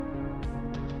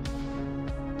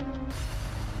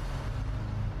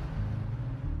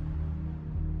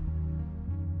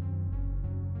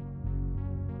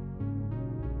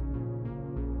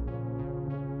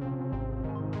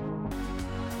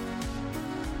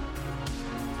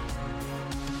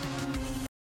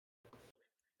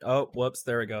Oh, whoops.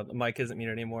 There we go. The mic isn't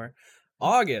muted anymore.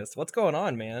 August, what's going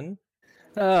on, man?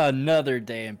 Another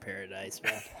day in paradise,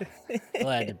 man.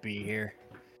 Glad to be here.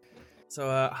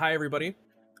 So, hi everybody.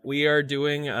 We are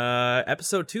doing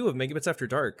episode 2 of Megabits After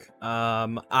Dark.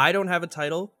 I don't have a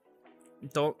title.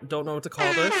 Don't know what to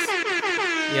call this.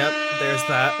 Yep, there's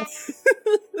that.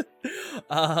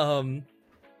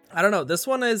 I don't know. This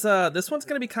one's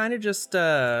gonna be kind of just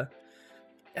I'm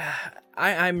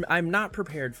not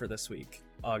prepared for this week,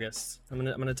 August. I'm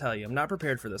gonna tell you, I'm not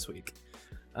prepared for this week.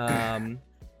 I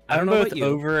don't I'm know both about you.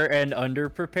 over and under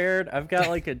prepared. I've got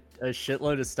like a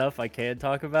shitload of stuff I can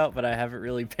talk about, but I haven't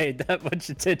really paid that much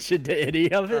attention to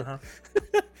any of it.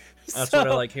 That's what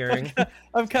I like hearing.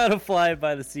 I'm kind of flying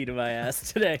by the seat of my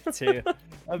ass today too.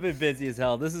 I've been busy as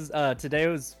hell. This is today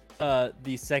was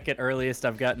the second earliest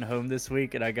I've gotten home this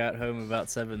week, and I got home about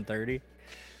 7:30.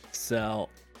 So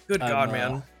Good God,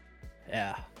 man.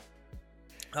 Yeah.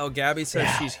 Oh, Gabby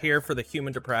says she's here for the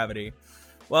human depravity.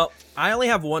 Well, I only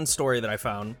have one story that I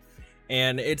found,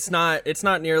 and it's not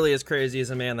nearly as crazy as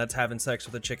a man that's having sex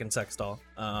with a chicken sex doll.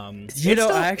 I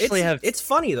actually have. It's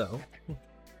funny though.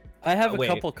 I have a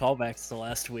couple callbacks to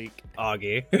last week.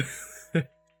 Augie,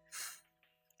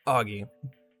 Augie,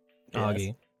 Yes.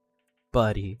 Augie,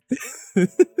 buddy.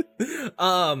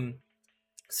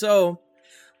 So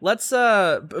let's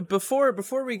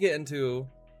before we get into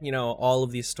all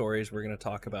of these stories we're going to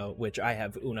talk about, which I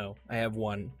have one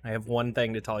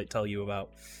thing to tell you about.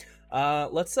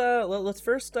 Let's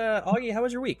first, Augie, how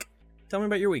was your week? Tell me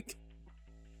about your week.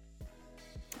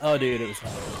 Oh, dude, it was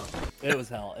hell. It was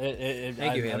hell.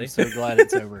 Thank you, Haley. I'm so glad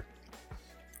it's over.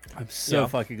 I'm so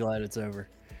fucking glad it's over.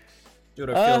 Dude,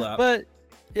 I feel that. But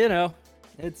it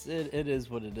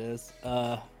is what it is.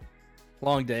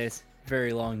 Long days,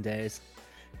 very long days.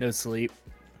 No sleep.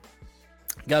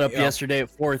 Got up yesterday at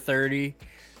 4:30.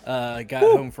 Got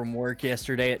home from work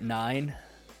yesterday at 9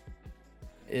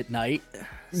 at night.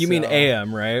 You mean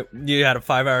AM, right? You had a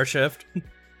 5-hour shift?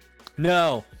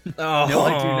 No. Oh, no,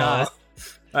 I do not.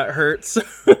 That hurts. Sure,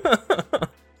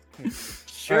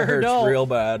 that hurts don't. real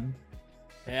bad.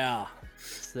 Yeah.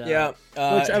 So, Yeah.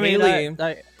 which I mean, Haley,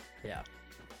 yeah.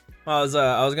 I was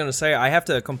gonna say I have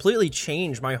to completely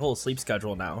change my whole sleep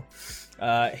schedule now.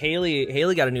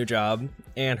 Haley got a new job,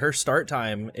 and her start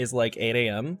time is like 8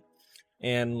 a.m.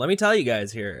 And let me tell you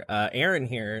guys here, Aaron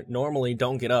here normally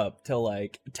don't get up till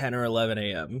like 10 or 11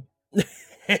 a.m.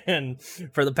 And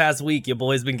for the past week, your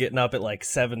boy's been getting up at like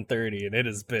 7:30, and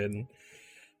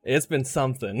it's been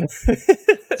something.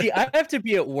 See, I have to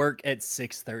be at work at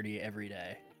 6:30 every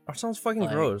day. That sounds fucking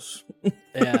gross.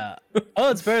 Yeah. Oh,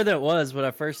 it's better than it was when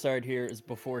I first started here. It's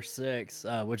before 6,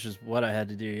 which is what I had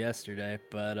to do yesterday.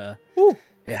 But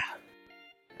yeah.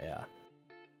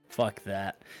 Fuck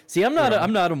that. See, I'm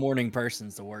not a morning person.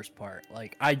 Is the worst part.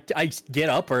 Like I get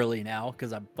up early now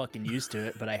because I'm fucking used to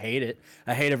it, but I hate it.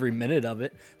 I hate every minute of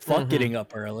it. Fuck getting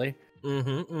up early.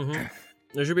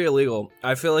 It should be illegal.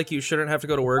 I feel like you shouldn't have to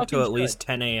go to work till at least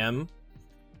 10 a.m.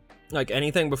 Like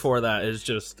anything before that is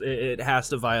just it has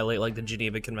to violate like the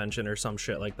Geneva Convention or some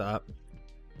shit like that.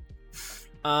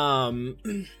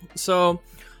 So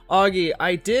Augie,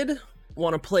 I did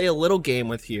want to play a little game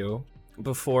with you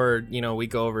before we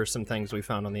go over some things we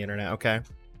found on the internet. Okay.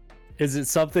 Is it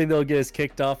something that'll get us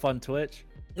kicked off on Twitch?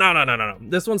 No.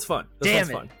 This one's fun. This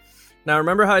one's fun. Now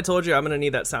remember how I told you I'm gonna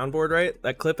need that soundboard, right?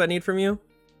 That clip I need from you.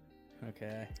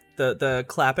 Okay. The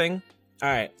clapping. All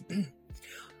right.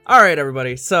 All right,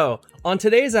 everybody. So on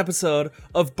today's episode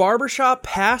of Barbershop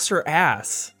Pass or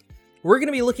Ass, we're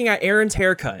gonna be looking at Aaron's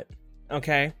haircut.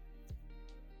 Okay.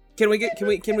 Can we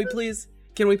please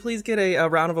get a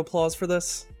round of applause for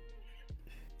this?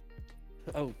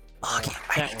 Oh.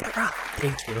 Okay.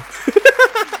 Thank you.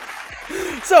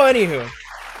 So anywho.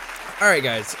 All right,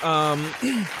 guys. I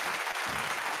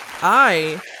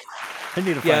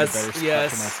need to find a better spot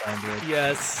for my soundboard.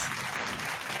 Yes.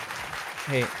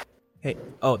 Hey.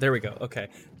 Oh, there we go. Okay.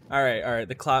 All right.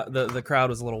 The crowd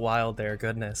was a little wild there.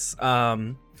 Goodness.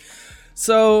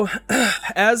 So,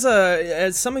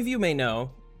 as some of you may know,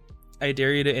 I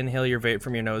dare you to inhale your vape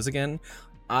from your nose again.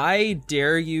 I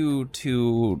dare you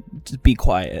to be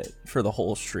quiet for the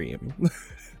whole stream.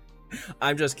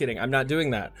 I'm just kidding. I'm not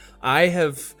doing that. I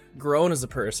have grown as a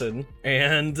person,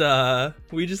 and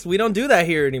we don't do that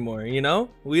here anymore.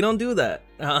 We don't do that.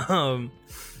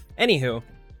 Anywho,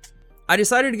 I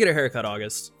decided to get a haircut,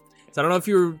 August. So I don't know if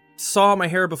you saw my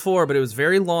hair before, but it was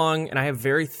very long, and I have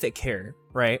very thick hair,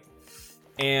 right?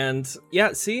 And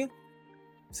yeah, see,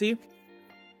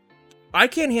 I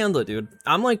can't handle it, dude.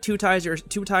 I'm like two times your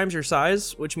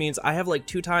size, which means I have like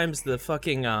 2 times the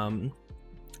fucking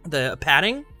the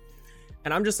padding,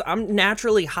 and I'm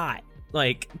naturally hot.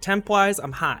 Like, temp-wise,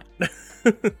 I'm hot.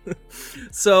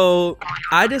 So,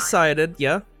 I decided,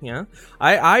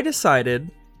 I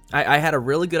decided, I had a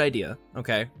really good idea,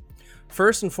 okay?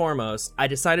 First and foremost, I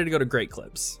decided to go to Great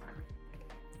Clips.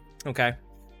 Okay.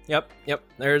 Yep.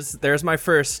 There's my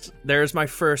first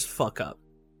fuck up.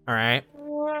 All right.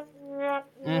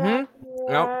 Yep.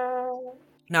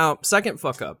 Now, second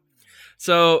fuck up.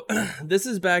 So, this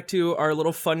is back to our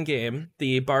little fun game,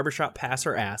 the barbershop pass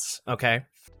or ass, okay?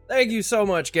 Thank you so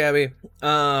much, Gabby.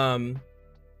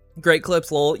 Great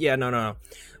Clips, lol. Yeah, no.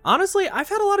 Honestly, I've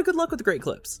had a lot of good luck with the Great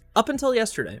Clips up until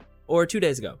yesterday or 2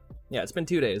 days ago. Yeah, it's been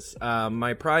 2 days.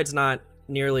 My pride's not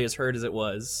nearly as hurt as it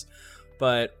was,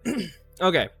 but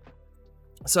okay.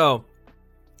 So,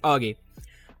 Augie,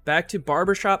 back to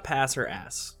barbershop pass or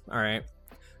ass. All right.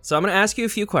 So I'm gonna ask you a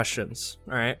few questions.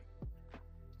 All right.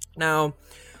 Now,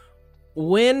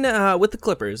 when with the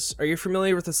clippers, are you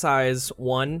familiar with the size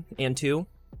 1 and 2?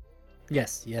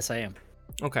 Yes, I am.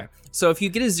 Okay. So if you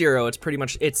get a 0,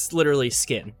 it's literally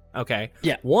skin. Okay.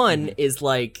 Yeah. 1 is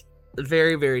like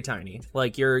very, very tiny.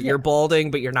 Like you're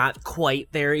balding, but you're not quite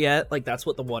there yet. Like that's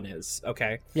what the 1 is.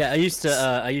 Okay. Yeah, I used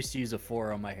to use a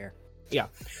 4 on my hair. Yeah.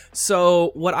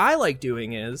 So what I like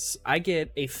doing is I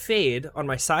get a fade on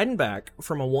my side and back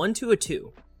from a 1 to a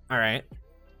 2. All right.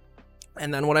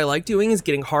 And then what I like doing is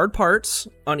getting hard parts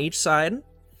on each side,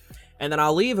 and then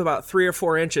I'll leave about 3 or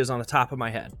 4 inches on the top of my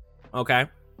head. Okay.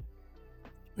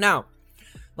 Now,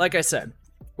 like I said,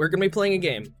 we're gonna be playing a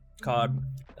game called,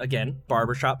 again,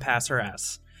 Barbershop Pass or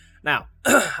Ass. Now,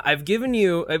 I've given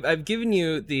you the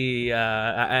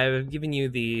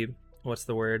what's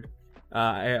the word?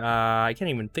 I can't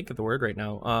even think of the word right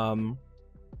now.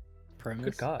 Premise.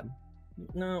 Good God.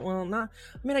 No, well, not.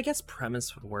 I mean, I guess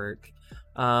premise would work.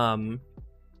 I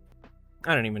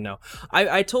don't even know.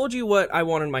 I told you what I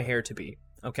wanted my hair to be.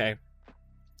 Okay.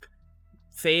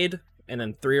 Fade, and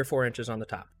then 3 or 4 inches on the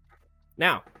top.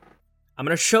 Now, I'm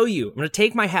gonna show you. I'm gonna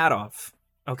take my hat off.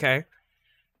 Okay.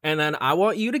 And then I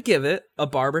want you to give it a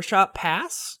barbershop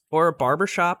pass or a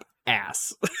barbershop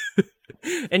ass.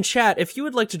 And chat, if you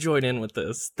would like to join in with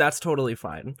this, that's totally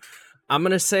fine. I'm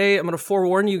gonna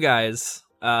forewarn you guys.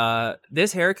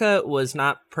 This haircut was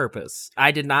not purpose.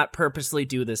 I did not purposely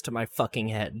do this to my fucking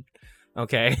head.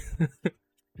 Okay?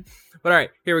 But alright,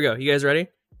 here we go. You guys ready?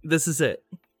 This is it.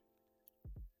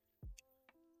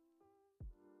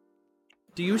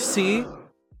 Do you see?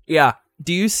 Yeah.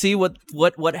 Do you see what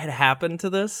had happened to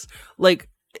this? Like,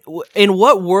 in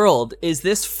what world is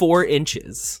this 4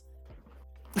 inches?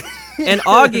 And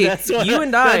Augie, that's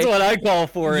what I call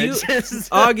 4 inches.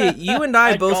 Augie, you and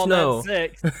I both know.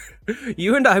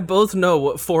 You and I both know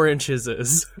what 4 inches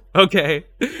is. Okay?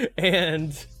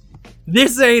 And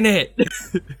this ain't it.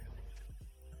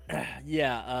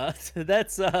 Yeah,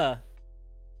 that's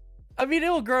I mean,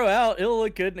 it'll grow out. It'll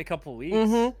look good in a couple weeks.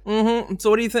 So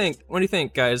what do you think? What do you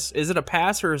think, guys? Is it a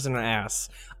pass or is it an ass?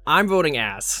 I'm voting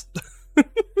ass.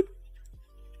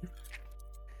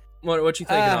 What you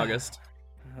think in August?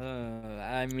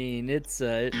 I mean, it's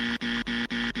Yep.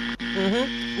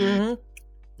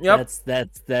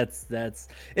 That's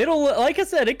it'll, like I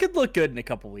said, it could look good in a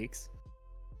couple weeks.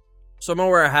 So I'm gonna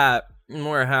wear a hat. I'm gonna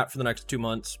wear a hat for the next 2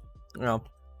 months. You know.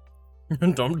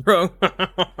 Don't grow.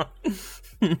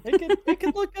 It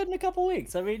could look good in a couple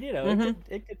weeks. I mean, you know,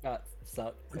 it could not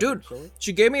suck. Dude,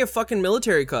 she gave me a fucking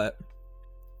military cut.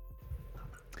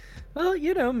 Well,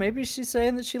 you know, maybe she's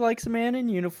saying that she likes a man in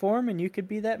uniform, and you could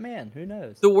be that man. Who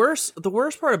knows? The worst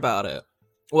part about it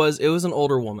was an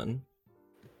older woman.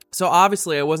 So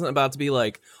obviously, I wasn't about to be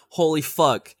like, "Holy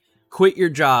fuck, quit your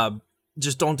job,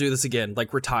 just don't do this again.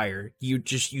 Like, retire. You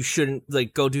shouldn't,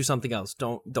 like, go do something else.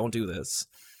 Don't do this."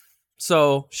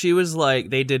 So she was like,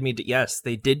 they did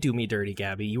do me dirty,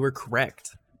 Gabby. You were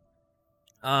correct.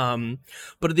 But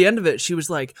at the end of it, she was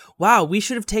like, wow, we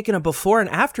should have taken a before and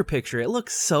after picture. It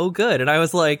looks so good. And I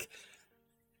was like,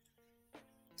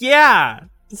 yeah,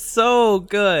 so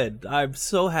good. I'm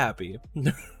so happy.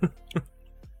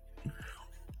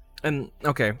 And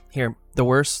okay, here, the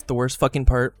worst fucking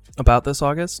part about this,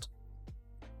 August.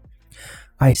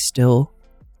 I still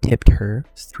tipped her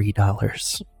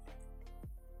 $3.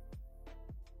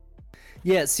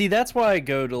 Yeah, see, that's why I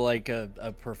go to like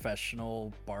a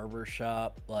professional barber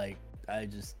shop. Like, I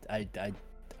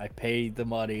pay the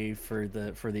money for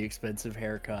the expensive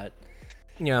haircut.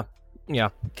 Yeah.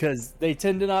 Because they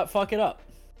tend to not fuck it up.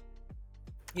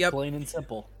 Yep. Plain and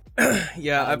simple.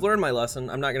 Yeah, I've learned my lesson.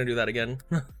 I'm not gonna do that again.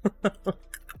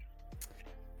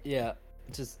 Yeah,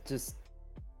 just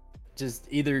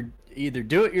either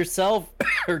do it yourself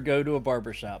or go to a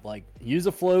barber shop. Like, use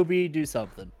a Flowbee, do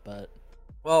something, but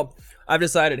Well, I've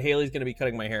decided Haley's going to be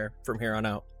cutting my hair from here on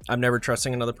out. I'm never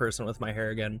trusting another person with my hair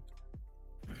again.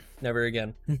 Never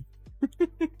again.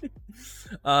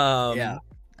 Yeah.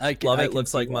 Love it.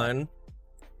 Looks like mine.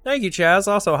 Thank you, Chaz.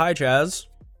 Also, hi, Chaz.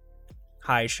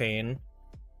 Hi, Shane.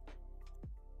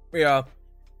 Yeah.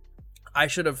 I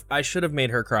should have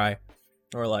made her cry.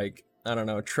 Or like, I don't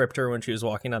know, tripped her when she was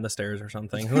walking down the stairs or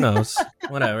something. Who knows?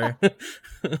 Whatever.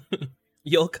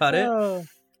 You'll cut it? Oh.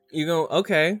 You go,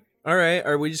 okay. All right.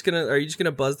 Are you just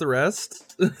gonna buzz the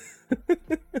rest?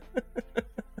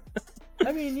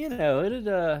 I mean, you know,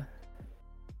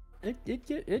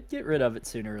 it'd get rid of it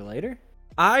sooner or later.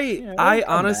 I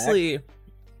honestly,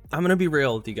 I'm gonna be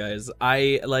real with you guys.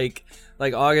 I like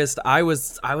August. I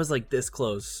was like this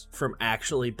close from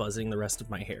actually buzzing the rest of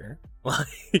my hair.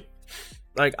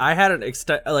 Like I had an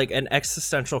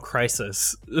existential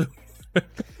crisis.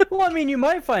 Well, I mean, you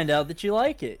might find out that you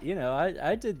like it. You know,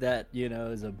 I did that, you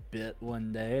know, as a bit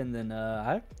one day, and then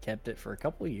I kept it for a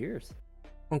couple of years.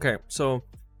 Okay, so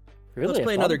Really, let's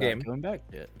play another game. Going back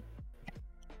to it.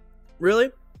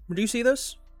 Really? Do you see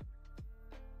this?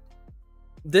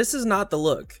 This is not the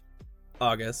look,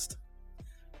 August.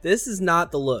 This is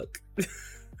not the look.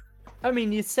 I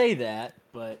mean, you say that,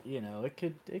 but you know, it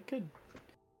could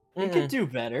do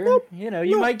better. Nope. You know,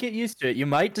 you might get used to it. You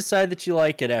might decide that you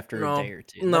like it after a day or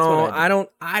two. That's No, what I do.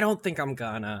 I don't think I'm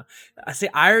gonna. See,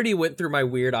 I already went through my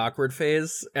weird awkward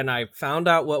phase, and I found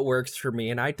out what works for me,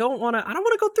 and I don't want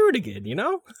to go through it again. You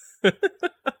know?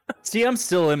 See, I'm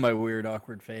still in my weird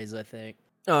awkward phase, I think.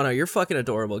 Oh no, you're fucking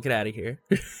adorable. Get out of here.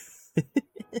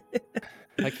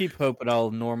 I keep hoping I'll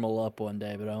normal up one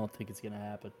day, but I don't think it's gonna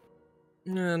happen.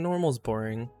 Normal's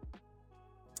boring.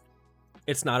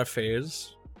 It's not a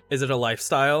phase. Is it a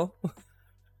lifestyle?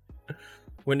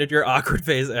 When did your awkward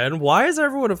phase end? Why is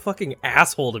everyone a fucking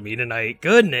asshole to me tonight?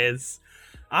 Goodness.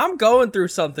 I'm going through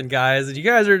something, guys, and you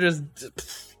guys are just...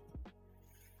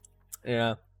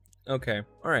 Yeah. Okay.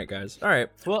 All right, guys. All right.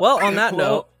 Well, on that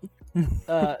note...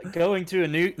 Going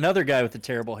to another guy with a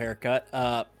terrible haircut.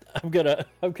 I'm gonna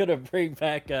bring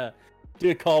back do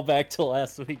a callback to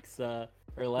last week's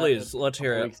Please, let's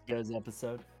hear it. Weeks ago's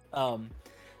episode.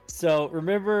 So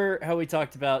remember how we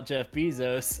talked about Jeff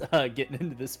Bezos getting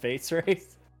into the space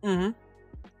race? Mm-hmm.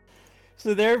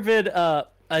 So there have been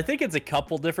I think it's a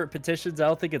couple different petitions. I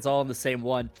don't think it's all in the same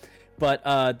one. But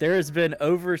there has been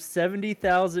over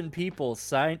 70,000 people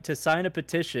sign a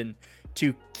petition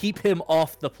to keep him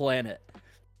off the planet.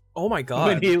 Oh my god.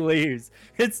 When he leaves.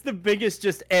 It's the biggest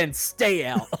and stay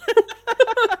out.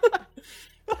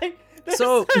 Like,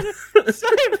 so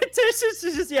petitions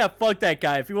to just fuck that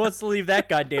guy. If he wants to leave that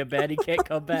goddamn bad, he can't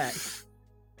come back.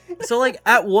 So like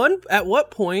at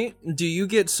what point do you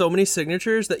get so many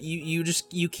signatures that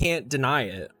you can't deny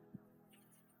it?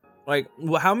 Like,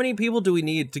 how many people do we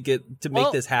need to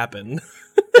make this happen?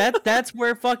 That's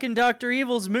where fucking Dr.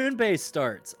 Evil's moon base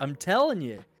starts. I'm telling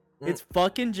you. It's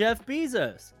fucking Jeff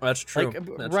Bezos. That's true.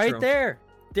 Like, That's right true. there.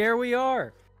 There we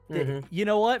are. Mhm. You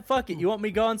know what? Fuck it. You want me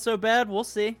gone so bad? We'll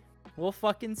see. We'll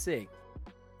fucking see.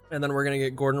 And then we're gonna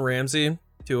get Gordon Ramsay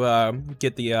to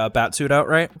get the bat suit out,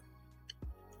 right?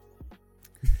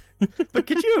 But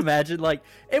could you imagine, like,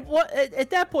 at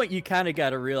that point, you kind of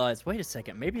got to realize, wait a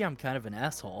second, maybe I'm kind of an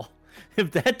asshole. If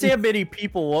that damn many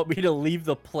people want me to leave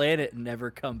the planet and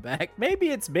never come back, maybe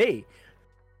it's me.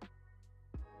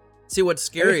 See, what's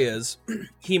scary is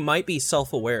he might be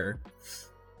self-aware,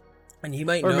 and he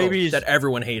might know that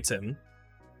everyone hates him.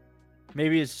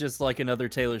 Maybe it's just like another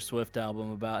Taylor Swift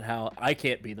album about how I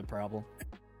can't be the problem.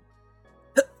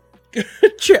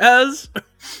 Chaz,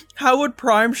 how would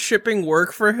Prime shipping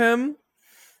work for him?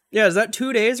 Yeah, is that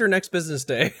 2 days or next business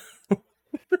day?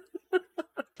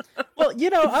 Well,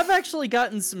 you know, I've actually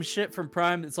gotten some shit from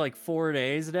Prime that's like 4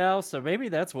 days now, so maybe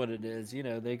that's what it is. You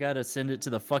know, they gotta send it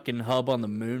to the fucking hub on the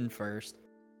moon first.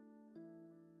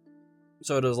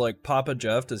 So does like Papa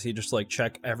Jeff, does he just like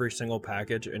check every single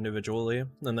package individually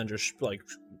and then just like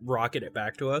rocket it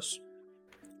back to us?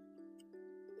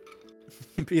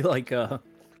 Be like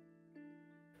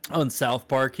on South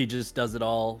Park, he just does it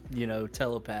all, you know,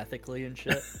 telepathically and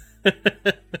shit.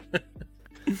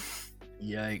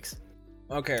 Yikes.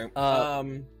 Okay.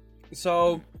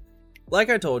 So like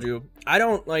I told you, I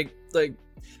don't like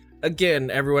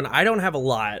again, everyone, I don't have a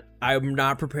lot. I'm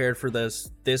not prepared for this.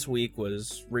 This week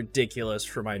was ridiculous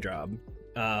for my job.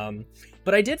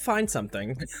 But I did find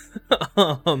something.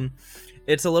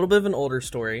 It's a little bit of an older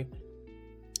story.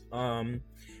 And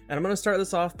I'm going to start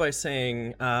this off by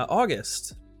saying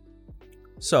August.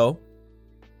 So,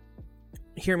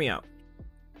 hear me out.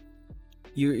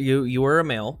 You were a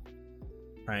male,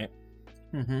 right?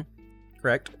 Mm-hmm.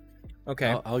 Correct?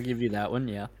 Okay. I'll give you that one.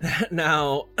 Yeah.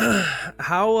 Now,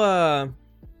 how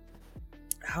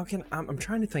can I'm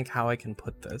trying to think how I can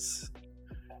put this.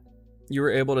 You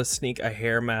were able to sneak a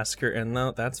hair masker in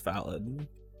though. That's valid.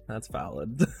 That's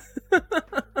valid.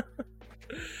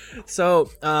 So,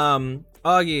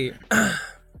 Augie,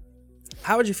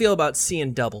 how would you feel about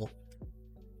seeing double?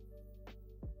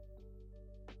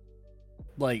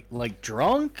 Like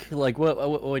drunk? Like what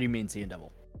do you mean seeing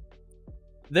double?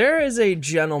 There is a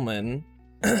gentleman,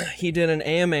 he did an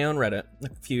AMA on Reddit a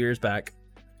few years back,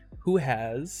 who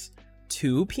has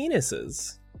 2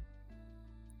 penises.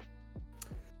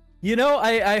 You know,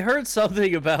 I heard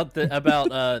something about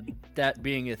that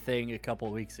being a thing a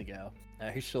couple weeks ago,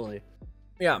 actually.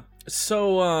 Yeah.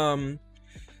 So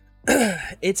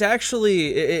it's actually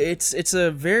it's a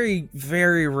very,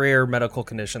 very rare medical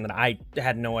condition that I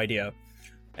had no idea.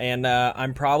 And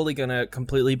I'm probably gonna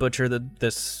completely butcher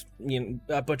this,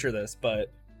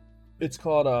 but it's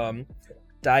called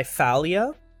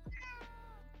diphalia,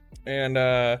 and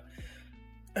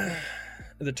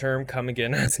the term "come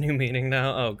again" has new meaning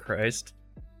now. Oh Christ,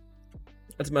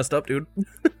 that's messed up, dude.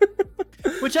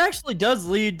 Which actually does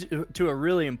lead to a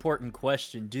really important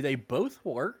question: do they both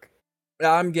work?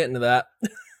 I'm getting to that.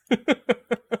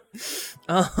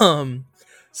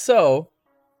 So.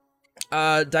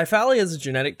 Diphalia is a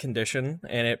genetic condition,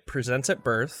 and it presents at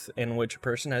birth, in which a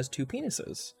person has 2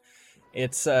 penises.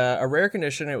 It's a rare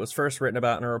condition. It was first written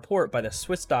about in a report by the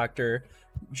Swiss doctor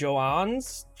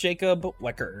Johannes Jacob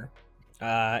Wecker,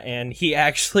 and he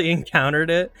actually encountered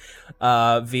it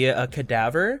via a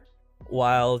cadaver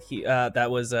while he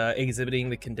that was exhibiting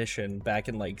the condition back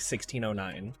in like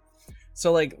 1609.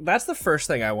 So like that's the first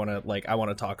thing I want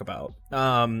to talk about.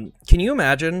 Can you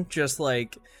imagine just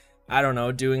like, I don't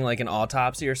know, doing like an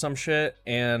autopsy or some shit,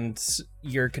 and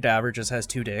your cadaver just has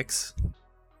 2 dicks?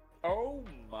 Oh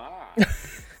my.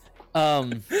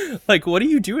 Like, what do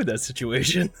you do in that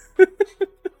situation?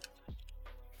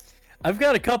 I've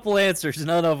got a couple answers,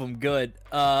 none of them good.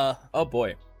 Oh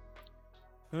boy.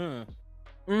 Hmm.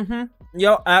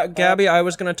 Yo, Gabby, I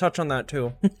was gonna touch on that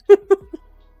too.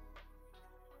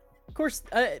 Of course,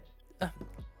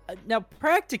 now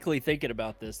practically thinking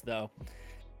about this though,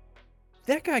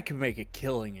 that guy can make a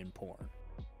killing in porn,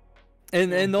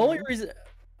 and the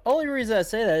only reason I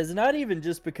say that is not even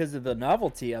just because of the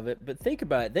novelty of it, but think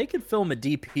about it. They could film a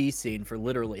DP scene for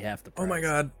literally half the price. Oh my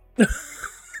god.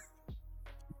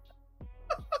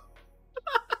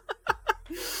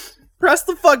 Press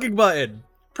the fucking button.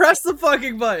 Press the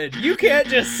fucking button. You can't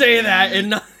just say that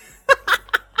and not...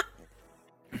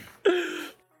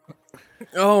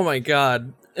 Oh my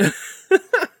god.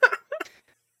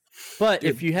 But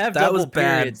if you have that double was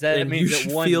bad, periods, that and means you that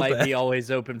should one feel might bad. be always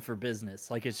open for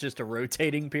business. Like it's just a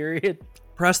rotating period.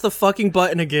 Press the fucking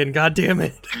button again, god damn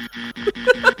it.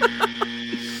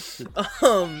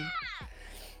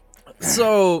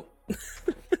 So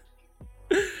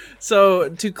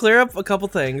to clear up a couple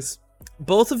things,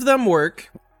 both of them work.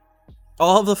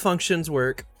 All of the functions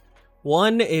work.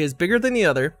 One is bigger than the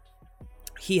other.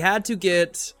 He had to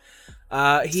get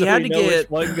Which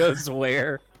one goes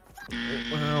where.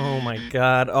 Oh my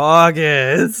god,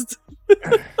 August.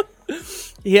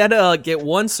 He had to get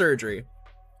one surgery,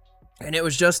 and it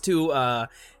was just to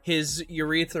his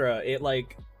urethra. It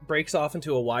like breaks off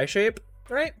into a Y shape,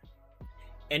 right?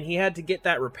 And he had to get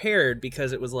that repaired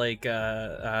because it was like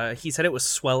he said it was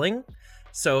swelling,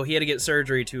 so he had to get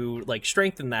surgery to like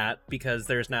strengthen that because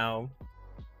there's now,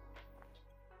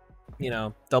 you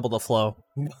know, double the flow.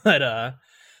 But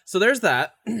so there's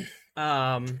that.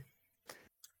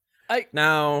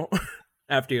 Now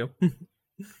after you.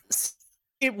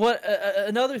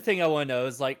 Another thing I want to know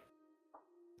is like,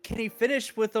 can he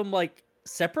finish with them like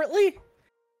separately,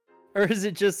 or is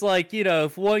it just like, you know,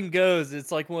 if one goes,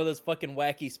 it's like one of those fucking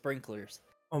wacky sprinklers?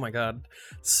 Oh my god.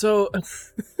 So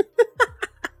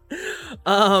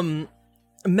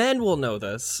men will know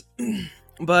this,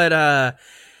 but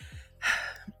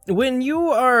when you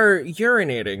are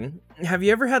urinating, have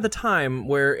you ever had the time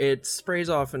where it sprays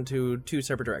off into 2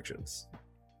 separate directions?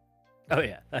 Oh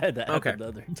yeah, I had that happen the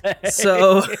other day.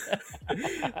 So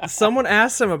someone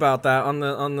asked him about that on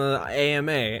the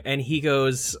AMA, and he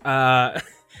goes,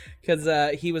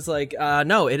 because he was like,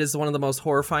 no, it is one of the most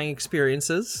horrifying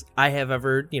experiences I have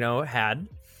ever, you know, had,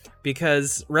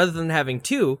 because rather than having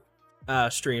 2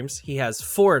 streams, he has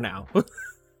 4 now.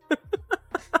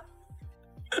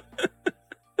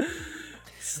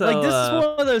 So, like, this is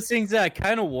one of those things that I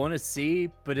kind of want to see,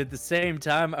 but at the same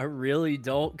time, I really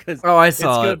don't. Cause I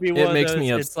saw it. It makes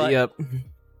me upset. Like, yep.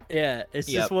 Yeah, it's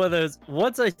just one of those.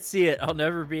 Once I see it, I'll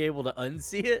never be able to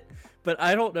unsee it. But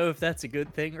I don't know if that's a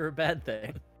good thing or a bad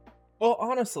thing. Well,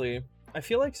 honestly, I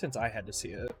feel like since I had to see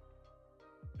it,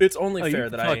 it's only fair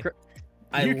that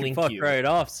I you link can fuck you. right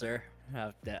off, sir.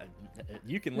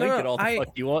 You can link it all the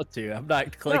fuck you want to. I'm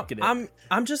not clicking it.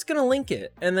 I'm just gonna link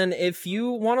it, and then if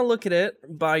you want to look at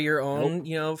it by your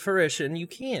own, fruition, you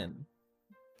can.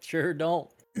 Sure don't.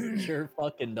 Sure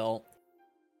fucking don't.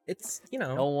 It's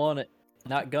don't want it.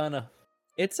 Not gonna.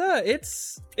 It's kind of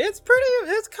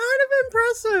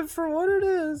impressive for what it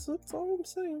is. That's all I'm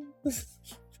saying.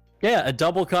 Yeah, a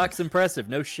double cock's impressive.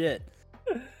 No shit.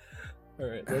 All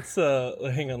right, let's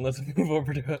hang on. Let's move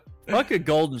over to it. Fuck a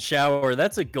golden shower.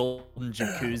 That's a golden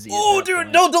jacuzzi. Oh,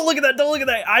 dude, no! Don't look at that! Don't look at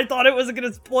that! I thought it was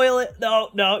gonna spoil it.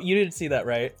 No, you didn't see that,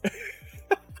 right?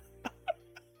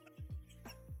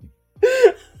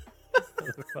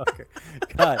 Motherfucker.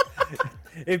 God,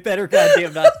 it better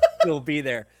goddamn not still be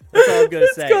there. That's all I'm gonna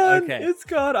say. Gone. Okay, it's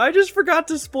gone. I just forgot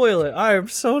to spoil it. I am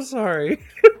so sorry.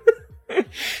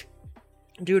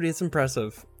 Dude, it's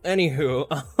impressive. Anywho,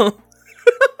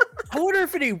 I wonder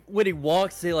if when he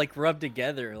walks, they like rub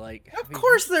together. Like, of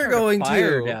course they're going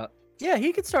to. Down. Yeah,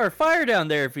 he could start a fire down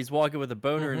there if he's walking with a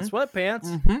boner in sweatpants.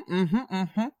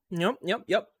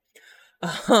 Yep.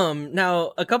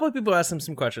 Now a couple of people asked him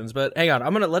some questions, but hang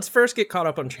on. Let's first get caught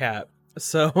up on chat.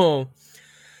 So,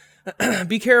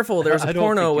 be careful. There's a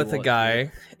porno with a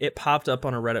guy. It popped up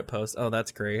on a Reddit post. Oh,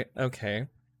 that's great. Okay.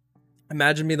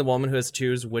 Imagine me the woman who has to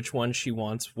choose which one she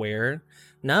wants where.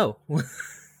 No.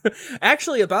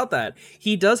 Actually, about that,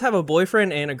 he does have a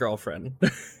boyfriend and a girlfriend.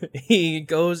 He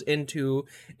goes into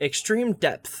extreme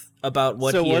depth about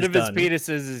what he has done. So one of his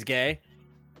penises is gay?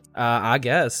 I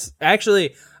guess.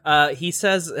 Actually, he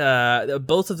says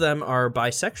both of them are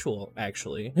bisexual,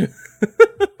 actually.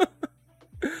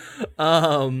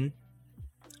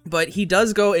 But he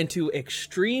does go into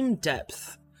extreme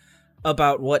depth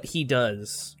about what he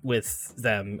does with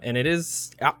them, and it is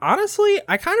honestly,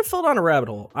 I kind of fell down a rabbit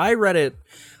hole. I read it.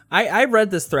 I read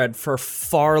this thread for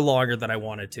far longer than I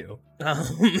wanted to,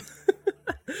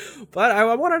 but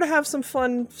I wanted to have some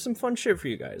fun shit for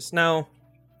you guys. Now,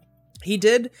 he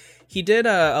did.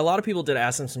 A lot of people did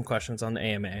ask him some questions on the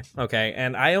AMA. Okay,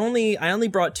 and I only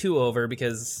brought 2 over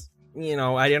because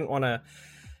I didn't want to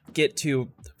get too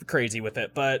crazy with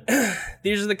it. But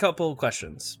these are the couple of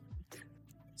questions.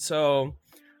 So,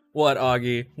 what,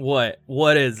 Augie? What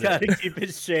is it? Gotta keep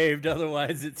it shaved,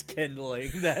 otherwise it's kindling.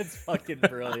 That's fucking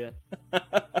brilliant.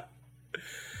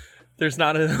 There's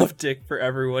not enough dick for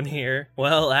everyone here.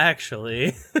 Well,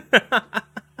 actually.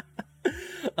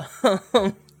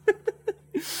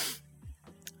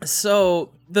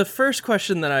 So, the first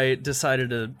question that I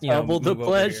decided to, double the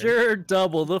pleasure,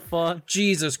 double the fun.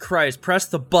 Jesus Christ, press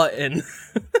the button.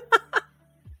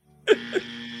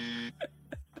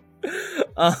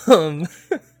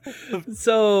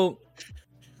 So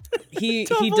he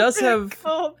does have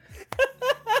oh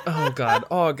god,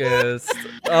 August.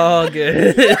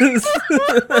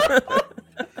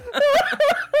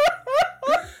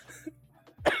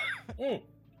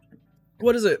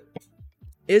 What is it?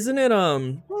 Isn't it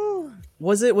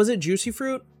was it Juicy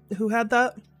Fruit who had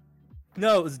that?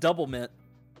 No, it was Double Mint.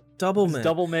 Double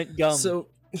Mint gum. So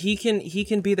he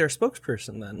can be their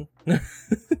spokesperson then.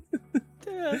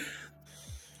 Yeah.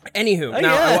 Anywho,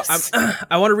 now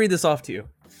I want to read this off to you.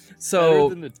 So, Better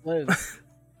than the twins.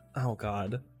 Oh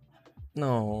God,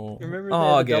 no! Remember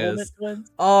August.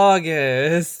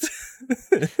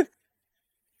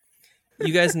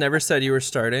 You guys never said you were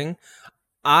starting.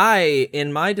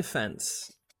 In my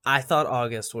defense, I thought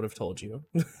August would have told you.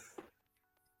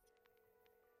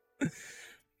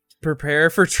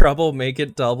 Prepare for trouble, make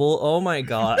it double. Oh my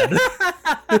God.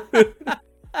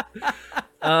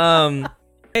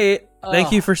 Hey,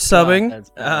 thank you for subbing.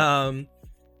 God,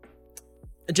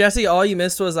 Jesse, all you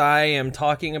missed was I am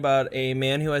talking about a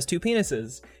man who has 2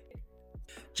 penises.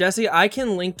 Jesse, I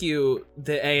can link you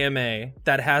the AMA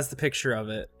that has the picture of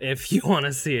it if you want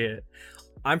to see it.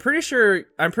 I'm pretty sure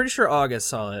August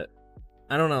saw it.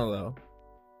 I don't know though.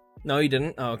 No, you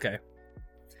didn't? Oh, okay.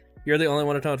 You're the only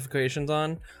one with notifications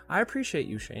on. I appreciate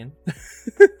you, Shane.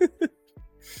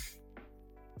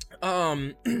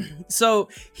 So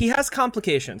he has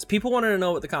complications. People wanted to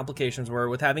know what the complications were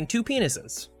with having 2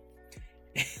 penises.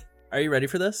 Are you ready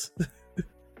for this?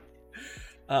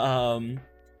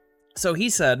 So he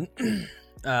said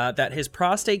that his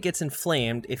prostate gets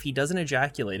inflamed if he doesn't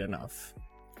ejaculate enough.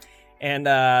 And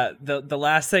the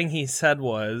last thing he said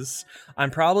was, I'm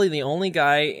probably the only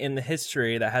guy in the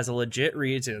history that has a legit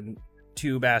reason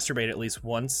to masturbate at least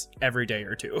once every day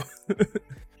or 2.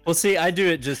 Well, see, I do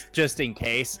it just in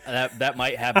case. That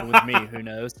might happen with me. Who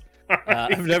knows?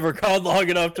 I've never called long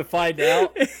enough to find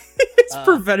out. It's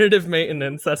preventative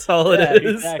maintenance. That's all it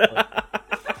is. Exactly.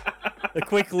 a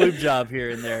quick lube job here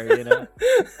and there, you know.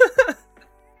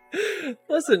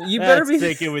 Listen, you better be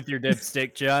sticking with your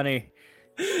dipstick, Johnny.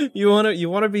 You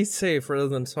wanna be safe rather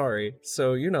than sorry.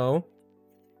 So you know.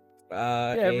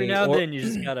 Every now and then you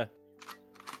just gotta.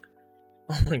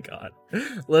 Oh my god!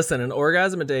 Listen, an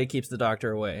orgasm a day keeps the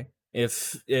doctor away.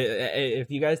 If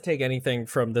you guys take anything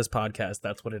from this podcast,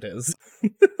 that's what it is.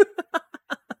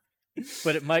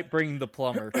 But it might bring the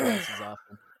plumber twice as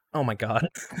often. Oh my god!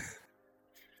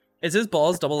 Is his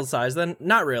balls double the size then?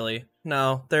 Not really.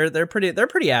 No, they're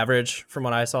pretty average from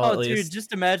what I saw at least. Dude,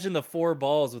 just imagine the 4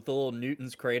 balls with the little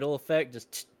Newton's cradle effect.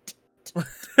 Just.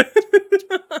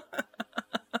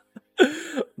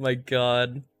 My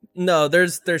god! No,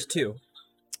 there's two.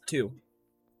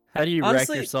 How do you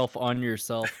Honestly, wreck yourself on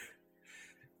yourself?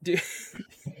 Dude,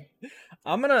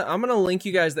 I'm gonna link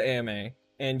you guys the AMA,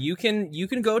 and you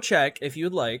can go check if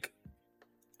you'd like.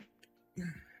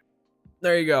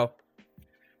 There you go.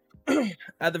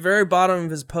 At the very bottom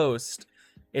of his post,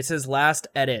 it's his last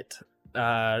edit.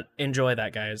 Enjoy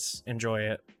that, guys. Enjoy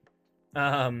it.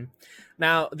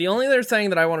 Now the only other thing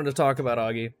that I wanted to talk about,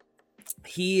 Augie,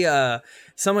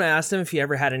 someone asked him if he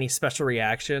ever had any special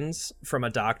reactions from a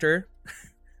doctor.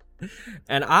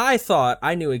 And I thought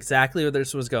I knew exactly where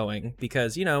this was going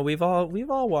because, you know, we've all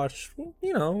watched,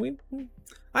 you know,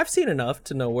 I've seen enough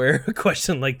to know where a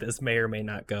question like this may or may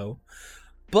not go.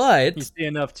 But you see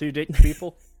enough to date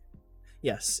people?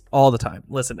 Yes, all the time.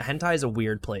 Listen, hentai is a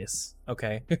weird place,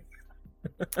 okay?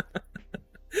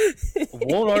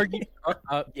 Won't argue.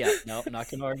 Yeah, no, I'm not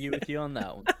going to argue with you on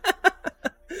that one.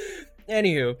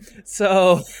 Anywho,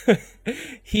 so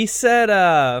he said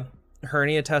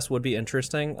hernia test would be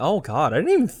interesting. Oh god, I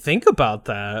didn't even think about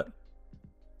that.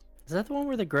 Is that the one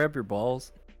where they grab your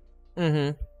balls?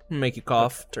 Mm-hmm. Make you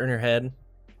cough, turn your head.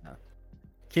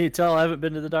 Can you tell I haven't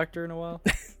been to the doctor in a while?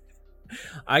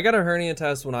 I got a hernia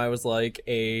test when I was like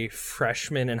a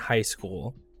freshman in high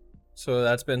school. So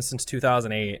that's been since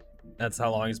 2008. That's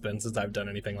how long it's been since I've done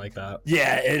anything like that.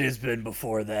 Yeah, it has been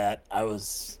before that. I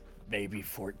was maybe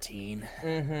 14.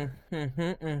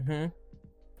 The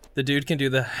dude can do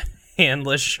the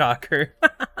handless shocker.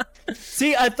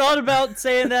 See, I thought about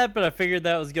saying that, but I figured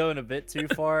that was going a bit too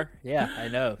far. Yeah, I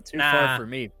know. Too far for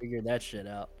me. Figured that shit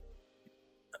out.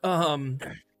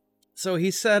 So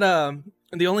he said,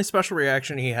 the only special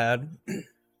reaction he had,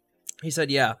 he said,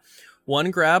 yeah,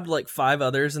 one grabbed like 5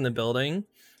 others in the building.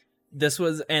 That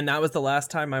was the last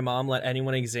time my mom let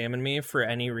anyone examine me for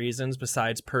any reasons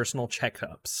besides personal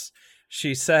checkups.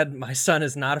 She said my son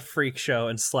is not a freak show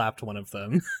and slapped one of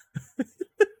them.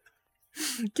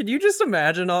 Can you just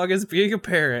imagine, August, being a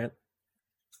parent?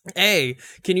 A,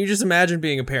 can you just imagine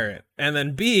being a parent? And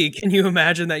then B, can you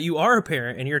imagine that you are a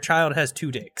parent and your child has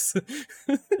 2 dicks?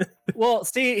 Well,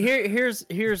 see, here's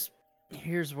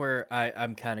where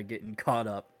I'm kind of getting caught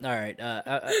up. All right,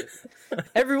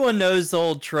 everyone knows the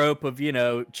old trope of, you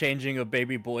know, changing a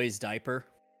baby boy's diaper.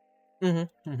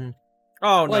 Mm-hmm. Mm-hmm.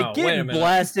 Oh, like, no, getting wait a minute.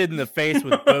 blasted in the face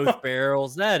with both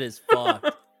barrels. That is fucked.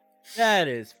 That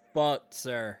is fucked,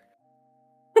 sir.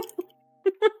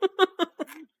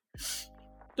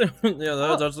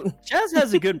 Yeah, that's... Chaz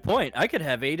has a good point. I could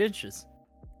have 8 inches.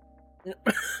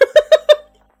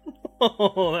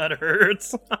 Oh, that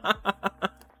hurts.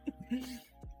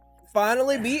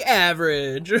 Finally be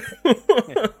average.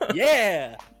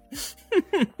 Yeah.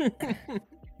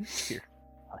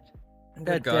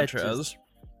 Good God, Chaz.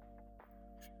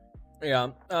 Yeah.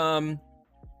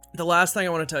 The last thing I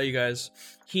want to tell you guys,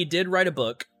 he did write a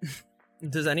book.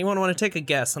 Does anyone want to take a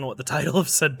guess on what the title of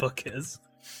said book is?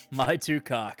 My 2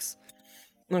 cocks.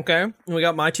 Okay, we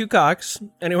got My 2 Cocks.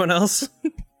 Anyone else?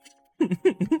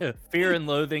 Fear and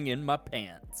Loathing in My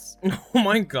Pants. Oh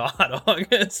my god,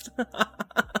 August.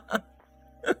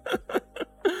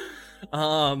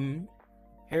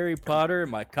 Harry Potter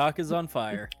and My Cock is on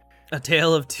Fire. A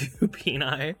Tale of Two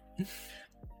Peni.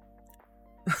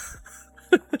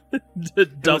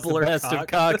 Double or best of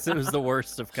cocks. It was the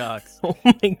worst of cocks. Oh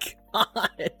my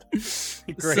god.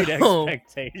 Great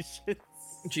expectations.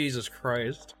 Jesus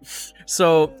Christ.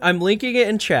 So I'm linking it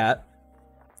in chat.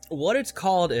 What it's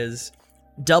called is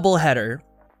Double Header.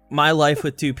 My Life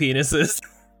with 2 Penises.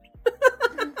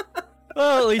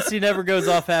 Well, at least he never goes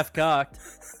off half cocked.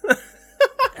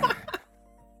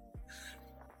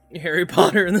 Harry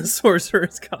Potter and the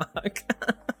Sorcerer's Cock.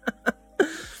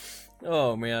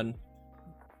 Oh man.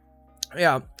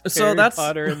 Yeah, so Harry that's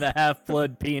Potter and the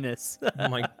half-blood penis. Oh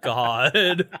my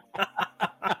god.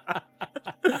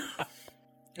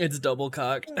 It's double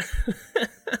cocked.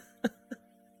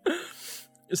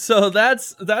 So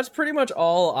that's pretty much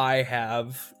all I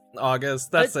have,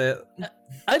 August. That's it.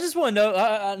 I just want to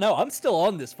know. No, I'm still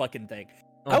on this fucking thing.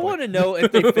 Oh, I boy. want to know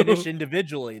if they finish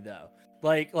individually though.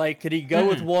 Like, could he go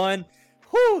with one?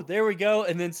 Whoo, there we go,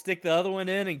 and then stick the other one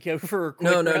in and go for a quick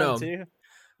No. round two?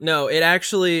 No, it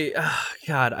actually.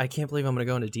 God, I can't believe I'm going to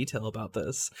go into detail about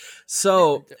this.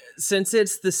 So, since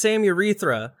it's the same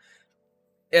urethra,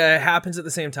 it happens at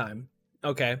the same time.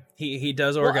 Okay, he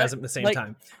does orgasm at the same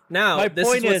time. Now, My this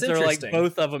point is what's is, they're like interesting.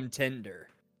 both of them tender.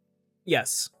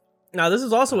 Yes. Now, this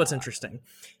is also what's interesting.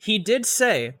 He did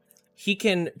say he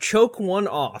can choke one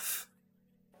off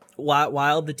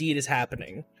while the deed is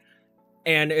happening,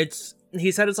 and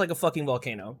he said it's like a fucking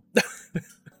volcano.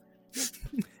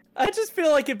 I just feel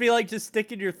like it'd be like just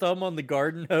sticking your thumb on the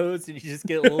garden hose and you just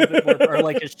get a little bit more, or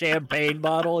like a champagne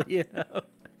bottle, you know?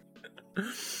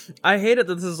 I hate it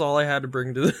that this is all I had to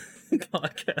bring to the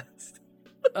podcast.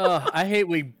 I hate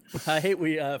we,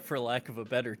 for lack of a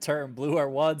better term, blew our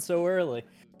wad so early.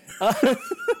 Christ,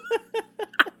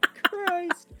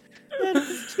 that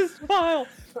is just vile.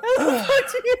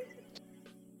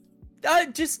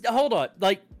 Just hold on.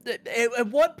 Like, at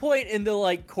what point in the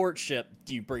like courtship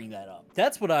do you bring that up?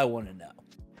 That's what I want to know.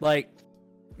 Like,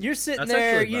 you're sitting That's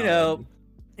there, actually you valid. know.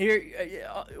 Here,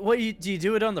 do you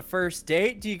do it on the first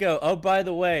date? Do you go, oh, by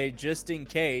the way, just in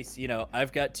case, you know,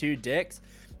 I've got 2 dicks?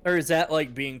 Or is that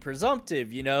like being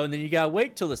presumptive, you know? And then you gotta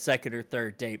wait till the second or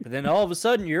third date. But then all of a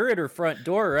sudden you're at her front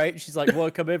door, right? She's like, well,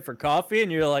 come in for coffee.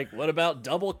 And you're like, what about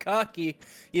double cocky?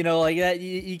 You know, like that.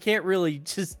 You can't really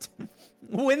just.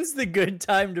 When's the good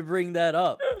time to bring that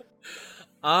up?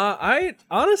 I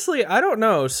honestly, I don't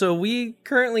know. So we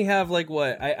currently have like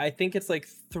what? I think it's like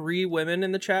 3 women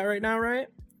in the chat right now, right?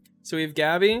 So we have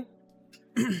Gabby,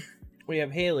 we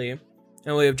have Haley,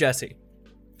 and we have Jesse.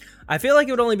 I feel like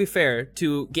it would only be fair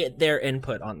to get their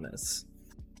input on this,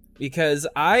 because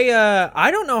I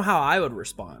don't know how I would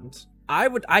respond. I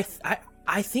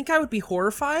think I would be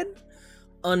horrified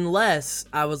unless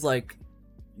I was like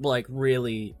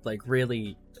really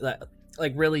DTF,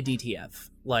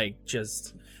 like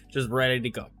just ready to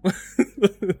go.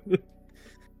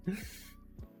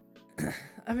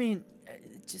 I mean,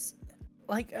 just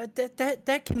like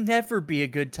that can never be a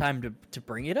good time to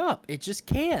bring it up. It just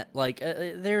can't. Like,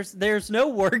 there's no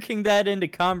working that into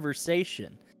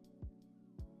conversation.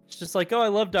 It's just like, oh, I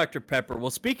love Dr. Pepper.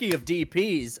 Well, speaking of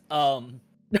DPs, Press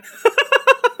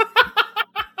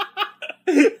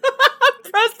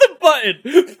the button.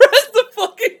 Press the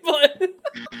fucking button.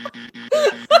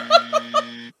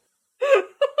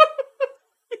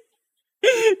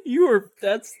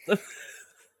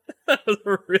 That was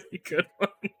a really good one.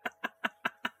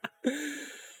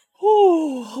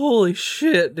 Oh, holy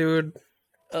shit, dude.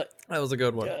 That was a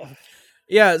good one.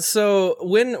 Yeah, so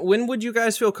when would you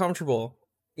guys feel comfortable,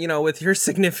 you know, with your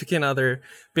significant other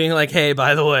being like, "Hey,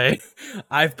 by the way,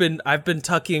 I've been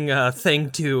tucking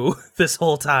thing 2 this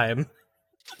whole time."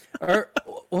 Or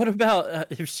what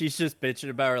about if she's just bitching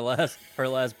about her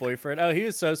last boyfriend? Oh, he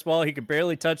was so small he could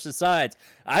barely touch the sides.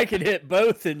 I could hit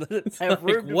both and have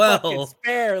room to fucking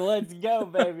spare. Let's go,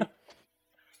 baby.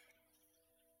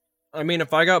 I mean,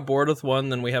 if I got bored with one,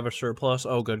 then we have a surplus.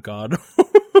 Oh, good God.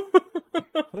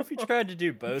 What if you tried to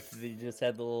do both and you just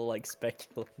had the little like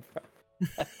speculum?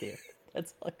 Damn,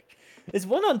 that's like, is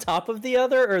one on top of the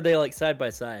other, or are they like side by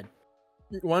side?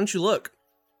 Why don't you look?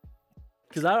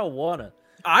 Because I don't wanna.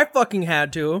 I fucking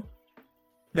had to.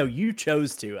 No, you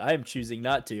chose to. I am choosing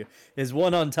not to. Is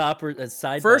one on top or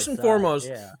side? First by and side? foremost,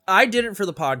 Yeah. I did it for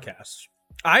the podcast.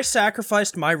 I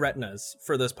sacrificed my retinas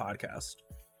for this podcast.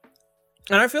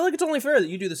 And I feel like it's only fair that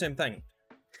you do the same thing.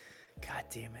 God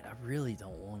damn it! I really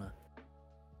don't wanna.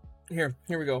 Here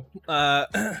we go.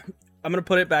 I'm gonna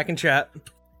put it back in chat.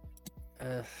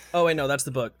 Oh wait, no, that's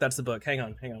the book. Hang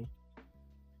on.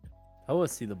 I want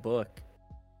to see the book.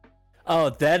 Oh,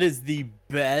 that is the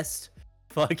best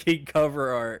fucking cover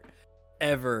art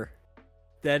ever.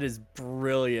 That is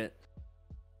brilliant.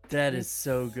 That is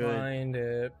so good. Find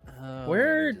it. Oh,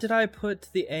 Where did I put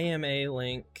the AMA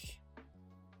link?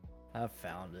 I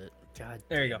found it. God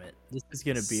There you damn go. it. This is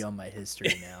gonna be on my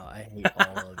history now. I hate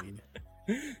all of you.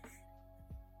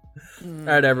 All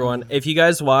right, everyone. If you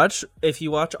watch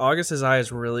August's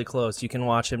eyes really close, you can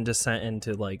watch him descent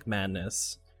into like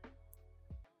madness.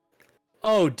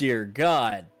 Oh dear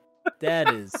God,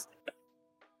 that is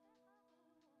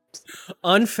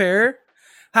Unfair?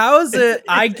 How is it?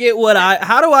 How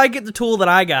do I get the tool that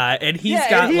I got, and he's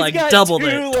got doubled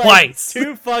it twice?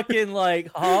 2 fucking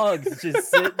like hogs just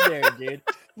sitting there, dude.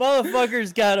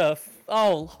 Motherfucker's got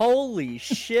holy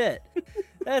shit.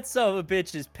 That son of a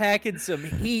bitch is packing some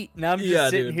heat, and I'm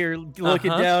just sitting here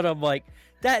looking down. I'm like,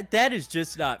 that is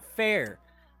just not fair.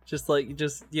 Yep.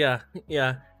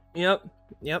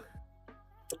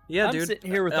 Yeah, I'm dude.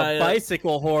 sitting here with a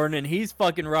bicycle horn, and he's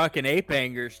fucking rocking ape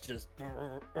hangers. Just.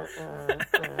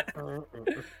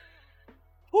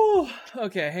 Whew.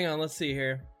 Okay, hang on. Let's see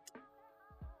here.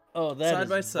 Oh, that Side is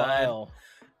by side. vile.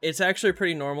 It's actually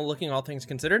pretty normal looking, all things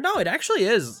considered. No, it actually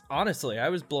is. Honestly, I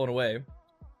was blown away.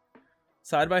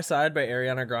 Side by Side by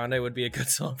Ariana Grande would be a good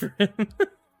song for him.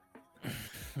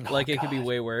 Like, it could be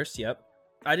way worse. Yep.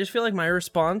 I just feel like my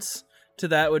response to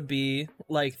that would be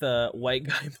like the white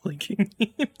guy blinking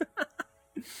meme.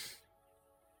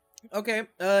 Okay,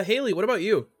 Haley, what about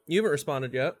you? You haven't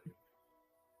responded yet.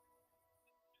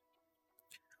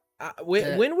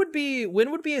 When would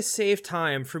be a safe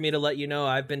time for me to let you know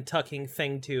I've been tucking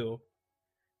thing 2,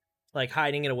 like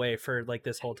hiding it away for like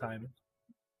this whole time?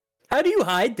 How do you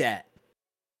hide that?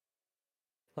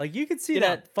 Like, you could see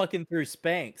that fucking through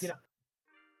Spanx.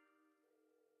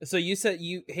 So you said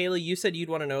Haley, you said you'd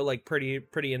want to know like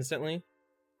pretty instantly.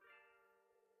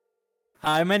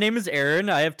 Hi, my name is Aaron.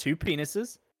 I have 2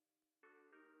 penises.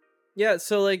 Yeah,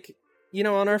 so like,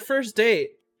 on our first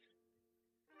date,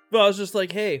 well, I was just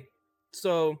like, hey,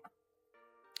 so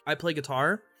I play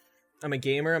guitar. I'm a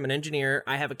gamer. I'm an engineer.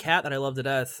 I have a cat that I love to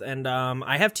death, and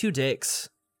I have 2 dicks.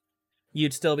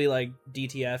 You'd still be like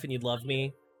DTF, and you'd love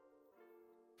me.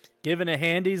 Giving a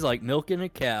handy's like milking a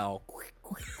cow.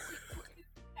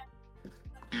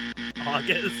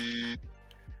 August.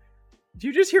 Did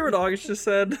you just hear what August just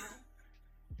said?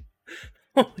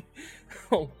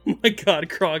 Oh my god,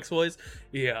 Croc's voice.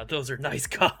 Yeah, those are nice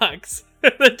cocks.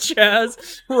 The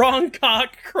Chaz. Wrong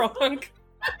cock, Kronk.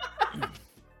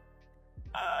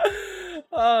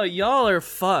 Oh, y'all are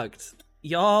fucked.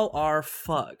 Y'all are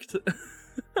fucked.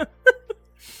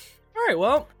 Alright,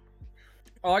 well.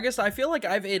 August, I feel like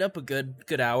I've ate up a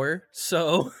good hour,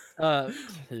 so...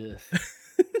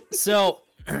 So,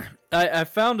 I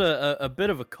found a bit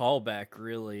of a callback,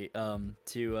 really,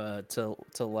 to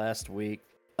last week.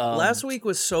 Last week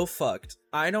was so fucked.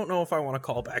 I don't know if I want to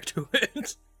call back to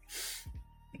it.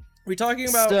 We talking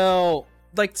about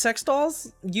like sex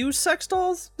dolls? Use sex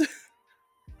dolls?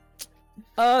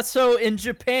 So in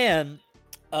Japan,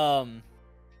 they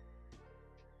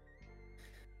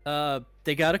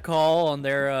got a call on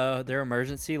their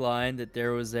emergency line that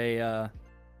there was a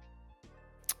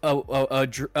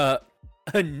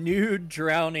nude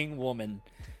drowning woman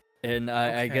in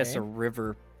I guess a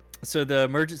river. So the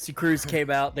emergency crews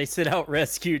came out. They sent out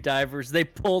rescue divers. They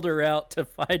pulled her out to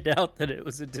find out that it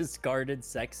was a discarded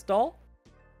sex doll.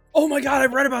 Oh my god,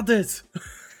 I've read about this.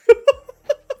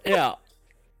 Yeah.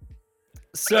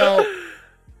 So,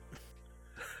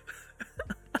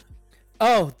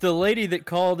 the lady that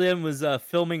called in was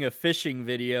filming a fishing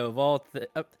video of all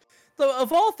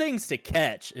things to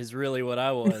catch is really what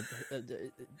I want. Could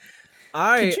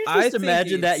you just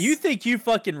imagine that? You think you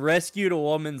fucking rescued a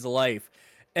woman's life,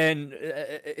 and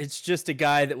it's just a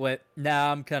guy that went,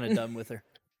 nah, I'm kind of done with her.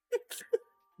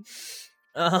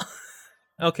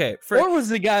 Okay. Or was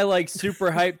the guy like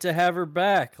super hyped to have her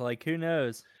back? Like, who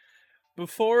knows?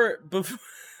 Before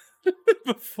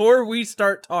we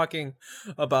start talking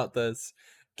about this,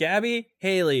 Gabby,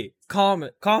 Haley, calm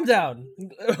down.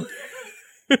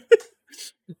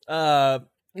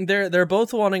 They're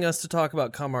both wanting us to talk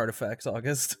about cum artifacts,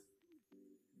 August.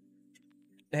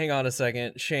 Hang on a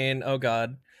second, Shane. Oh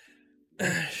god.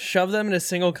 Shove them in a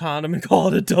single condom and call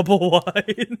it a double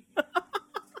wide.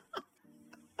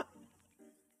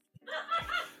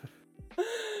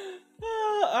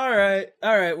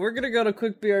 All right. We're gonna go to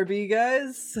quick BRB,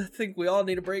 guys. I think we all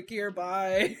need a break here.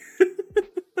 Bye.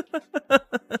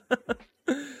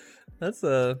 That's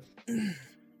a.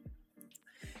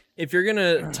 If you're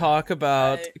gonna talk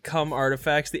about cum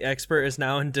artifacts, the expert is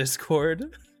now in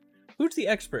Discord. Who's the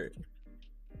expert?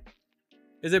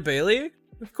 Is it Bailey?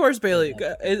 Of course, Bailey.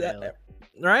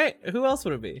 Right? Who else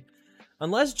would it be?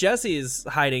 Unless Jesse's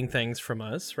hiding things from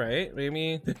us, right?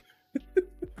 Maybe.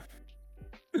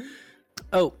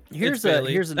 Oh, here's an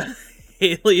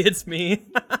Haley, it's me.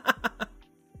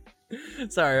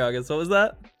 Sorry, August. What was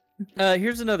that?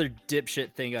 Here's another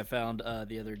dipshit thing I found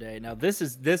the other day. Now this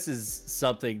is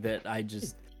something that I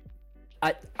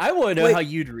want to know how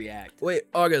you'd react. Wait,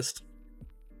 August.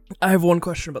 I have one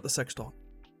question about the sex doll.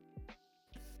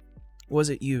 Was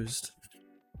it used?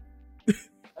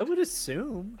 I would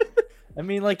assume. I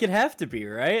mean, like, it'd have to be,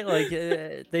 right? Like,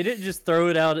 they didn't just throw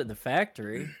it out at the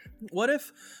factory. What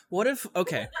if,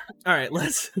 okay. All right,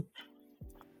 let's.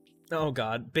 Oh,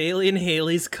 God. Bailey and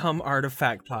Haley's Cum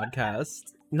Artifact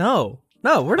podcast. No,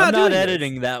 we're not doing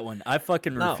editing that one. I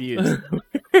fucking refuse.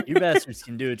 You bastards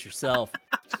can do it yourself.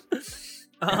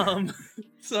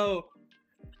 So,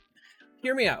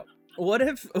 hear me out. What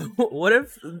if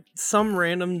some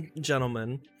random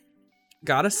gentleman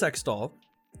got a sex doll,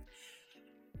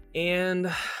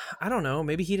 and I don't know,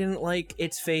 maybe he didn't like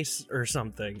its face or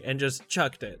something and just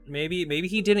chucked it. Maybe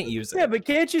he didn't use it. Yeah, but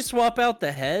can't you swap out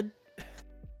the head?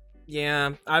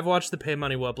 Yeah, I've watched the Pay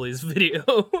Money Wubblies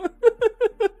video.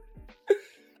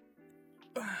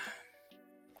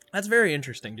 That's very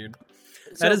interesting, dude.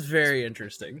 That is very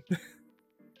interesting.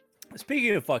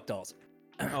 Speaking of fuck dolls,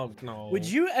 Oh no. would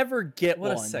you ever get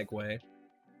What one? a segue.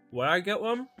 Would I get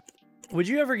one? Would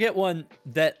you ever get one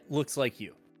that looks like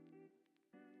you?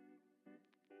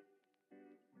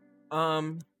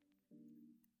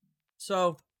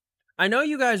 So I know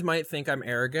you guys might think I'm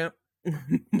arrogant,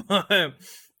 but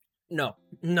no,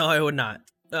 I would not.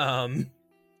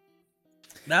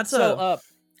 That's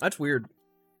weird.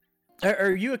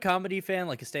 Are you a comedy fan,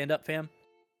 like a stand-up fan?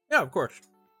 Yeah, of course.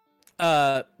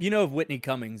 You know of Whitney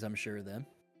Cummings, I'm sure then.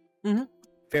 Mhm.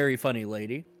 Very funny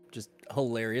lady, just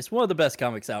hilarious. One of the best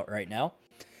comics out right now.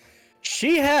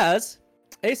 She has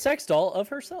a sex doll of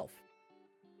herself.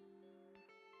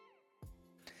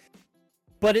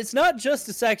 But it's not just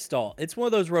a sex doll. It's one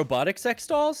of those robotic sex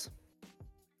dolls.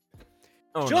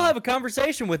 Oh, She'll no. have a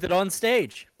conversation with it on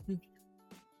stage.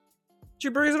 She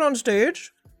brings it on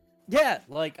stage? Yeah,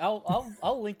 like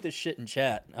I'll link this shit in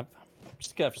chat. I'm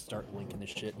just gonna have to start linking this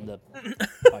shit in the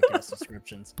podcast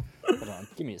descriptions. Hold on,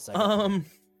 give me a second.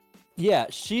 Yeah,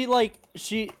 she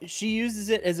uses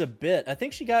it as a bit. I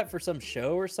think she got it for some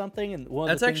show or something, and one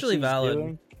of That's the things actually she was valid.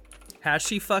 doing- Has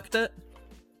she fucked it?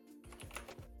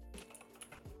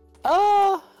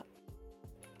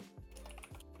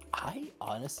 I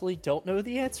honestly don't know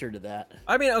the answer to that.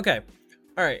 I mean, okay.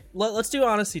 All right, let's do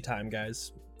honesty time,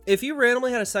 guys. If you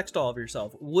randomly had a sex doll of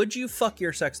yourself, would you fuck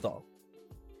your sex doll?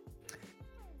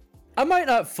 I might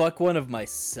not fuck one of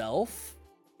myself.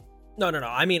 No.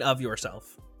 I mean of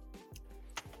yourself.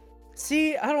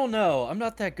 See, I don't know. I'm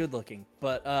not that good looking,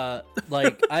 but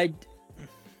like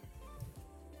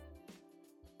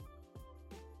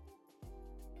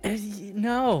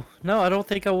No, I don't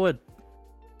think I would.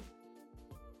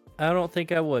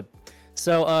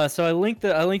 So I linked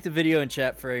the video in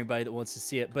chat for anybody that wants to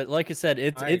see it. But like I said,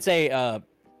 it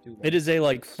is a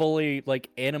like fully like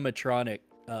animatronic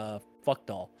fuck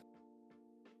doll.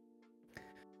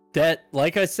 That,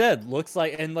 like I said, looks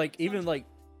like, and like even like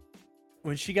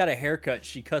when she got a haircut,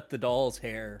 she cut the doll's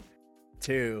hair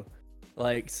too.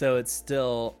 Like, so it's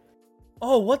still,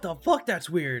 Oh, what the fuck? That's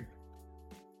weird.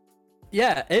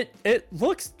 yeah, it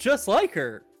looks just like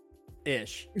her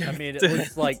ish. I mean, it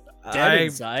looks like dead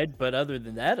inside, but other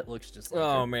than that, it looks just like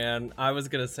Oh her. man, I was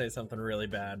gonna say something really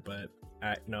bad, but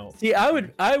no. See, I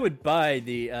would buy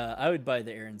the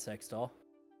Aaron sex doll.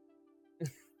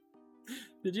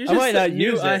 Did you I might not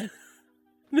use it?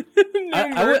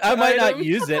 I might not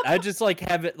use it. I just like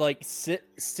have it like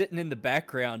sitting in the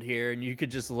background here, and you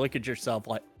could just look at yourself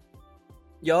like,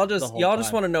 Y'all the just whole want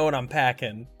time. to know what I'm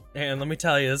packing, and let me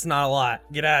tell you, it's not a lot.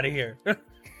 Get out of here.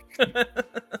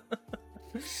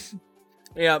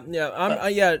 Yeah,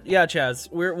 Chaz.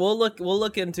 We'll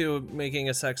look into making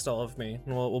a sex doll of me,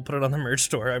 and we'll put it on the merch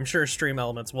store. I'm sure Stream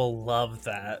Elements will love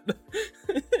that.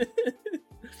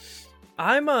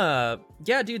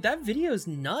 Yeah, dude, that video's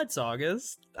nuts,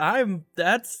 August.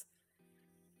 That's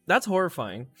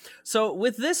horrifying. So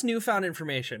with this newfound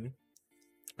information,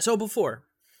 so before,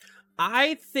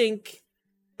 I think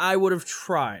I would have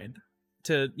tried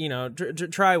to,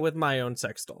 try with my own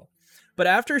sex doll. But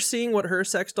after seeing what her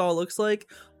sex doll looks like,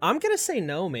 I'm gonna say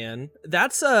no, man.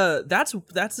 That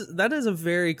is a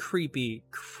very creepy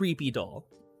doll.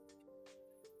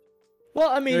 well,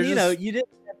 I mean, There's you know, just- you didn't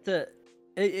have to.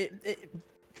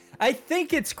 I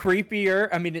think it's creepier.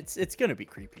 I mean, it's gonna be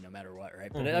creepy no matter what,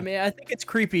 right? But I mean, I think it's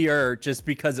creepier just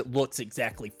because it looks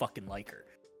exactly fucking like her,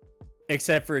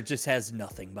 except for it just has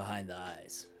nothing behind the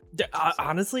eyes.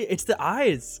 Honestly, it's the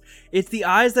eyes. It's the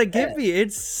eyes that get me.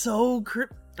 It's so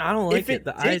creepy. I don't like If it.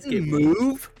 The eyes get didn't me.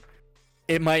 move,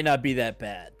 it might not be that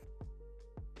bad.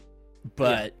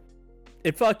 But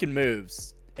it fucking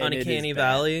moves. and it is Uncanny bad.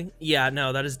 Valley. Yeah,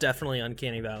 no, that is definitely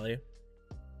Uncanny Valley.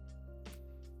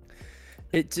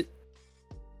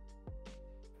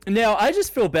 Now, I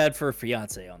just feel bad for her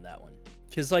fiance on that one.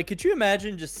 Because, like, could you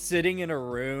imagine just sitting in a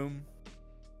room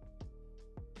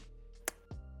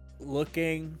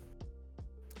looking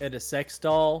at a sex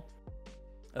doll?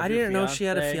 of I your didn't know she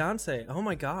had a fiance? fiance. Oh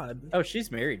my god. Oh,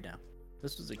 she's married now.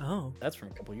 This was Oh. that's from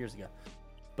a couple years ago.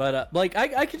 But like,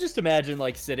 I could just imagine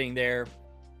like sitting there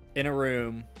in a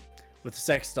room with a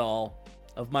sex doll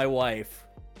of my wife.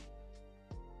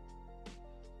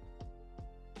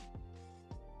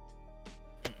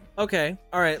 Okay.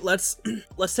 All right. Let's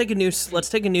take a new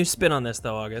spin on this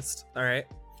though, August. All right.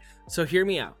 So hear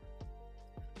me out.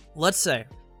 let's say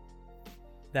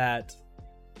that,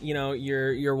 you know,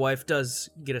 your wife does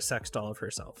get a sex doll of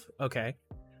herself, okay?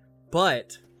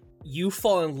 But you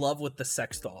fall in love with the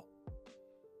sex doll.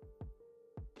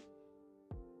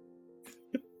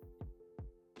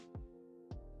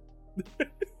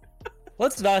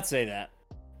 Let's not say that.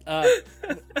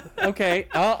 Okay,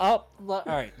 I'll all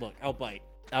right. Look, I'll bite.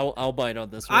 I'll bite on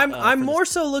this one. I'm more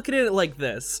so looking at it like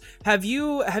this. Have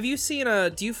you seen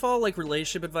do you follow like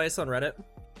relationship advice on Reddit?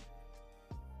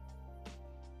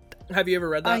 Have you ever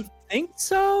read that? I think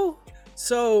so.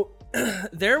 So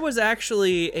there was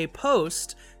actually a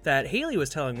post that Haley was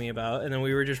telling me about, and then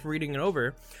we were just reading it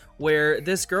over, where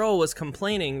this girl was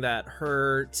complaining that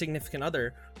her significant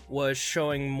other was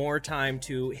showing more time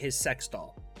to his sex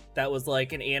doll. That was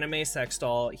like an anime sex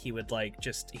doll. He was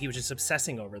just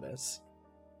obsessing over this.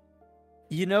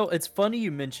 You know, it's funny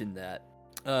you mentioned that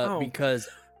because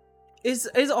is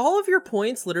all of your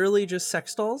points literally just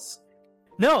sex dolls?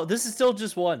 No, this is still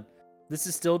just one.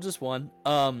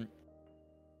 Well,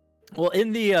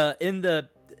 in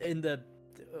the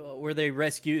where they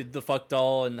rescued the fuck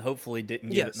doll and hopefully didn't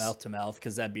give it mouth to mouth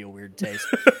because that'd be a weird taste.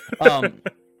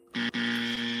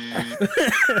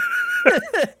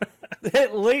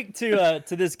 It linked to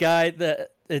this guy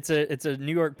that it's a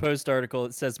New York Post article.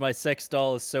 It says my sex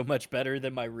doll is so much better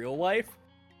than my real wife.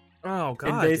 Oh god!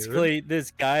 And basically,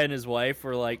 this guy and his wife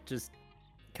were like just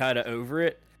kind of over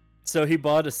it. So he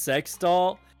bought a sex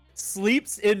doll,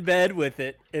 sleeps in bed with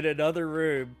it in another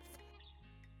room,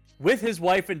 with his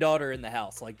wife and daughter in the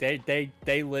house. Like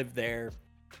they live there.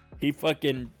 He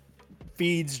fucking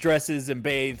feeds, dresses, and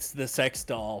bathes the sex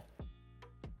doll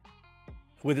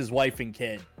with his wife and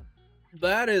kid.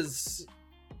 That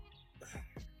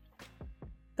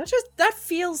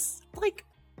feels like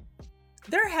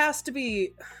there has to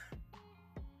be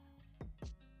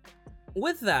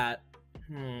with that.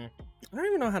 I don't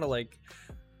even know how to like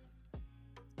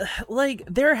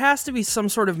there has to be some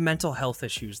sort of mental health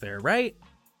issues there, right?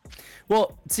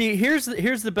 Well, see, here's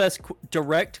the best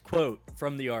direct quote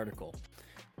from the article.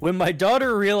 When my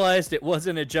daughter realized it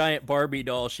wasn't a giant Barbie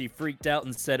doll, she freaked out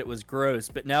and said it was gross.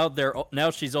 But now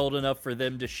she's old enough for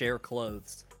them to share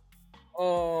clothes.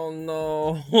 Oh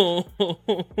no,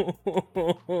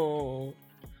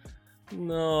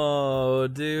 no,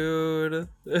 dude.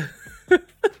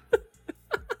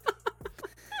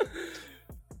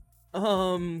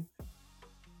 And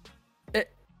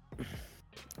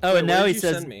now he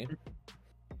says.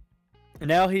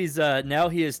 Now he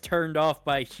is turned off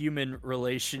by human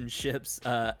relationships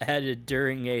added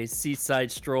during a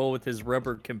seaside stroll with his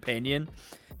rubber companion.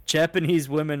 Japanese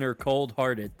women are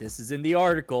cold-hearted. This is in the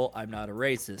article. I'm not a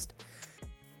racist,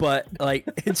 but like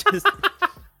it just.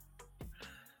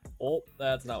 Oh,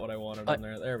 that's not what I wanted on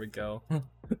there. There we go.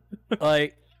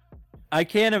 Like, I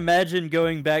can't imagine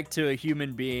going back to a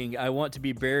human being. I want to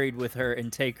be buried with her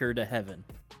and take her to heaven.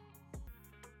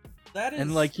 That is...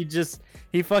 And like he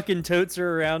fucking totes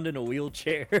her around in a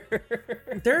wheelchair.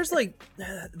 There's like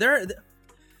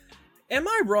am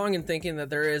I wrong in thinking that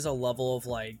there is a level of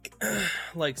like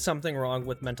something wrong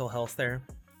with mental health there,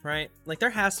 right? Like there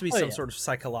has to be some sort of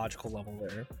psychological level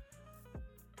there.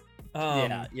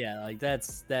 Yeah, like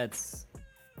that's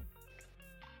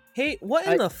Hey, what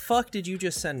in the fuck did you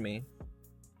just send me?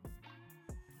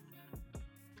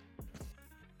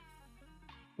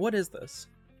 What is this?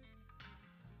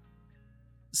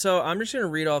 So I'm just gonna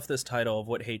read off this title of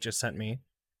what Hate just sent me.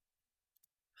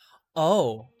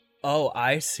 Oh,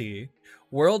 I see.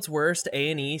 World's worst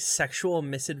A&E sexual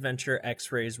misadventure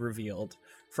X-rays revealed.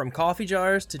 From coffee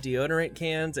jars to deodorant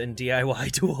cans and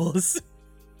DIY tools.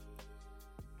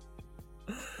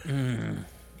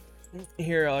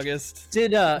 Here, August.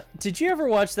 Did you ever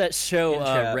watch that show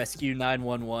Rescue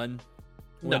 911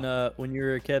 when you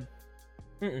were a kid?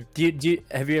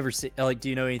 Mm-mm. Have you ever seen do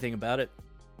you know anything about it?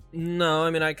 No,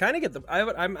 I mean I kind of get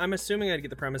I'm assuming I'd get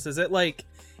the premise. Is it like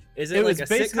a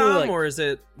sitcom like, or is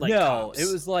it like no? Cops? It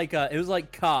was like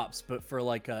Cops, but for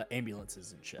like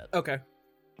ambulances and shit. Okay.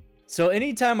 So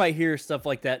anytime I hear stuff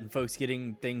like that and folks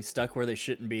getting things stuck where they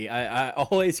shouldn't be, I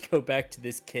always go back to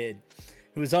this kid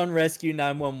who was on Rescue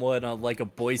 911 on like a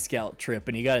Boy Scout trip,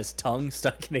 and he got his tongue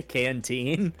stuck in a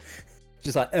canteen,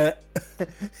 just like. Oh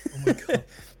my god.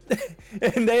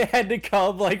 And they had to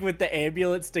come like with the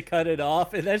ambulance to cut it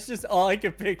off, and that's just all I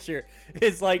can picture.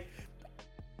 Is like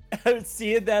I was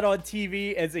seeing that on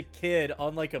TV as a kid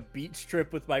on like a beach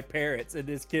trip with my parents, and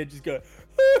this kid just go,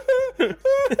 and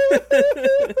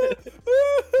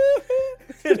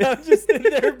I'm just in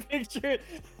there picturing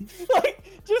like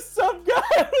just some guy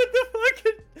with the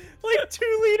fucking like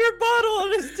 2-liter bottle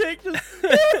on his dick,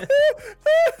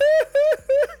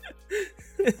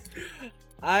 just.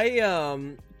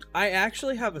 I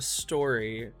actually have a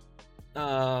story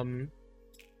that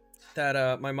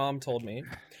my mom told me.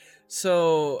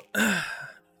 So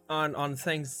on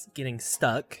things getting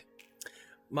stuck,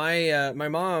 my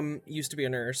mom used to be a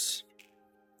nurse,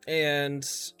 and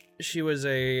she was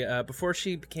before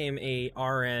she became a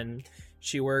RN,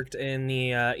 she worked in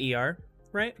the ER,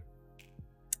 right?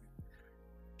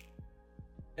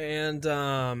 And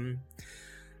I'm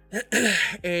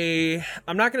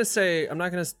not gonna say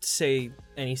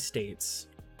any states,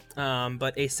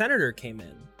 but a senator came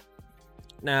in.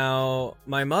 Now,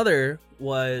 my mother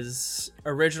was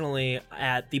originally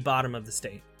at the bottom of the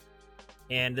state,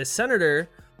 and the senator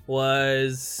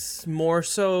was more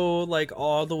so like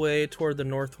all the way toward the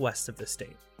northwest of the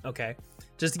state. Okay,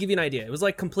 just to give you an idea, it was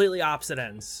like completely opposite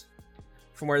ends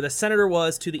from where the senator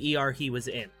was to the ER he was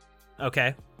in.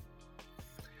 Okay,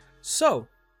 so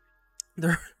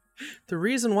the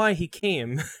reason why he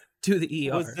came to the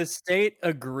ER Was the state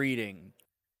a greeting?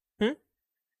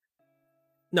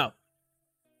 No.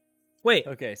 Wait.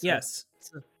 Okay. So, Yes.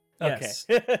 Okay. Yes.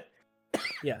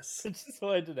 Yes. Just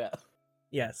wanted to know.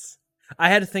 Yes. I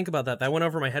had to think about that. That went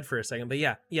over my head for a second, but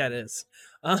yeah, it is.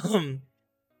 So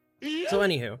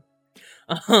anywho,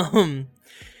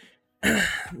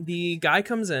 the guy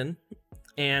comes in,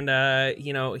 and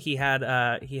he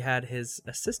had his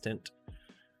assistant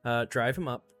drive him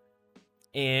up,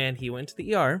 and he went to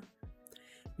the ER.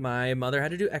 My mother had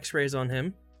to do x-rays on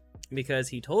him because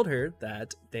he told her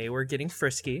that they were getting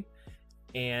frisky,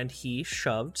 and he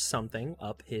shoved something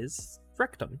up his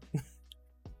rectum.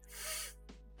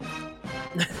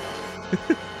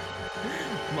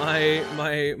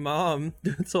 my mom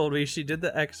told me she did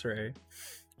the x-ray,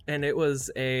 and it was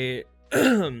a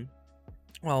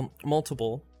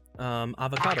multiple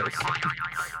avocados.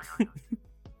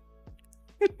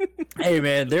 Hey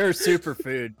man, they're a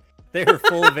superfood. They are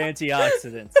full of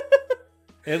antioxidants.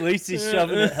 At least he's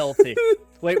shoving it healthy.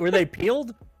 Wait, were they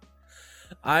peeled?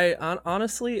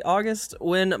 Honestly, August,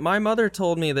 when my mother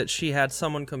told me that she had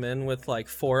someone come in with like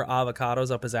 4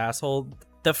 avocados up his asshole,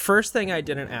 the first thing I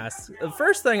didn't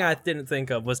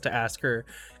think of was to ask her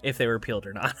if they were peeled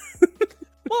or not.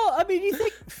 Well, I mean, you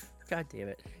think, God damn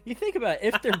it, you think about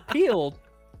it, if they're peeled.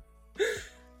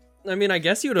 I mean, I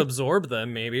guess you'd absorb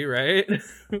them, maybe, right?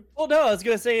 Well, no, I was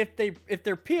gonna say if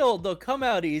they're peeled, they'll come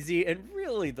out easy, and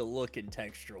really the look and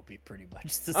texture will be pretty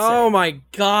much the same. Oh my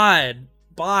god!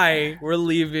 Bye. We're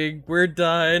leaving. We're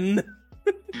done.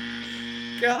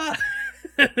 God,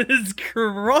 it's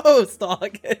gross,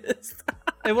 August.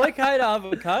 And what kind of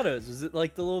avocados? Was it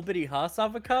like the little bitty Haas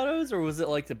avocados, or was it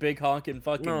like the big honking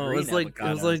fucking No, green it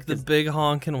was like the big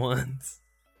honking ones.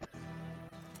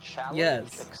 Challenge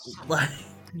Yes. accepted. Like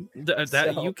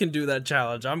that So- you can do that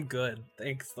challenge. I'm good.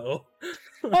 Thanks though.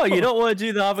 Oh, you don't want to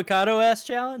do the avocado ass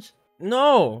challenge?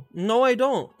 No, I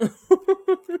don't. You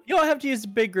don't have to use the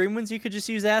big green ones. You could just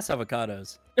use ass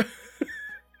avocados. You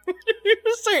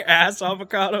just say ass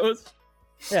avocados.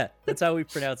 Yeah, that's how we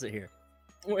pronounce it here.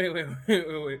 Wait.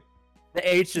 The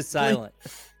H is silent.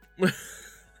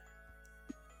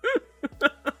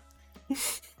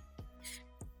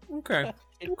 Okay.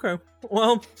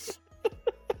 Well,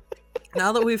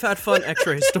 now that we've had fun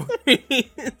X-ray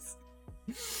stories,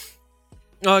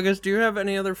 August, do you have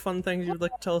any other fun things you'd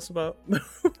like to tell us about?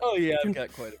 Oh yeah, I've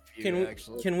got quite a few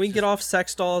actually. Can we get off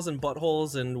sex dolls and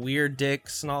buttholes and weird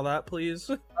dicks and all that, please?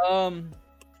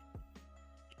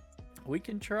 We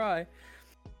can try.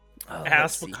 Oh,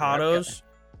 Ass let's see. avocados,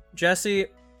 Jesse.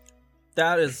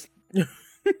 That is.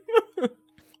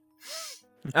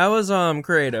 That was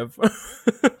creative.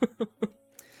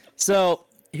 So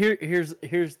here's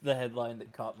the headline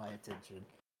that caught my attention,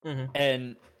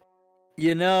 and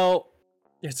you know,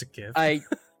 It's a gift. I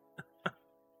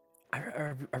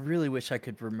really wish I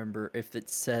could remember if it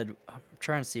said. I'm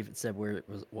trying to see if it said where it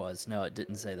was. No, it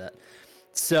didn't say that.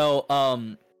 So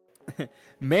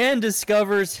man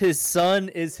discovers his son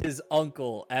is his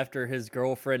uncle after his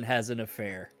girlfriend has an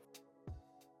affair.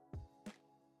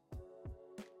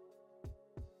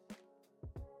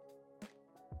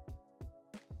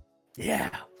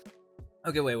 Yeah.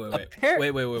 Okay, wait.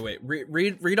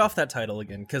 Read off that title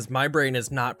again, because my brain is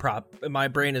not.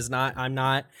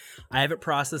 I haven't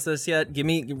processed this yet.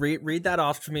 Read that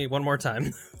off to me one more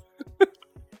time.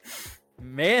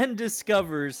 Man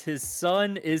discovers his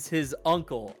son is his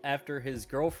uncle after his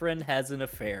girlfriend has an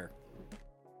affair.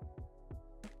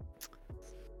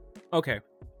 Okay,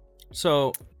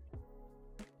 so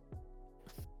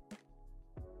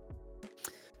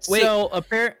wait. So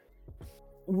apparently.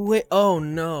 Wait, oh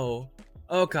no.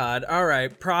 Oh god.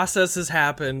 Alright, process has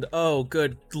happened. Oh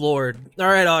good lord.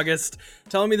 Alright, August.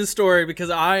 Tell me the story, because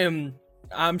I am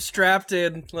I'm strapped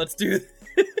in. Let's do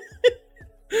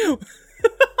it.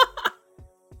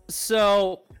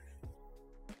 So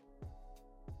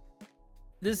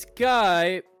this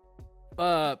guy,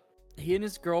 he and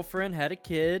his girlfriend had a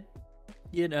kid,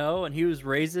 and he was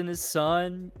raising his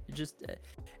son.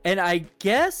 And I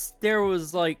guess there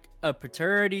was like a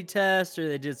paternity test, or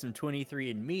they did some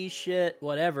 23andMe shit,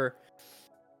 whatever.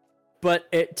 But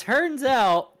it turns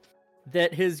out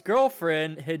that his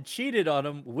girlfriend had cheated on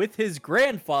him with his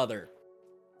grandfather.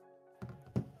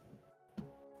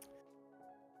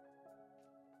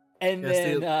 And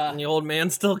then the old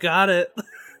man still got it.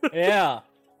 yeah.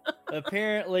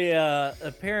 Apparently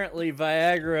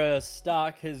Viagra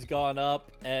stock has gone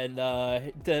up, and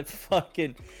the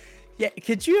fucking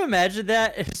could you imagine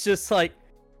that? It's just like,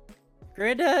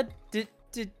 Granddad, did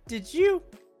you?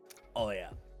 Oh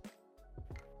yeah.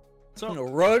 So I'm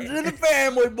gonna run it in the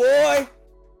family, boy.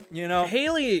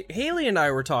 Haley and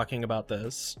I were talking about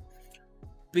this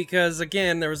because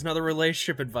again, there was another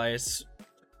relationship advice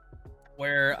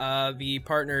where the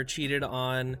partner cheated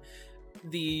on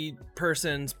the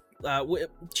person's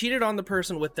cheated on the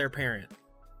person with their parent,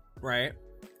 right?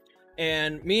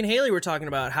 And me and Haley were talking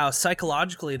about how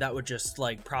psychologically that would just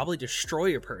like probably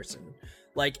destroy a person.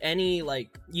 Like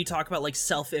you talk about like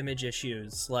self-image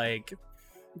issues, like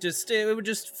it would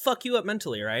just fuck you up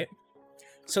mentally, right?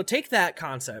 So take that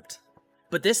concept,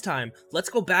 but this time let's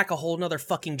go back a whole nother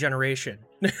fucking generation.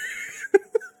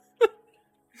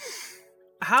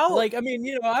 How? Like, I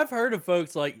mean, I've heard of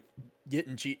folks like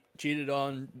getting cheated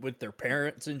on with their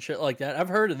parents and shit like that. I've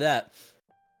heard of that,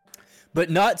 but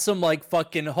not some like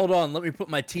fucking. Hold on, let me put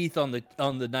my teeth on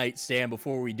the nightstand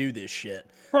before we do this shit.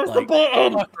 Press like, the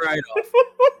button. Fuck right off.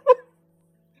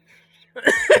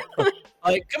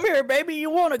 Like, come here, baby. You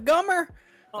want a gummer?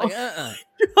 Like,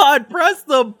 God, press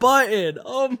the button.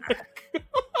 Oh my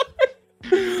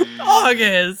god.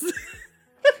 August.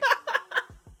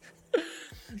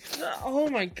 Oh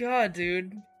my god,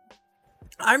 dude.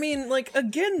 I mean, like,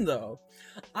 again though,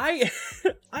 I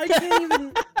can't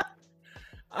even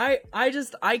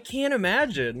I can't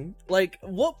imagine, like,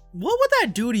 what would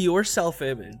that do to your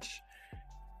self-image?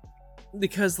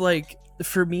 Because like,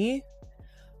 for me,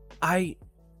 both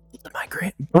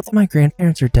of my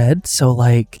grandparents are dead, so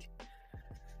like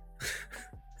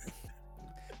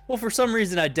well, for some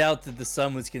reason I doubt that the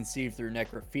son was conceived through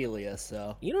necrophilia,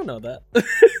 so you don't know that.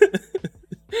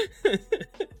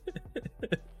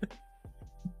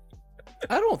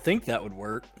 I don't think that would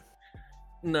work.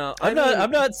 No, I'm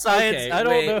not science. Okay, I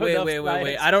don't know.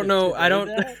 Wait. I don't know. I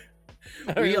don't.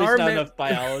 We are not enough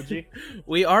biology.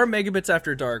 We are Megabits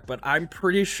After Dark, but I'm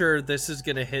pretty sure this is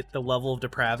gonna hit the level of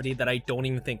depravity that I don't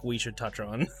even think we should touch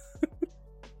on.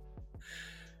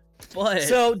 But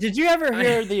so, did you ever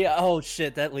hear the? Oh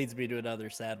shit, that leads me to another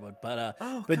sad one. But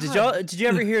did you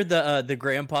ever hear the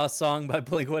Grandpa song by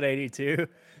Blink-182?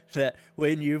 That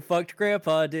when you fucked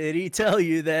Grandpa, did he tell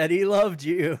you that he loved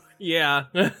you? Yeah.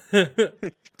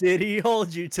 Did he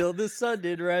hold you till the sun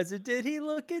did rise? And did he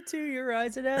look into your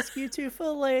eyes and ask you to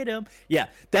fillet him? Yeah,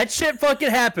 that shit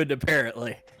fucking happened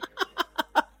apparently.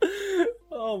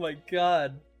 Oh my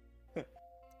god.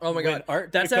 Oh my god.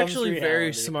 Art That's becomes actually reality.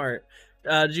 very smart.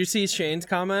 Did you see Shane's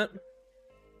comment?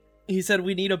 He said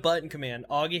we need a button command.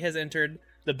 Augie has entered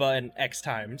the button X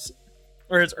times.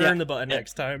 Or has earned the button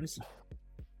X times.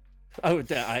 Oh,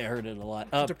 I heard it a lot.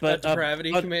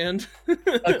 Depravity command.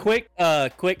 A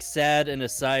quick sad and a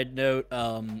side note.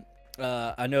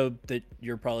 I know that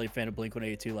you're probably a fan of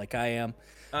Blink-182 like I am.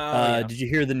 Yeah. Did you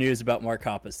hear the news about Mark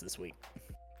Hoppus this week?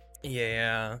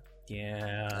 Yeah.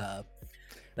 That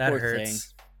poor hurts. thing.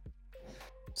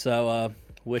 So,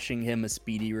 wishing him a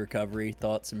speedy recovery,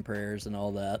 thoughts and prayers and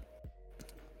all that.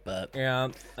 But yeah,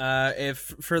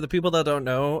 if for the people that don't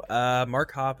know,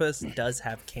 Mark Hoppus does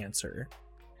have cancer.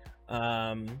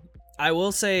 I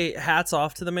will say hats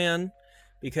off to the man,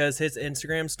 because his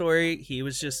Instagram story, he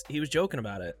was joking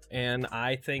about it, and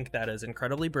I think that is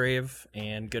incredibly brave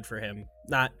and good for him.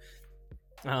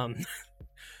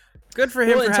 Good for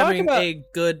him for having a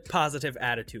good positive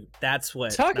attitude. That's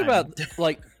what about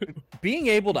like being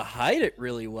able to hide it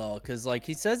really well, because like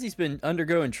he says he's been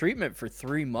undergoing treatment for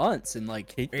 3 months, and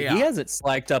like he hasn't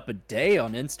slacked up a day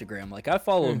on Instagram. Like I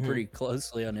follow him pretty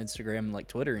closely on Instagram and like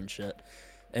Twitter and shit.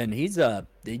 And he's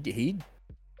he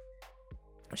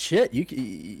shit,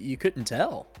 you couldn't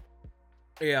tell.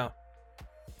 Yeah.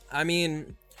 I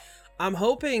mean, I'm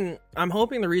hoping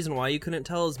the reason why you couldn't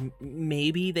tell is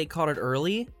maybe they caught it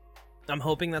early. I'm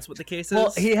hoping that's what the case is.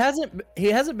 Well, he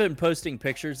hasn't been posting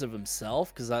pictures of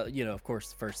himself, because of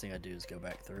course the first thing I do is go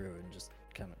back through and just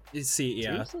kind of see,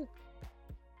 yeah. Seriously?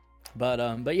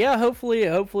 But yeah,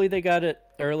 hopefully they got it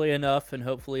early enough, and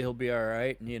hopefully he'll be all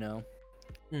right. And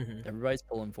Mm-hmm. everybody's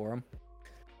pulling for him.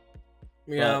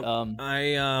 Yeah, But,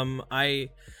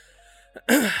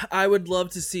 I would love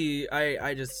to see.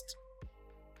 I just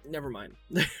never mind.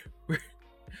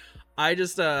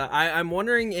 I'm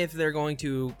wondering if they're going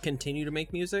to continue to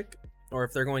make music, or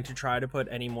if they're going to try to put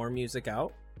any more music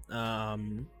out.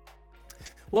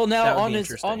 Well, now That would on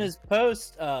be his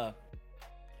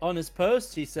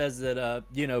post, he says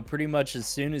that pretty much as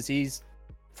soon as he's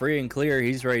free and clear,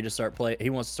 he's ready to start play. He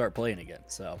wants to start playing again.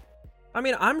 So, I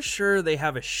mean, I'm sure they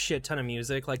have a shit ton of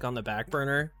music like on the back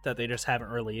burner that they just haven't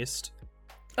released.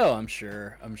 oh, I'm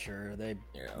sure they,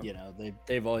 Yeah.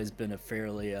 they've always been a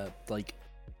fairly like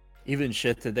even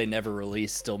shit that they never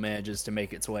released still manages to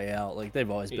make its way out. Like they've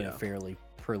always been a Yeah. fairly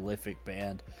prolific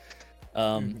band.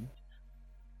 Mhm.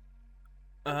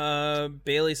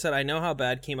 Bailey said, "I know how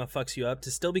bad Kima fucks you up.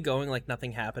 To still be going like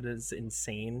nothing happened is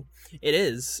insane. It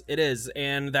is,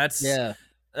 and that's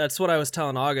what I was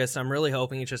telling August. I'm really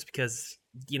hoping it's just because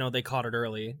they caught it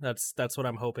early. That's what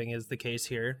I'm hoping is the case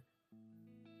here."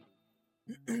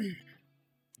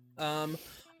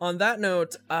 On that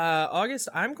note, August,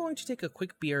 I'm going to take a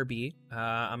quick BRB.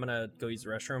 I'm gonna go use the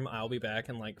restroom. I'll be back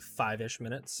in like 5-ish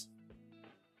minutes.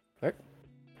 Alright.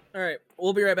 All right,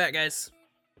 we'll be right back, guys.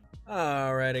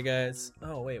 Alrighty, guys.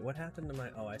 Oh wait, what happened to my?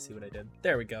 Oh, I see what I did.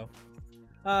 There we go.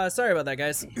 Sorry about that,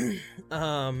 guys.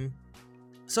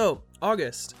 So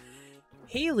August,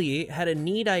 Haley had a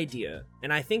neat idea,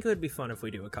 and I think it would be fun if we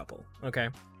do a couple. Okay.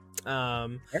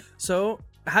 So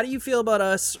how do you feel about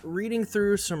us reading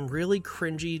through some really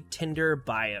cringy Tinder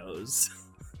bios?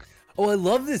 Oh, I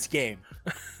love this game.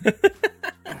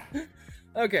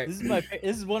 Okay. This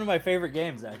is one of my favorite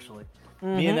games, actually.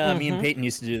 Me and Peyton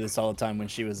used to do this all the time when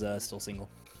she was still single.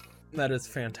 That is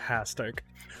fantastic.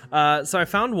 So I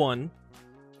found one.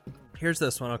 Here's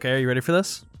this one. Okay, are you ready for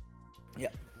this? Yeah.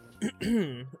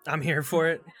 I'm here for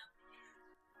it.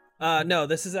 No,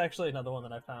 this is actually another one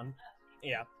that I found.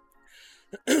 Yeah.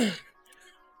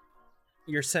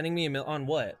 You're sending me on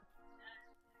what?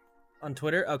 On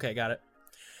Twitter? Okay, got it.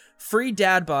 Free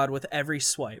dad bod with every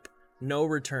swipe. No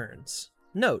returns.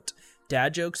 Note: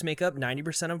 dad jokes make up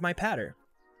 90% of my patter.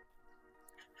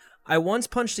 I once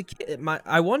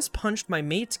punched my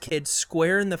mate's kid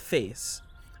square in the face.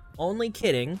 Only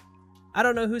kidding. I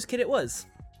don't know whose kid it was.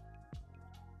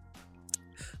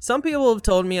 Some people have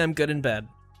told me I'm good in bed.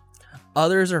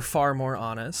 Others are far more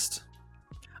honest.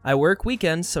 I work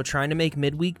weekends, so trying to make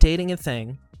midweek dating a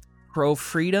thing. Pro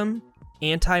freedom,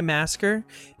 anti-masker.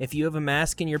 If you have a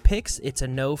mask in your pics, it's a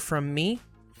no from me.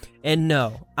 And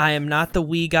no, I am not the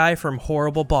wee guy from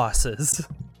Horrible Bosses.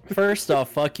 First off,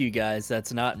 fuck you guys.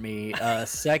 That's not me.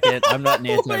 Second, I'm not an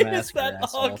anti-masker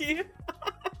asshole.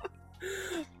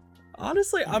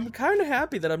 Honestly, I'm kind of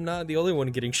happy that I'm not the only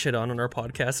one getting shit on our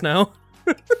podcast now.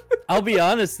 I'll be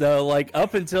honest though, like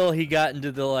up until he got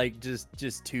into the like just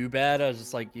too bad, I was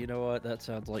just like, you know what? That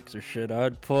sounds like the shit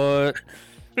I'd put.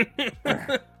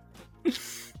 Of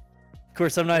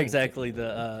course, I'm not exactly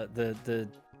the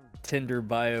Tinder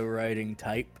bio writing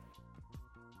type.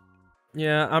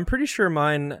 Yeah, I'm pretty sure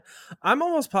mine. I'm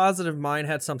almost positive mine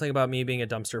had something about me being a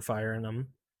dumpster fire in them.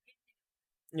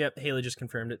 Yep, Haley just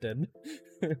confirmed it did.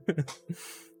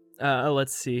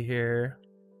 Let's see here.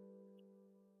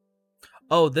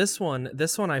 Oh, this one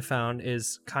I found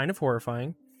is kind of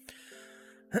horrifying.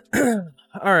 All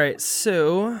right,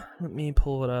 so let me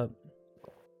pull it up.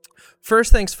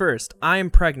 First things first, I am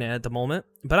pregnant at the moment,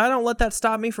 but I don't let that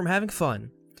stop me from having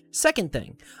fun. Second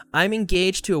thing, I'm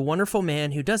engaged to a wonderful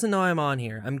man who doesn't know I'm on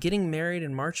here. I'm getting married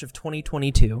in March of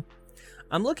 2022.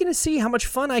 I'm looking to see how much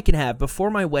fun I can have before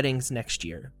my wedding's next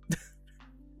year.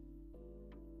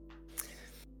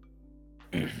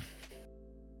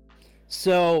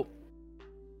 So,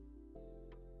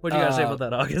 What do you guys say about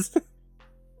that, August?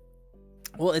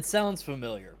 well, it sounds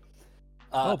familiar.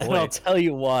 Oh, boy. And I'll tell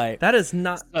you why. That is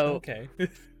not So- okay.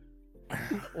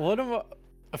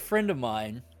 A friend of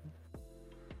mine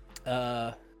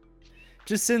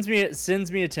just sends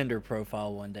me a Tinder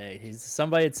profile one day.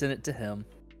 Somebody had sent it to him,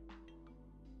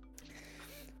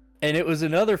 and it was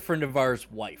another friend of ours'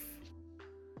 wife.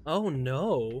 Oh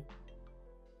no.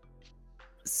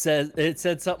 It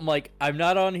said something like, "I'm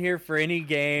not on here for any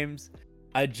games.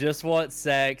 I just want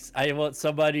sex. I want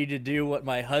somebody to do what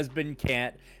my husband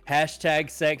can't. Hashtag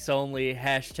sex only.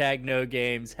 Hashtag no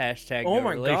games. Hashtag Oh no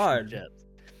my God. relationships."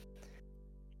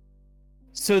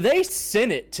 So they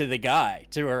sent it to the guy,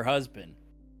 to her husband.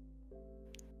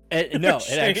 No,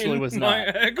 it actually was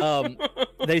not.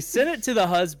 They sent it to the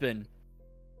husband.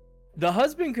 The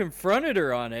husband confronted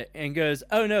her on it and goes,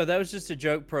 "Oh no, that was just a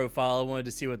joke profile. I wanted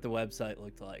to see what the website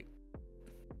looked like."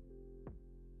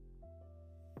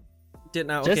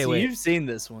 Didn't I? Jesse, Okay, wait. you've seen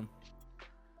this one.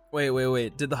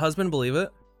 Wait. Did the husband believe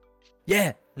it?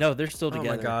 Yeah. No, they're still Oh my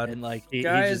together. God. And like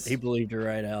Guys. he believed her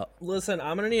right out. Listen,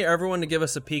 I'm gonna need everyone to give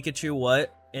us a Pikachu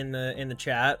what in the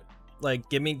chat. Like,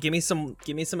 give me some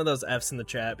of those Fs in the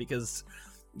chat because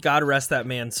God rest that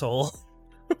man's soul.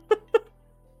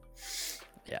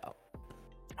 Yeah.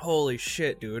 Holy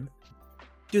shit, dude.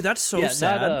 Dude, that's so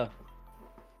sad.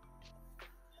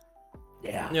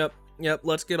 Yeah. Yep.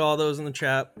 Let's get all those in the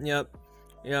chat. Yep.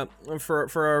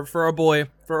 For our boy.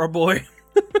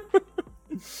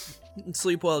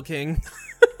 Sleep well, King.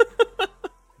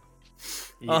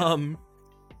 Yeah.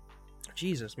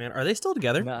 Jesus, man, are they still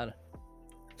together?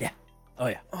 Yeah. Oh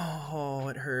yeah. Oh,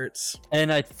 it hurts.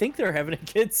 And I think they're having a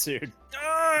kid soon.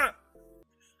 Ah!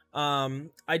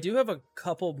 I do have a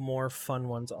couple more fun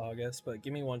ones, August, but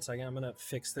give me 1 second. I'm gonna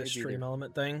fix this Maybe stream they're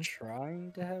element thing.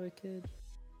 Trying to have a kid.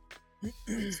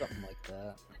 Something like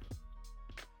that.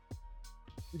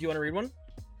 Do you want to read one?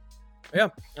 Yeah.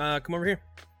 Come over here.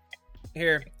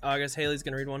 Here, August. Haley's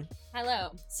gonna read one.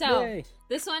 Hello. So Yay.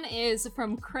 this one is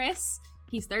from Chris.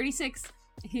 He's 36.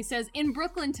 He says, in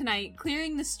Brooklyn tonight,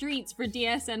 clearing the streets for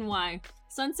DSNY.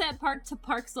 Sunset Park to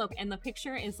Park Slope, and the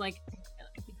picture is like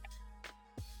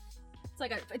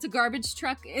it's a garbage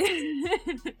truck.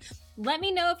 Let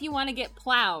me know if you want to get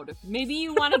plowed. Maybe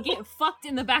you want to get fucked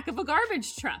in the back of a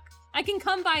garbage truck. I can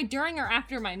come by during or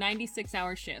after my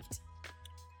 96-hour shift.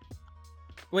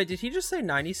 Wait, did he just say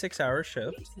 96-hour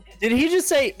shift? Did he just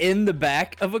say in the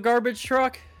back of a garbage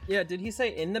truck? Yeah, did he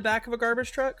say in the back of a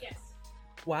garbage truck? Yes.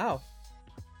 Wow.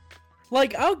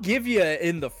 Like, I'll give you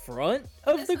in the front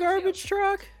of This the one too. garbage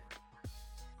truck.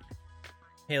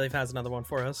 Haley has another one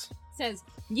for us. Says,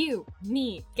 you,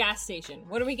 me, gas station.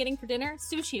 What are we getting for dinner?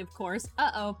 Sushi, of course.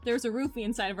 Uh-oh, there's a roofie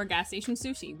inside of our gas station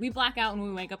sushi. We black out when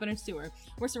we wake up in a sewer.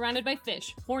 We're surrounded by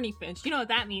fish. Horny fish. You know what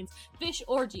that means. Fish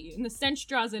orgy, and the stench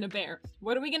draws in a bear.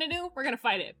 What are we gonna do? We're gonna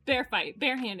fight it. Bear fight.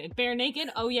 Barehanded. Bare naked?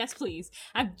 Oh yes, please.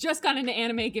 I've just got into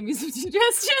anime. Give me some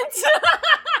suggestions.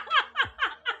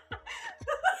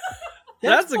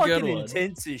 That's a good fucking one.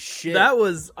 intense as shit. That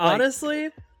was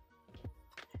honestly,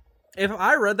 if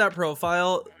I read that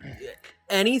profile,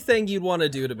 anything you'd want to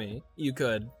do to me, you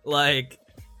could. Like,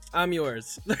 I'm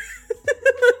yours.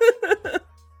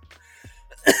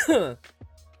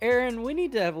 Aaron, we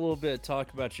need to have a little bit of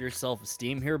talk about your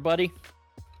self-esteem here, buddy.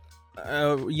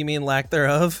 You mean lack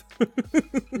thereof?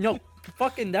 No,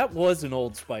 fucking that was an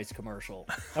Old Spice commercial.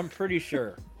 I'm pretty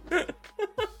sure.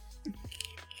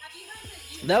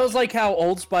 That was like how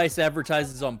Old Spice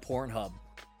advertises on Pornhub.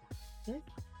 You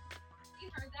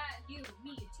heard that? You,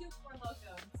 me, 2 Four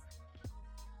Locos.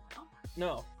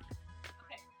 No.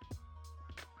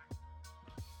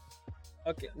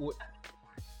 Okay.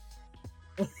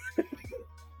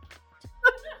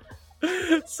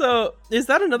 Okay. So, is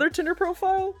that another Tinder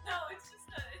profile? No, it's just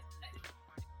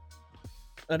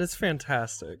That is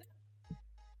fantastic.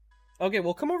 Okay,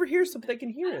 well, come over here so they can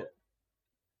hear it.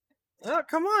 Oh,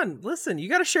 come on. Listen, you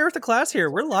got to share with the class here.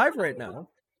 We're live right now.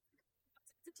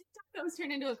 That was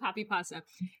turned into a copy pasta.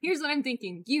 Here's what I'm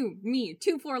thinking. You, me,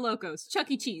 2 Four Locos,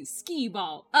 Chuck E. Cheese, skee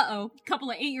ball. Uh-oh,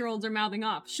 couple of 8-year-olds are mouthing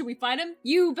off. Should we fight them?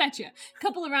 You betcha.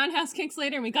 Couple of roundhouse kicks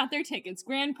later and we got their tickets.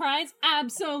 Grand prize?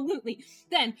 Absolutely.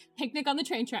 Then, picnic on the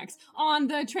train tracks. On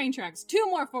the train tracks. 2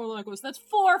 more Four Locos. That's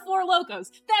 4 Four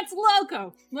Locos. That's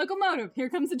loco. Locomotive. Here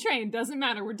comes the train. Doesn't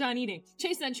matter. We're done eating.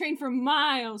 Chase that train for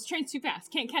miles. Train's too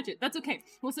fast. Can't catch it. That's okay.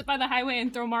 We'll sit by the highway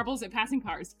and throw marbles at passing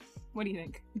cars. What do you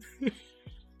think?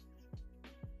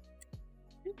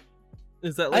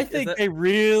 Is that like, I think they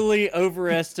really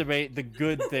overestimate the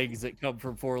good things that come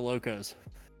from Four Locos.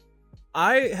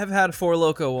 I have had Four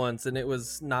Loco once, and it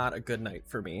was not a good night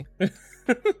for me.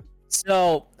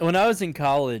 So, when I was in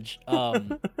college,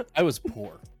 I was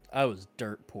poor. I was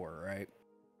dirt poor,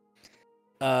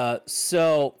 right?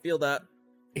 So Feel that.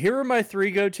 here are my 3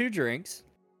 go-to drinks.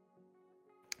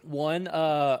 One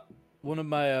of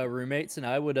my roommates and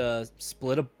I would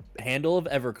split a handle of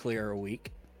Everclear a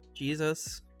week.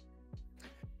 Jesus.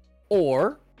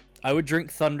 Or I would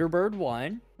drink Thunderbird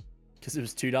wine because it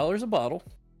was $2 a bottle.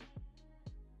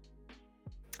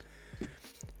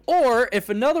 Or if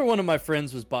another one of my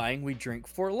friends was buying, we'd drink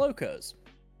Four Locos.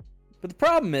 But the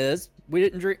problem is, he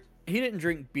didn't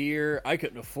drink beer, I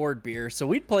couldn't afford beer, so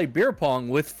we'd play beer pong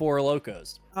with Four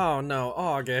Locos. Oh no,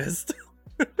 August.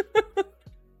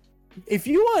 If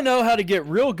you want to know how to get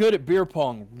real good at beer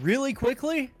pong really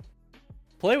quickly,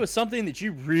 play with something that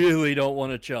you really don't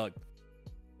want to chug.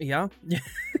 Yeah.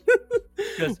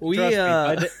 'Cause We,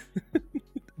 trust me,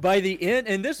 by the end,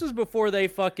 and this was before they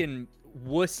fucking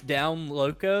wussed down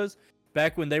Locos,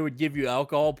 back when they would give you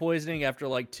alcohol poisoning after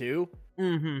like 2.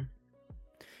 Mm-hmm.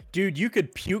 dude, you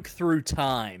could puke through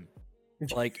time.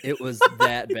 Like, it was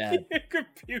that bad. You could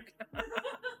puke.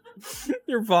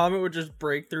 Your vomit would just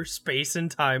break through space and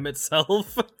time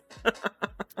itself.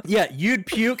 Yeah, you'd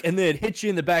puke and then it'd hit you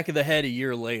in the back of the head a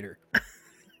year later.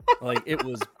 Like, it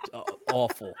was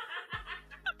awful.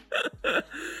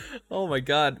 Oh my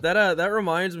god, that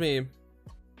reminds me.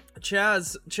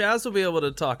 Chaz will be able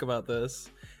to talk about this.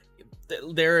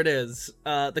 There it is.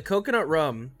 The coconut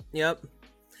rum. Yep.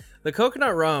 The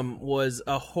coconut rum was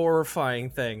a horrifying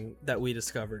thing that we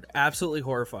discovered. Absolutely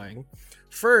horrifying.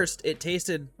 First, it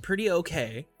tasted pretty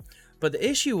okay, but the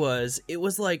issue was it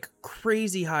was like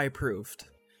crazy high proofed.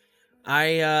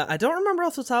 I don't remember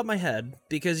off the top of my head,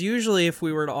 because usually if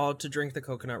we were all to drink the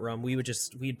coconut rum,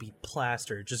 we'd be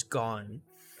plastered, just gone.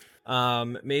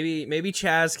 Maybe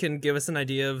Chaz can give us an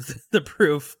idea of the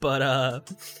proof, but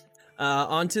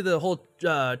onto the whole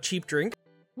cheap drink.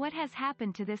 What has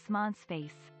happened to this man's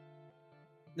face?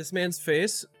 This man's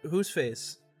face? Whose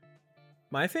face?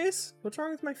 My face? What's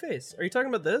wrong with my face? Are you talking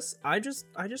about this? I just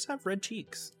have red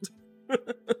cheeks.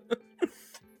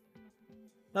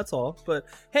 That's all. But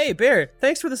hey, Bear,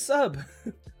 thanks for the sub.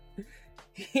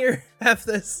 Here, have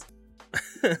this.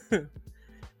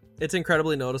 It's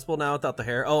incredibly noticeable now without the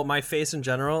hair. Oh, my face in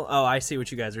general? Oh, I see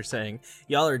what you guys are saying.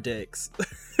 Y'all are dicks.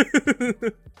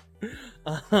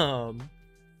 But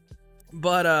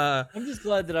I'm just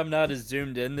glad that I'm not as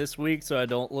zoomed in this week so I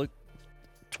don't look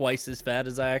twice as fat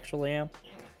as I actually am.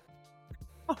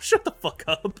 Oh, shut the fuck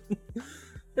up.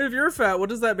 If you're fat, what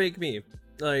does that make me?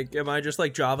 Like, am I just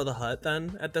like Jabba the Hutt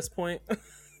then at this point?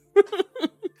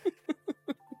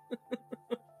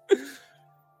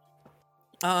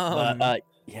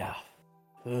 Yeah.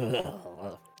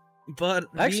 But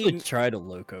I actually tried a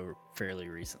Loco fairly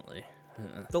recently.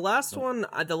 The last one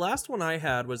I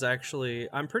had was actually,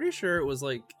 I'm pretty sure it was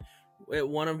like at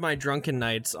one of my drunken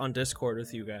nights on Discord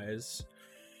with you guys.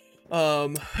 I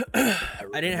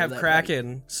didn't have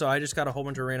Kraken, so I just got a whole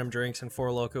bunch of random drinks, and Four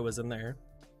Loko was in there.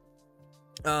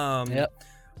 Yep.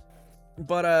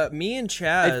 But me and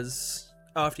Chaz,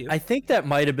 off to you. I think that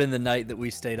might have been the night that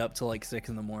we stayed up till like 6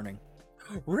 in the morning.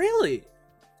 Really?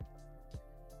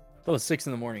 It was 6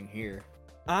 in the morning here.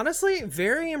 Honestly,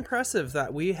 very impressive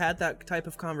that we had that type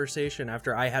of conversation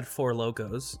after I had Four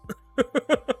Lokos.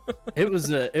 It was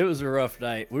a rough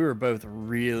night. We were both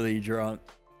really drunk.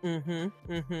 I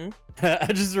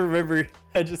just remember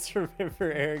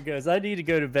Aaron goes, I need to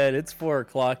go to bed. It's 4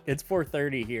 o'clock. It's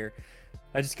 4:30 here.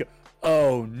 I just go,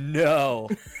 oh no.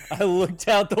 I looked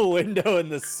out the window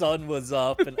and the sun was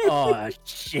up and oh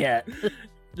shit.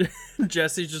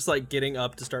 Jesse's just like getting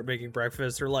up to start making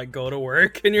breakfast or like go to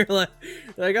work, and you're like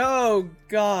oh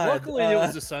god. Luckily it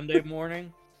was a Sunday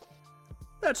morning.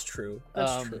 That's true.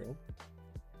 That's true.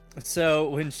 So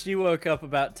when she woke up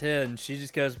about 10, she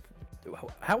just goes,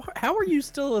 how are you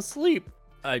still asleep?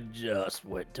 I just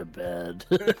went to bed.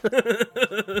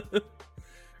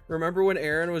 Remember when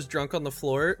Aaron was drunk on the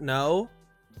floor? No.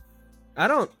 I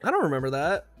don't remember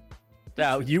that.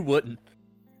 No, you wouldn't.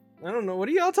 I don't know. What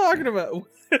are y'all talking about?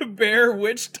 Bear,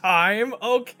 which time?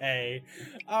 Okay.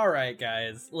 All right,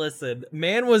 guys. Listen,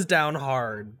 man was down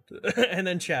hard. And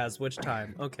then Chaz, which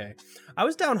time? Okay. I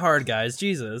was down hard, guys.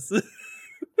 Jesus.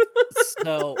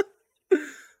 So,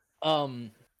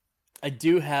 I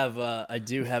do have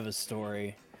a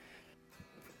story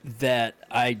that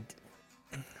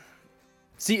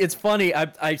see. It's funny.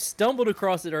 I stumbled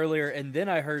across it earlier, and then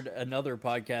I heard another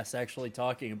podcast actually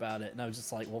talking about it, and I was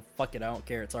just like, "Well, fuck it. I don't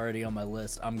care. It's already on my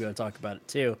list. I'm going to talk about it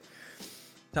too."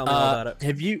 Tell me all about it.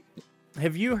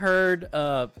 Have you heard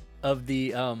of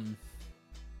the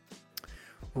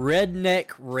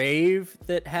redneck rave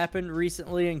that happened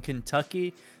recently in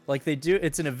Kentucky? Like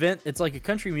it's an event. It's like a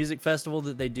country music festival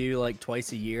that they do like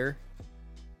twice a year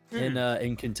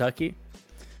in Kentucky.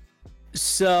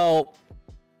 So,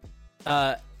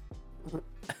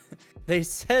 they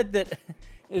said that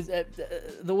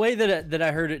the way that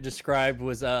I heard it described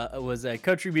was a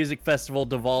country music festival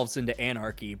devolves into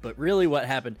anarchy. But really, what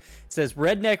happened? It says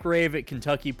redneck rave at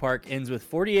Kentucky Park ends with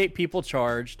 48 people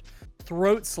charged,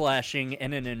 throat slashing,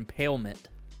 and an impalement.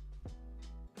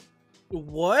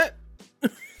 What?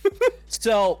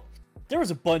 So there was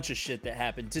a bunch of shit that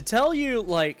happened. To tell you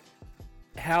like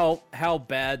how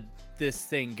bad this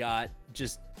thing got,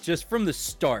 just from the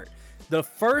start. The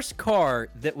first car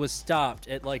that was stopped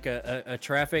at like a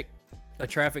traffic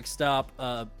stop,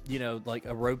 like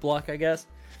a roadblock, I guess.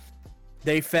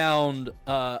 They found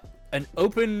an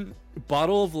open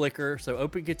bottle of liquor, so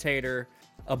open container,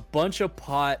 a bunch of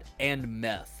pot, and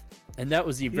meth, and that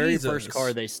was the very first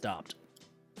car they stopped.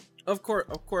 Of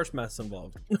course, meth's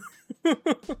involved.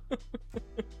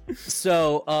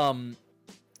 So,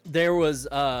 there was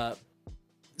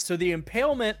so the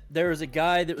impalement, there was a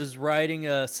guy that was riding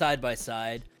a side by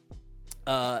side,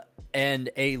 and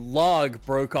a log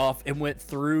broke off and went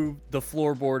through the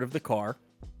floorboard of the car.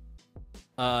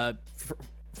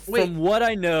 From what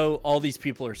I know, all these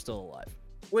people are still alive.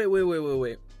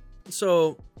 Wait.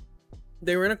 So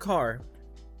they were in a car.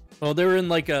 Well, they were in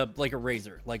like a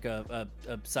Razor, like a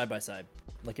side by side,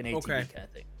 like an ATV kind of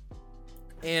thing.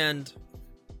 And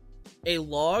a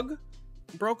log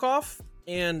broke off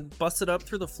and busted up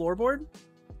through the floorboard?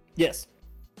 Yes.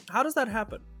 How does that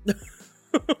happen?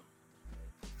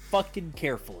 Fucking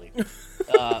carefully.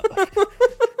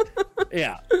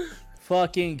 Yeah.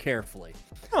 Fucking carefully.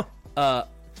 Huh.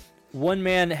 One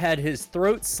man had his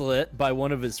throat slit by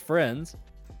one of his friends.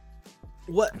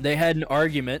 What? They had an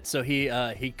argument, so he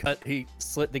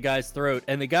slit the guy's throat,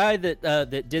 and the guy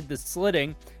that did the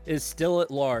slitting is still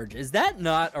at large. Is that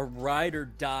not a ride or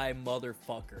die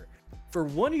motherfucker? For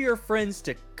one of your friends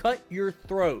to cut your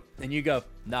throat, and you go,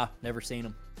 nah, never seen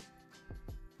him.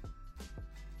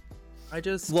 I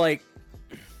just Like,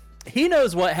 he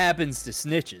knows what happens to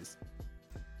snitches.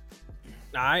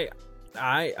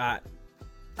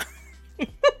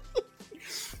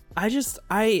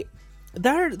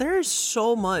 There's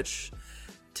so much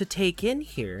to take in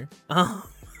here.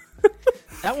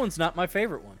 That one's not my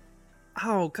favorite one.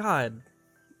 Oh God.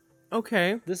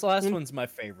 Okay. This last one's my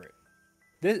favorite.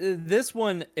 This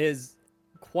one is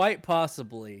quite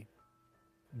possibly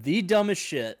the dumbest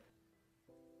shit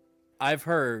I've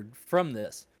heard from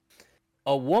this.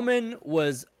 A woman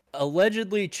was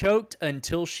allegedly choked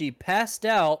until she passed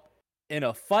out in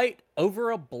a fight over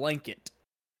a blanket.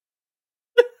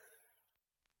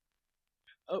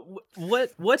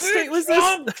 What state was this?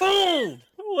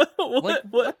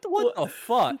 What the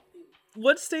fuck?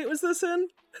 What state was this in?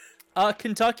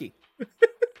 Kentucky.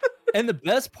 And the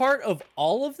best part of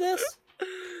all of this,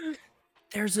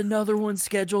 there's another one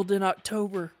scheduled in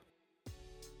October.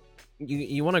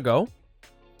 You want to go?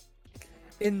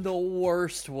 In the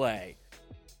worst way.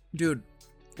 Dude,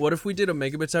 what if we did a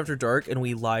Megabits After Dark and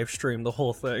we live streamed the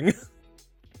whole thing?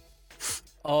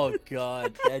 Oh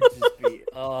god, that'd just be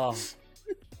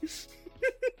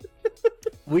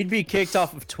We'd be kicked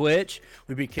off of Twitch,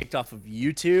 we'd be kicked off of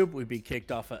YouTube, we'd be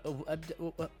kicked off of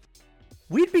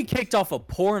we'd be kicked off of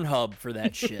Pornhub for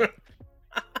that shit.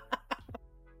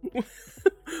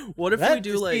 What if we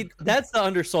do like that's the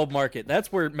undersold market.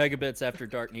 That's where Megabits After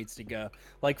Dark needs to go.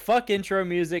 Like, fuck intro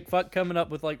music, fuck coming up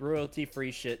with like royalty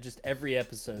free shit. Just every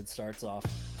episode starts off.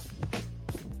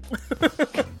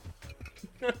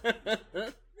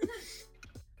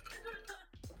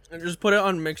 And just put it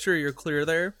on Mixer, you're clear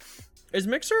there. Is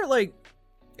Mixer like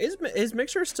is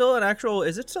Mixer still an actual,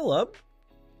 is it still up?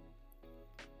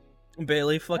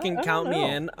 Bailey, fucking count me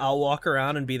in. I'll walk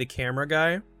around and be the camera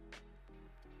guy.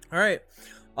 All right.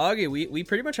 Augie, we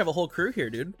pretty much have a whole crew here,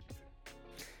 dude.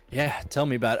 Yeah, tell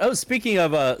me about it. Oh, speaking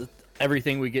of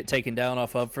everything we get taken down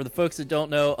off of, for the folks that don't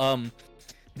know,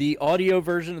 the audio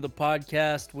version of the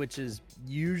podcast, which is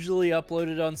usually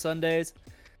uploaded on Sundays,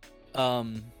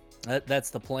 that's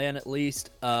the plan at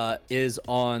least, is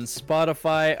on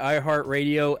Spotify,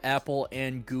 iHeartRadio, Apple,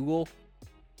 and Google.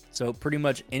 So pretty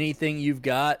much anything you've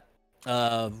got,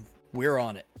 we're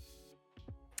on it.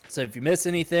 So if you miss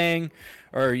anything,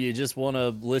 or you just want to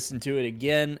listen to it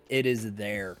again, it is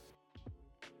there.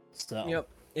 So yep.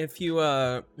 If you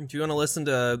want to listen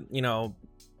to,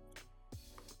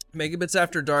 Megabits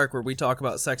After Dark, where we talk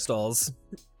about sex dolls,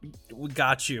 we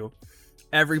got you.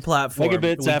 Every platform.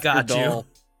 Megabits we After got Doll. You.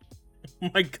 Oh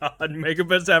my god,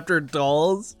 Megabits After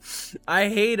Dolls. I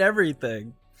hate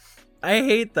everything. I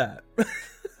hate that.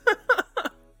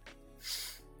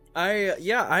 I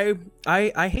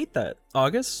hate that.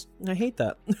 August, I hate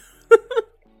that.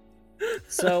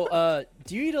 So,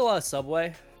 do you eat a lot of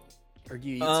Subway? Or do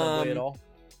you eat Subway at all?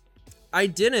 I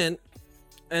didn't.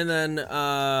 And then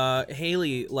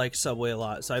Haley likes Subway a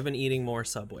lot, so I've been eating more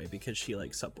Subway because she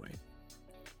likes Subway.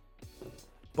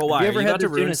 But why? Have you ever Are you had about to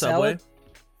their ruin tuna Subway? salad?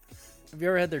 Have you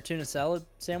ever had their tuna salad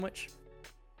sandwich?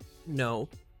 No.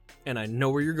 And I know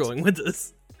where you're going with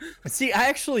this. See, I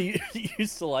actually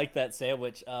used to like that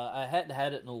sandwich. I hadn't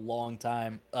had it in a long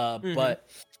time. But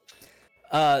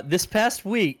this past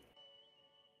week,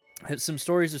 some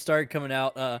stories have started coming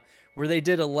out where they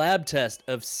did a lab test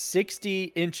of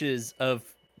 60 inches of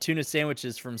tuna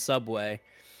sandwiches from Subway.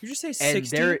 Did you say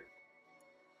 60?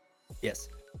 Yes.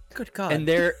 Good God. And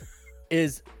there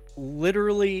is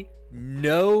literally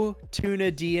no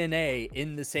tuna DNA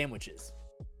in the sandwiches.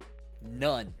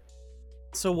 None.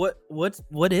 So what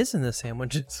is in the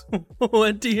sandwiches?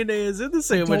 What DNA is in the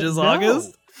sandwiches, Don't know.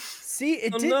 August? See,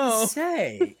 it didn't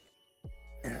say.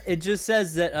 it just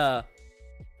says that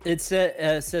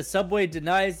says Subway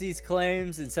denies these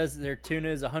claims and says that their tuna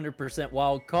is 100%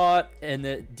 wild caught and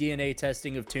that DNA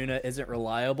testing of tuna isn't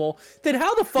reliable. Then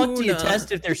how the fuck do you Tuna.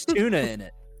 test if there's tuna in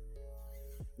it?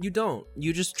 You don't.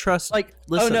 You just trust. Like,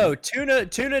 listen, oh no,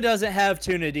 tuna doesn't have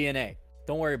tuna DNA.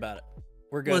 Don't worry about it.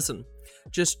 We're good. Listen,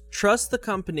 just trust the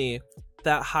company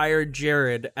that hired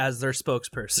Jared as their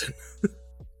spokesperson.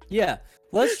 Yeah,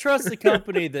 let's trust the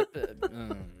company that.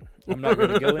 I'm not going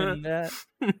to go into that.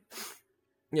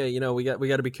 Yeah, you know, we got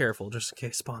to be careful just in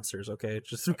case sponsors. Okay,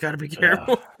 just we got to be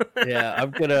careful. Yeah,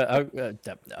 I'm gonna.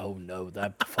 Oh no,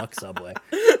 that fuck Subway.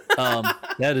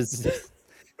 That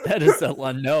is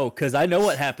a no, because I know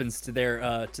what happens to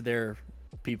their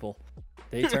people.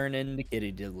 They turn into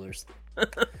kitty diddlers.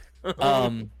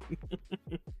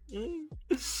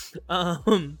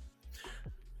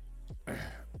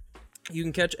 You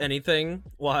can catch anything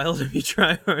wild if you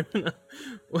try hard enough.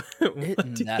 What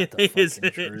Isn't that the DNA is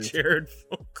fucking in it, truth? Jared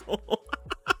Fogle?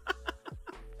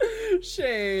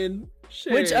 Shane.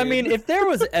 Which, I mean, if there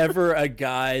was ever a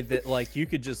guy that, like, you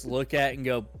could just look at and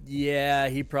go, yeah,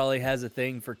 he probably has a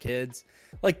thing for kids.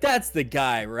 Like, that's the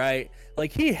guy, right?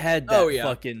 Like, he had that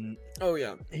fucking... Oh,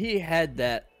 yeah. He had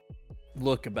that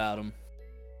look about him.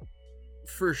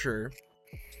 For sure.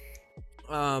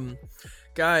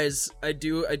 Guys, I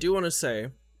do want to say,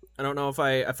 I don't know if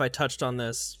I touched on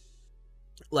this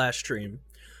last stream.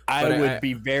 I But would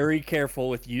be very careful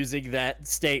with using that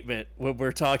statement when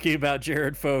we're talking about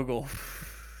Jared Fogle.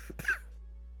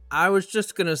 I was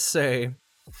just gonna say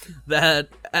that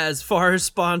as far as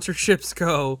sponsorships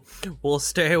go, we'll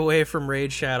stay away from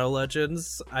Raid Shadow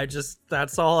Legends.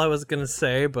 That's all I was gonna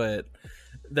say, but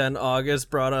then August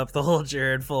brought up the whole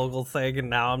Jared Fogle thing, and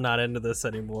now I'm not into this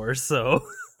anymore, so...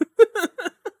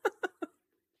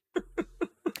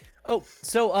 Oh,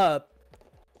 so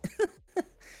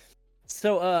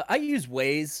I use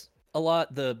Waze a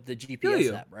lot, the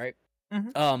GPS app, right?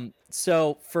 Mm-hmm.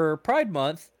 So for Pride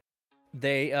Month,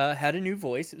 they had a new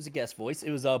voice. It was a guest voice.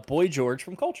 It was Boy George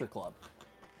from Culture Club,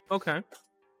 Okay.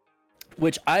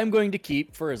 which I'm going to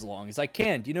keep for as long as I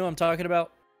can. Do you know what I'm talking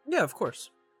about? Yeah, of course.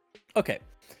 Okay.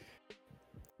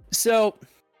 So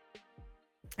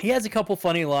he has a couple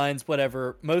funny lines,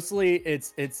 whatever. Mostly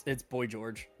it's Boy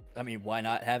George. I mean, why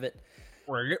not have it?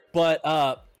 Right. But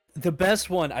the best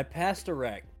one, I passed a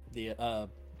wreck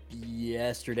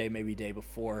yesterday, maybe day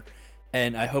before,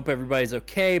 and I hope everybody's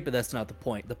okay, but that's not the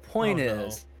point. The point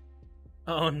is,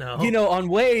 Oh no. you know, on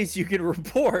Waze you can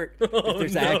report if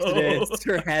there's accidents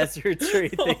or hazards or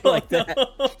anything like that.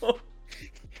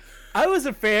 I was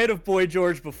a fan of Boy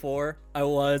George before. I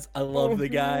love the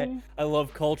guy. I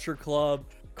love Culture Club.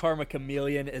 Karma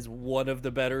Chameleon is one of the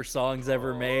better songs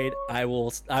ever made. I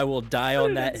will die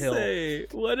on that hill.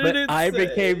 What did But it I say?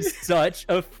 became such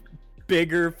a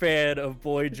bigger fan of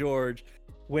Boy George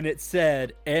when it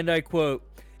said, and I quote,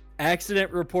 "Accident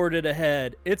reported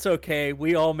ahead. It's okay.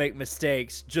 We all make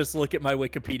mistakes. Just look at my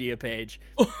Wikipedia page."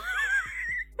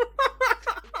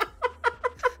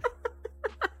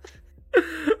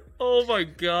 Oh my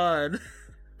god.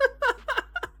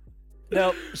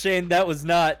 No, Shane, that was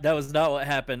not what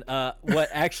happened. What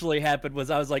actually happened was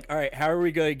I was like, all right, how are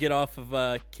we going to get off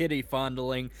of kitty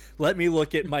fondling? Let me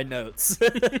look at my notes.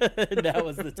 That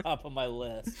was the top of my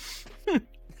list.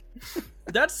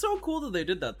 That's so cool that they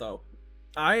did that though.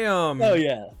 Oh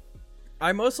yeah.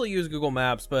 I mostly use Google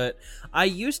Maps, but I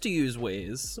used to use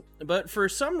Waze. But for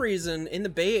some reason in the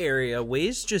Bay Area,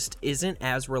 Waze just isn't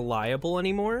as reliable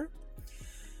anymore.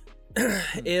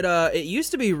 It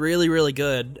used to be really, really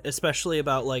good, especially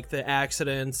about like the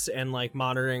accidents and like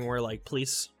monitoring where like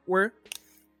police were.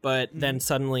 But then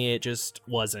suddenly it just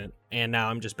wasn't, and now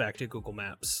I'm just back to Google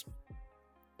Maps.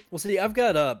 Well, see, I've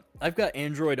got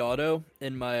Android Auto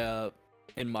in my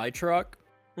truck.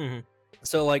 Mm-hmm.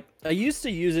 So like I used to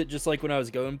use it just like when I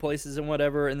was going places and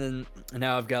whatever, and then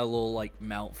now I've got a little like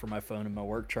mount for my phone in my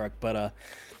work truck. But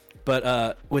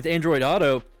with Android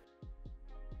Auto,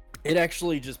 it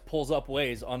actually just pulls up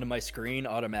Waze onto my screen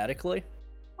automatically.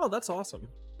 Oh, that's awesome.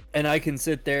 And I can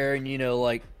sit there and, you know,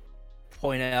 like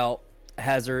point out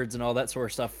hazards and all that sort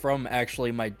of stuff from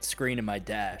actually my screen in my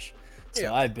dash. So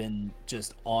Yeah. I've been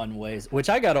just on Waze, which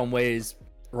I got on Waze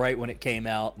right when it came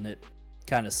out, and it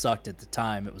kind of sucked at the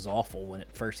time. It was awful when it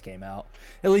first came out.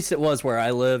 At least it was where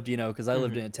I lived, you know, because I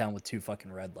lived in a town with 2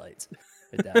 fucking red lights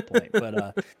at that point.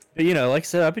 But you know, like I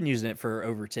said, I've been using it for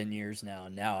over 10 years now,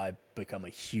 and now I've become a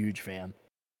huge fan.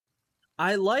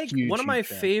 I like Huge, one of my huge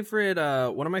fan. favorite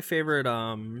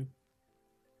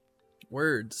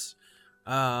words.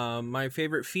 My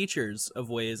favorite features of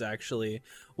Waze actually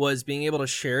was being able to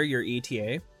share your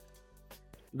ETA.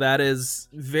 That is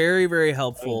very, very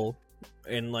helpful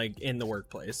in the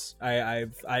workplace. I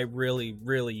really,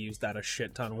 really used that a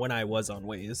shit ton when I was on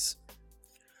Waze.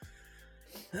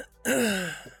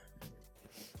 Let's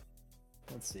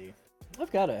see.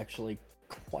 I've got actually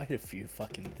quite a few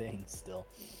fucking things still.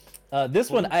 This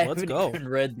one I haven't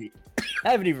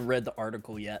even read the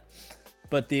article yet,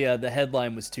 but the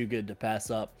headline was too good to pass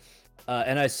up,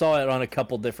 and I saw it on a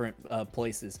couple different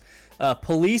places.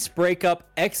 Police break up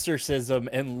exorcism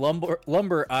in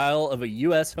lumber aisle of a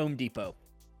U.S. Home Depot.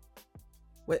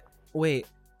 Wait,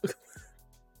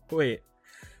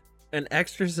 an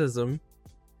exorcism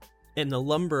in the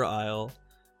lumber aisle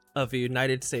of a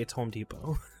United States Home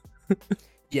Depot.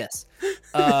 Yes.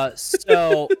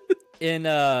 So in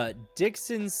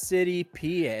Dixon City,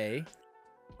 PA.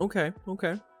 Okay.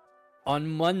 On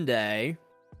Monday,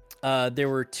 there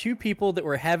were two people that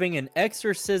were having an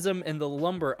exorcism in the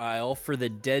lumber aisle for the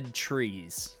dead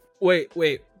trees. Wait,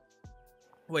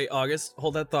 August,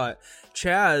 hold that thought.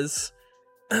 Chaz,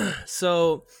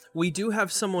 so we do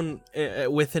have someone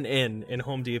with an in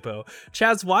Home Depot.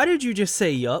 Chaz, why did you just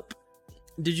say yup?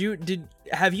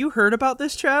 Have you heard about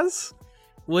this, Chaz?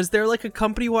 Was there like a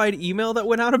company-wide email that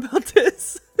went out about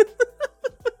this?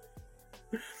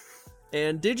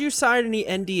 And did you sign any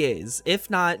NDAs? If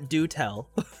not, do tell.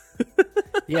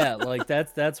 Yeah, like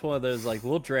that's one of those, like,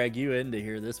 we'll drag you in to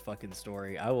hear this fucking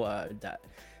story. I will.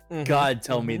 God,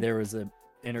 tell me there was a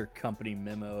intercompany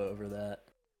memo over that.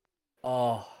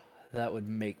 Oh, that would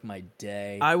make my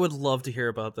day. I would love to hear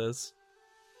about this.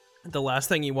 The last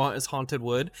thing you want is haunted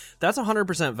wood. That's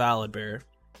 100% valid, Bear.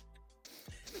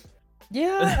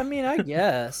 Yeah, I mean, I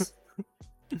guess.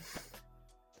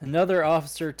 Another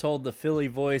officer told the Philly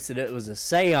Voice that it was a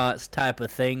seance type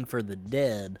of thing for the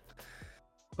dead.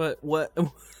 But what?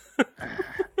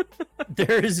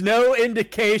 There is no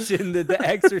indication that the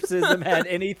exorcism had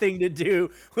anything to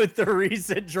do with the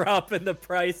recent drop in the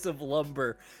price of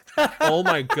lumber. Oh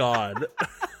my god.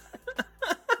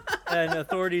 And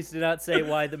authorities did not say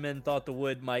why the men thought the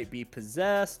wood might be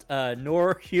possessed,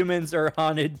 nor humans or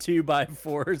haunted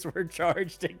 2x4s were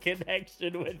charged in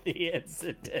connection with the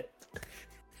incident.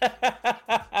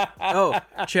 Oh,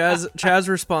 Chaz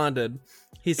responded.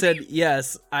 He said,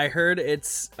 "Yes, I heard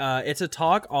it's a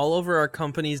talk all over our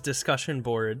company's discussion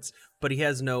boards, but he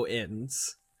has no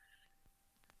ins."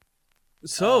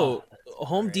 So,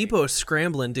 Home Depot is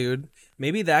scrambling, dude.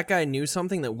 Maybe that guy knew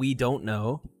something that we don't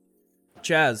know.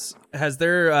 Chaz, has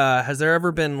there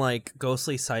ever been like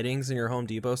ghostly sightings in your Home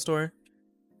Depot store?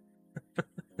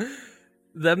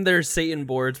 Their Satan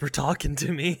boards were talking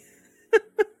to me.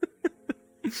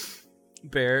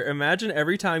 Bear, imagine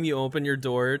every time you open your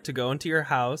door to go into your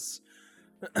house,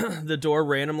 the door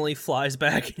randomly flies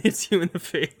back and hits you in the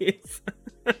face.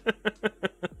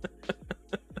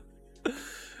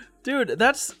 Dude,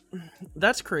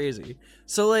 that's crazy.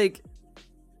 So like,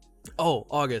 oh,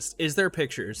 August, is there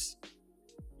pictures?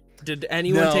 Did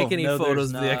anyone take any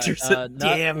photos of the exorcism?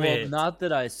 Damn it. Well, not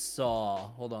that I saw.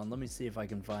 Hold on, let me see if I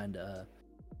can find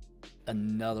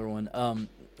another one.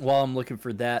 While I'm looking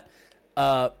for that,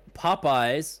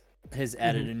 Popeyes has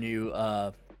added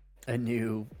a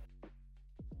new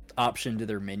option to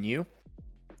their menu.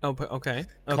 Oh, okay.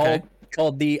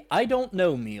 Called the I don't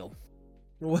know meal.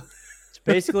 What? It's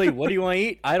basically, what do you want to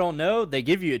eat? I don't know. They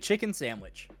give you a chicken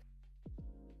sandwich.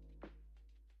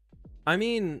 I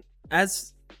mean,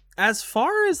 as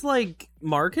far as like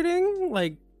marketing,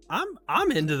 like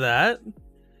I'm into that.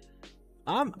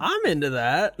 I'm into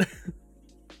that.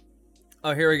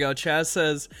 Oh, here we go. Chaz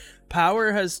says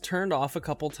power has turned off a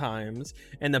couple times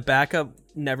and the backup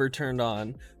never turned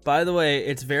on. By the way,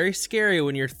 it's very scary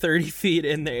when you're 30 feet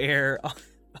in the air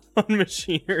on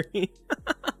machinery.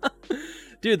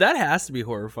 Dude, that has to be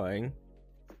horrifying.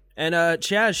 And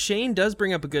Chaz, Shane does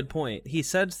bring up a good point. He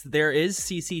says there is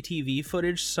CCTV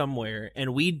footage somewhere,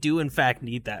 and we do in fact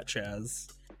need that,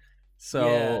 Chaz. So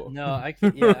yeah, no, I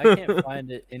can't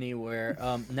find it anywhere.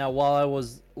 Now, while I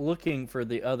was looking for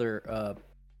the other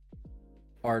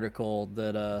article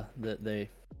that they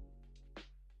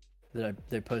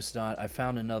posted on, I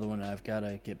found another one. And I've got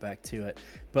to get back to it.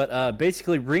 But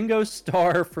basically, Ringo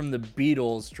Starr from the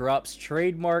Beatles drops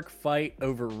trademark fight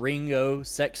over Ringo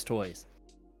sex toys.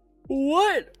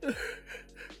 What?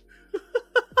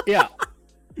 Yeah.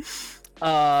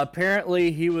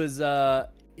 Apparently, he was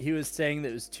saying that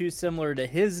it was too similar to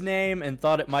his name and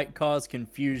thought it might cause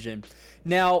confusion.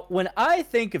 Now, when I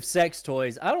think of sex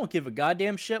toys, I don't give a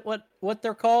goddamn shit what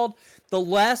they're called. The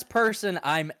last person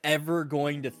I'm ever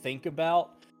going to think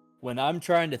about when I'm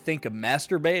trying to think of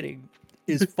masturbating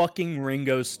is fucking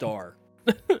Ringo Starr.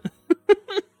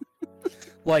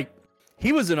 Like,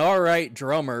 he was an alright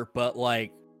drummer, but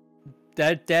like,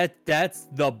 that's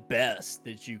the best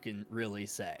that you can really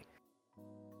say.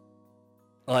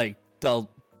 Like the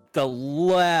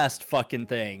last fucking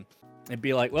thing. And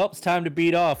be like, well, it's time to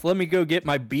beat off. Let me go get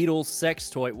my Beatles sex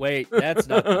toy. Wait, that's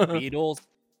not the Beatles.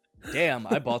 Damn,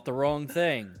 I bought the wrong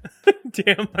thing.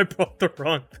 Damn, I bought the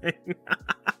wrong thing.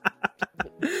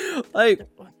 Like,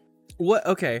 what?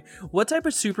 Okay, what type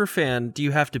of super fan do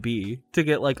you have to be to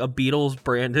get like a Beatles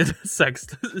branded sex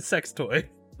toy?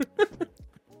 Do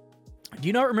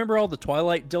you not remember all the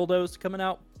Twilight dildos coming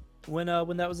out when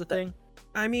that was a thing?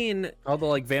 I mean, All the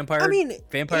like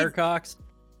vampire cocks.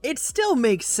 It still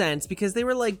makes sense because they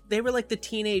were like the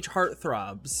teenage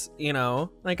heartthrobs, you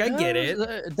know? Like, I get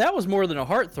it. That was more than a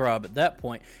heartthrob at that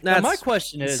point. Now, my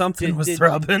question is, something was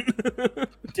throbbing.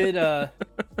 Did I'm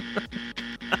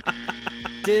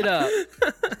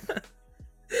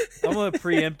a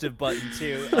preemptive button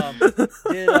too.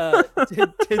 Did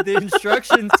the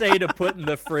instructions say to put in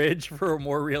the fridge for a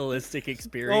more realistic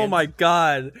experience? Oh my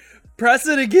god. Press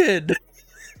it again.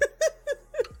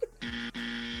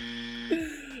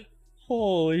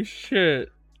 Holy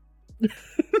shit.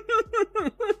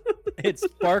 It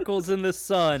sparkles in the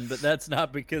sun, but that's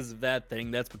not because of that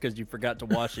thing. That's because you forgot to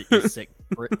wash it, you sick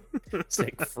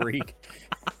freak.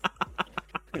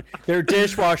 They're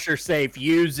dishwasher safe.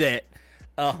 Use it.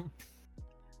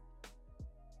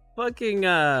 Fucking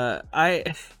I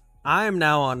am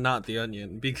now on Not the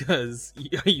Onion because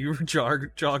you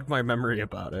jogged my memory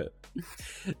about it.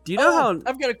 Do you know how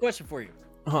I've got a question for you.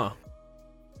 Huh.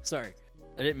 Sorry.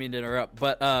 I didn't mean to interrupt,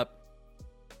 but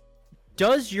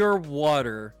does your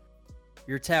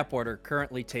tap water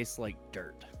currently taste like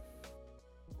dirt?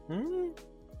 I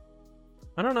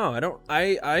don't know.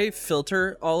 I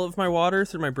filter all of my water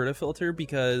through my Brita filter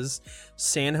because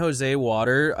San Jose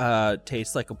water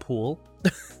tastes like a pool.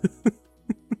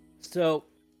 So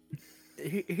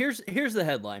here's the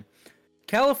headline.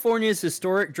 California's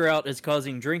historic drought is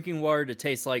causing drinking water to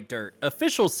taste like dirt.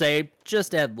 Officials say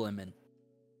just add lemon.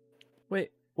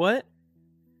 Wait, what?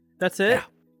 That's it? Yeah.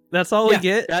 That's all we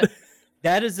get?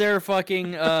 That is their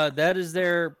fucking that is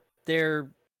their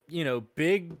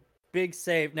big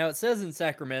save. Now it says in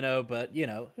Sacramento, but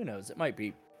who knows? It might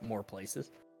be more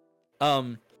places.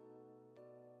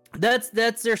 That's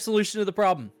their solution to the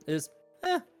problem is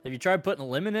have you tried putting a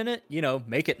lemon in it?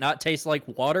 Make it not taste like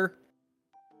water.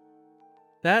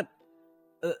 That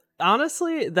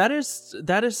honestly, that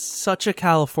is such a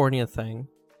California thing.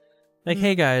 Like,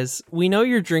 hey guys, we know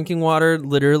your drinking water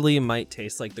literally might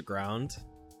taste like the ground.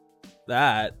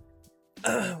 That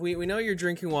we know your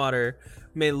drinking water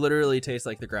may literally taste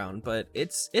like the ground, but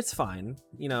it's fine.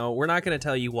 We're not going to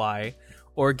tell you why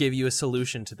or give you a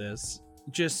solution to this.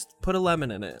 Just put a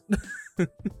lemon in it.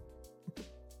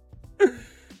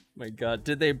 My god,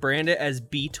 did they brand it as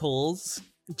Beatles?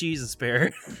 Jesus,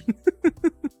 Bear.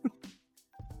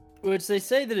 Which they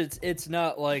say that it's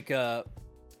not like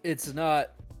it's not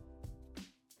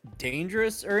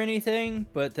dangerous or anything,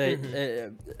 but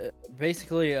they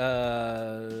basically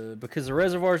because the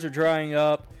reservoirs are drying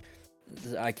up.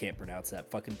 I can't pronounce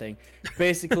that fucking thing.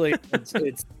 Basically,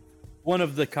 it's one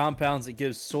of the compounds that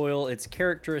gives soil its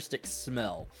characteristic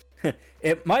smell.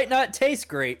 It might not taste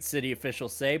great, city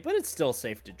officials say, but it's still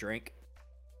safe to drink.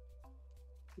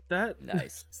 That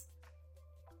nice.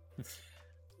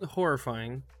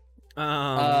 Horrifying.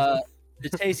 The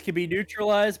taste can be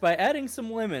neutralized by adding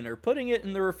some lemon or putting it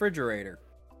in the refrigerator.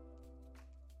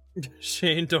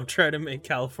 Shane, don't try to make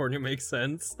California make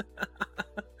sense.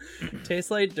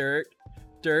 Tastes like dirt.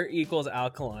 Dirt equals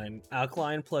alkaline.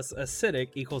 Alkaline plus acidic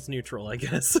equals neutral, I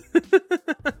guess.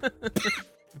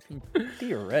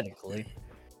 Theoretically.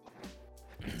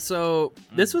 So,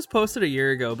 this was posted a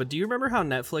year ago, but do you remember how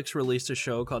Netflix released a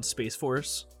show called Space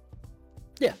Force?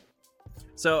 Yeah.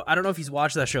 So, I don't know if he's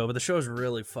watched that show, but the show is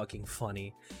really fucking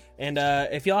funny. And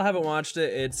if y'all haven't watched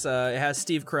it, it has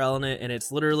Steve Carell in it, and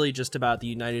it's literally just about the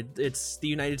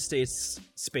United States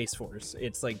Space Force.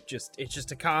 It's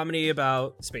just a comedy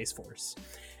about Space Force.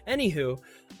 Anywho,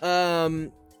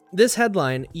 this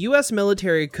headline: U.S.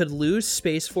 military could lose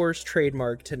Space Force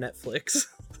trademark to Netflix.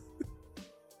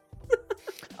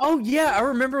 Oh yeah, I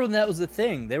remember when that was a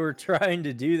thing. They were trying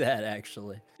to do that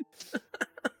actually.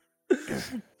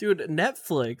 Dude,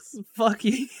 Netflix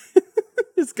fucking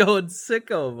is going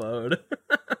sicko mode.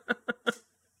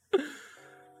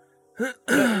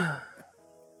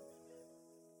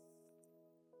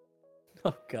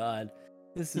 Oh god.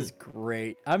 This is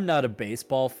great. I'm not a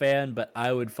baseball fan, but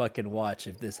I would fucking watch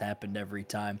if this happened every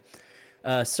time.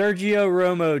 Sergio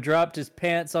Romo dropped his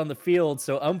pants on the field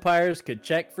so umpires could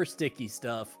check for sticky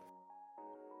stuff.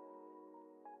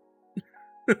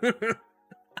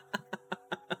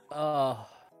 Oh.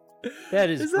 That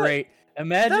is Is that- great.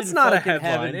 Imagine that's not a fucking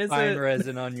headline, having is pine it?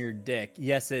 resin on your dick.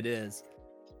 Yes, it is.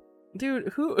 Dude,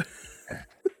 who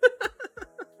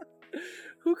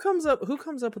who comes up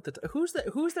with who's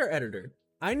their editor?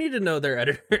 I need to know their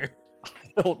editor.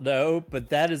 I don't know, but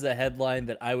that is a headline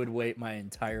that I would wait my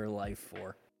entire life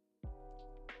for.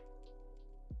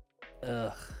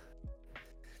 Ugh.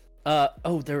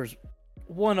 Oh, there's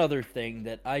one other thing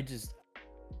that I just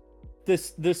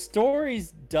the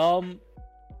story's dumb.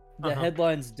 The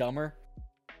headline's dumber.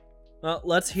 Well,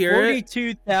 let's hear it.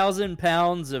 42,000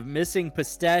 pounds of missing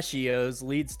pistachios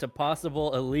leads to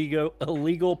possible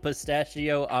illegal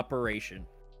pistachio operation.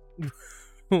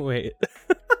 Wait.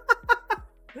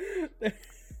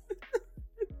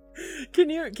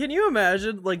 Can you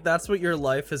imagine, like, that's what your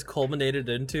life has culminated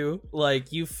into?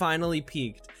 Like, you finally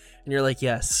peaked and you're like,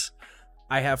 yes,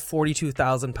 I have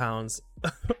 42,000 pounds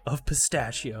of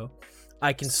pistachio.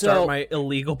 I can start my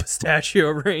illegal pistachio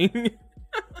ring.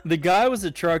 The guy was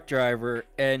a truck driver,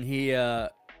 and he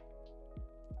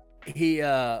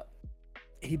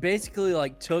basically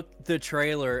like took the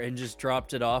trailer and just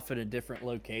dropped it off at a different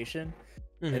location,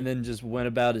 and then just went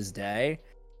about his day.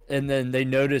 And then they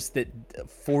noticed that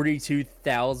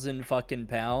 42,000 fucking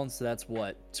pounds, so that's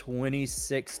what,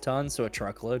 26 tons, so a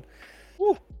truckload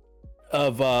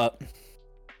of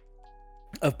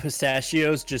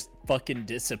pistachios just fucking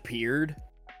disappeared.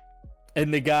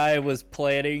 And the guy was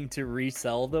planning to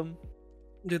resell them.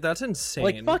 Dude, that's insane.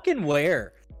 Like, fucking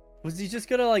where? Was he just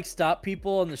gonna, like, stop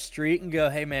people on the street and go,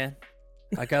 hey, man,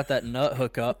 I got that nut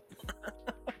hookup.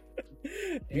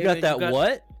 You got that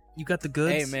what? You got the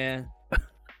goods? Hey, man.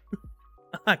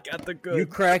 I got the goods. You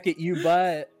crack it, you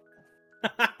buy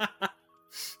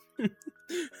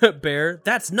it. Bear,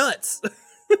 that's nuts.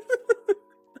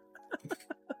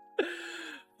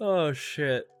 Oh,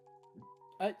 shit.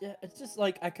 It's just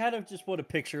like, I kind of just want to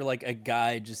picture like a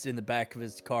guy just in the back of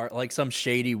his car, like some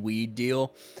shady weed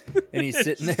deal, and he's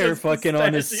sitting there fucking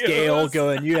on his scale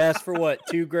going, you asked for what,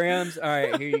 2 grams? All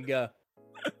right, here you go.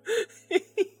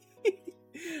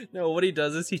 No, what he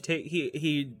does is he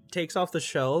takes off the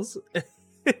shells,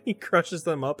 he crushes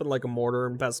them up in like a mortar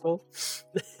and pestle,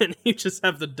 and you just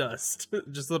have the dust,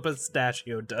 just the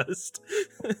pistachio dust.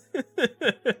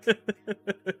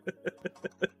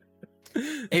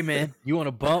 Hey, man, you want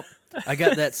a bump? I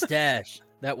got that stash.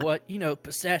 That what? You know,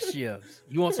 pistachios.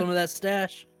 You want some of that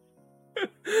stash?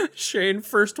 Shane,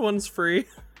 first one's free.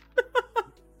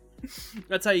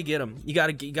 That's how you get them. You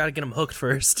gotta get them hooked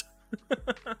first.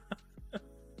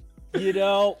 You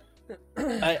know,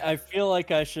 I feel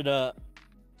like I should. I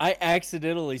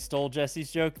accidentally stole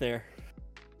Jesse's joke there.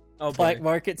 Oh, Black boy.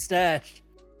 market stash.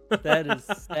 That is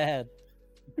sad.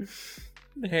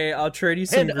 Hey, I'll trade you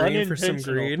some And green for some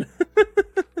unintentional. green.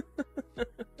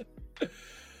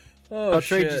 Oh, I'll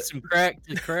shit. trade you some crack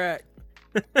to crack.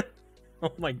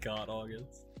 Oh my god,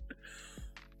 August.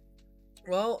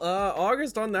 Well,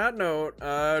 August, on that note,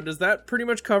 does that pretty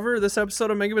much cover this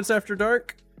episode of Megabits After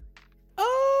Dark?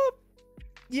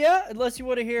 Yeah, unless you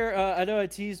want to hear, I know I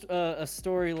teased a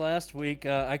story last week.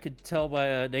 I could tell by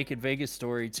a Naked Vegas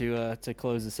story to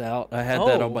close this out. I had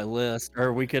that on my list,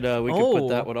 or we could put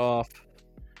that one off.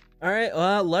 All right,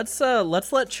 let's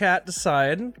let chat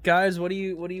decide, guys. What do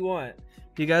you want?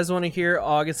 Do you guys want to hear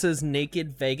August's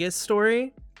Naked Vegas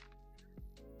story?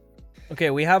 Okay,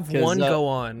 we have one go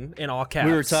on in all caps.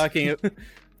 We were talking,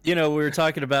 we were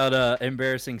talking about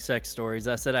embarrassing sex stories.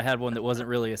 I said I had one that wasn't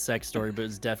really a sex story, but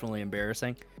it's definitely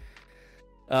embarrassing.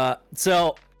 we're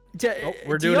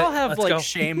do doing y'all it. have Let's like go.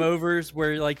 shame overs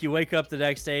where like you wake up the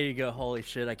next day and you go, holy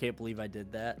shit, I can't believe I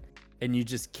did that, and you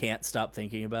just can't stop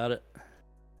thinking about it?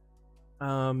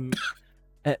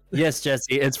 Yes,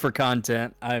 Jesse, it's for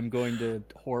content. I'm going to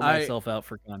whore myself out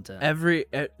for content.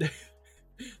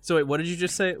 So wait, what did you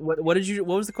just say? What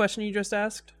was the question you just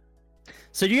asked?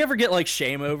 So do you ever get like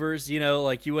shame overs? You know,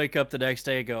 like you wake up the next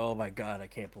day and go, oh my god, I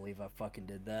can't believe I fucking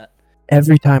did that.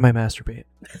 Every time I masturbate.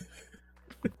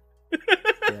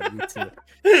 Yeah, me too.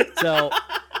 So,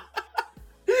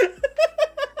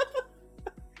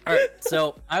 all right.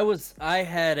 So I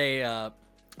had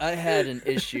an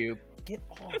issue. Get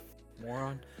off,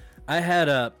 moron. I had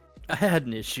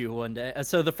an issue one day.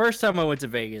 So the first time I went to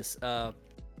Vegas,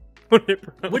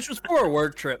 which was for a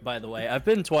work trip, by the way. I've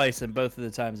been twice, and both of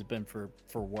the times have been for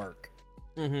work.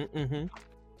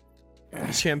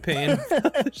 Champagne.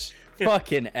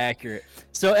 Fucking accurate.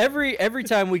 So every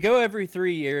time we go every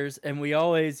 3 years, and we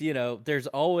always, there's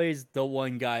always the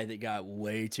one guy that got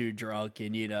way too drunk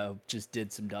and just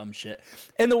did some dumb shit.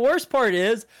 And the worst part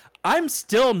is, I'm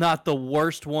still not the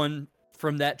worst one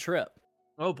from that trip.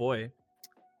 Oh boy.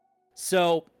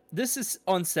 So this is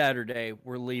on Saturday.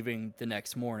 We're leaving the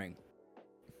next morning.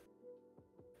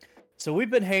 So we've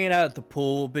been hanging out at the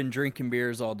pool, been drinking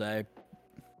beers all day.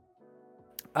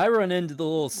 I run into the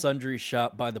little sundry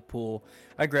shop by the pool.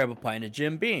 I grab a pint of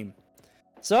Jim Beam.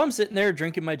 So I'm sitting there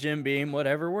drinking my Jim Beam,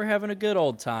 whatever. We're having a good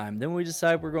old time. Then we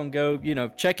decide we're going to go,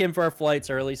 check in for our flights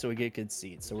early so we get good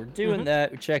seats. So we're doing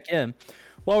that. We check in.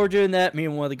 While we're doing that, me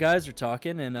and one of the guys are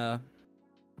talking, and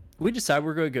we decide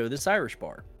we're going to go to this Irish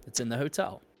bar. It's in the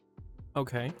hotel.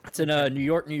 Okay. It's in New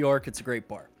York, New York. It's a great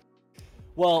bar.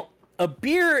 Well, a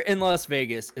beer in Las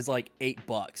Vegas is like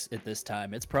 $8 at this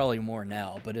time. It's probably more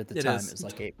now, but at the time it was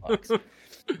like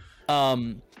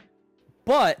 $8.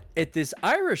 But at this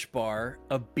Irish bar,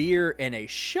 a beer and a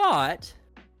shot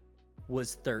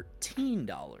was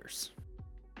 $13.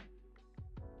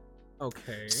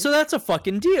 Okay. So that's a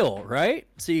fucking deal, right?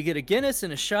 So you get a Guinness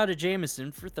and a shot of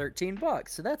Jameson for $13.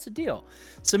 So that's a deal.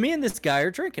 So me and this guy are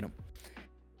drinking them.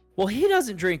 Well, he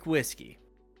doesn't drink whiskey.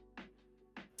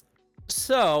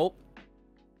 So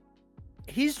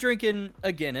he's drinking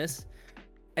a Guinness,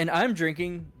 and I'm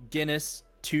drinking Guinness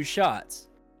 2 shots.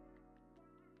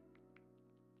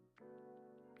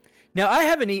 Now, I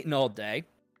haven't eaten all day.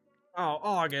 Oh,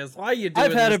 August, why are you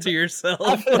doing this to yourself?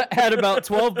 I've had about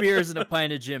 12 beers and a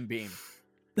pint of Jim Beam.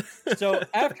 So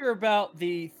after about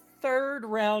the third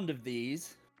round of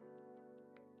these,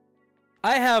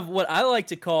 I have what I like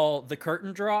to call the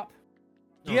curtain drop.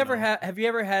 Have you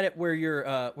ever had it where you're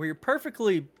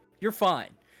fine.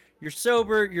 You're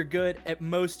sober, you're good. At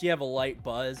most you have a light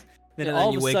buzz. Then all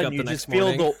of a sudden you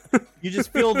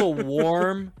just feel the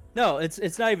warm. No,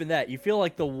 it's not even that. You feel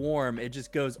like the warm, it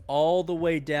just goes all the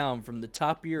way down from the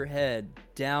top of your head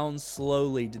down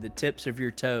slowly to the tips of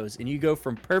your toes, and you go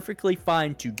from perfectly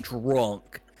fine to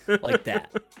drunk like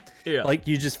that. Yeah. Like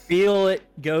you just feel it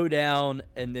go down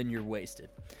and then you're wasted.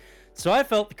 So I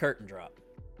felt the curtain drop.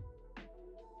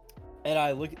 And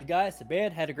I look at the guy, I said,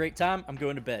 man, had a great time. I'm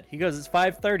going to bed. He goes, it's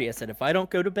 5:30. I said, if I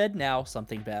don't go to bed now,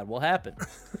 something bad will happen.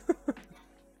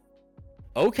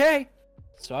 Okay.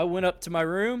 So I went up to my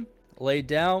room, laid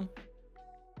down,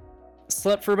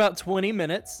 slept for about 20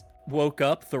 minutes, woke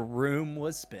up, the room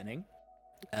was spinning,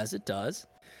 as it does.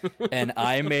 And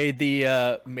I made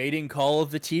the mating call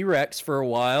of the T-Rex for a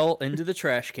while into the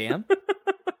trash can.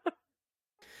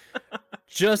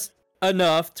 Just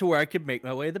enough to where I could make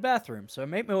my way to the bathroom. So I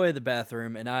make my way to the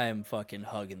bathroom, and I am fucking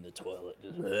hugging the toilet.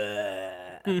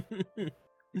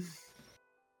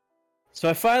 So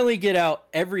I finally get out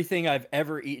everything I've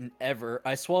ever eaten ever.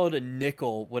 I swallowed a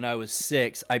nickel when I was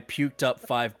 6. I puked up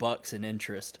 $5 in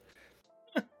interest.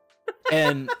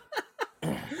 And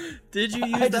did you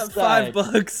use that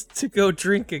 $5 to go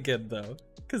drink again though?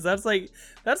 Because that's like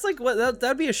what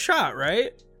that'd be a shot,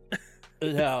 right?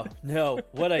 No.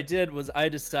 What I did was I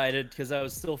decided, because I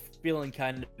was still feeling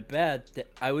kind of bad,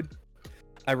 that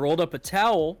I rolled up a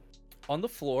towel on the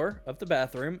floor of the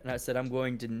bathroom, and I said, I'm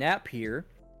going to nap here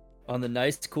on the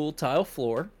nice, cool tile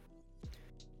floor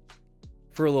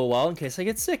for a little while in case I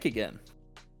get sick again.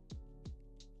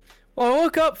 Well, I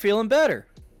woke up feeling better.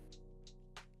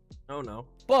 Oh, no.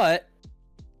 But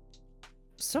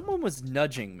someone was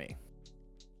nudging me.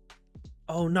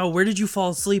 Oh, no. Where did you fall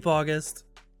asleep, August?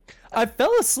 I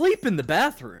fell asleep in the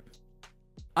bathroom.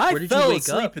 I fell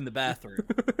asleep in the bathroom.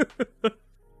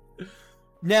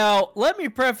 Now, let me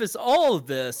preface all of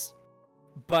this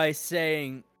by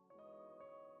saying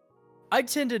I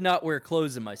tend to not wear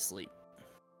clothes in my sleep.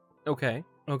 Okay.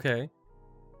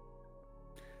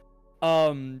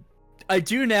 I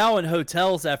do now in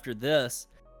hotels after this,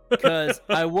 because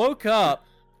I woke up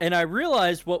and I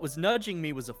realized what was nudging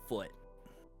me was a foot.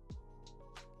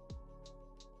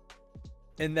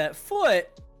 And that foot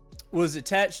was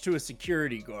attached to a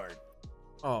security guard.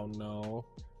 Oh, no.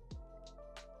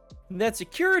 And that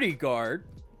security guard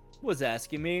was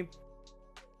asking me,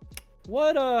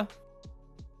 what are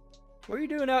you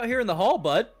doing out here in the hall,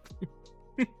 bud?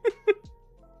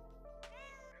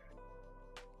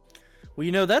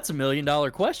 Well, that's $1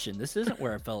 million question. This isn't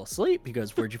where I fell asleep. He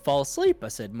goes, where'd you fall asleep? I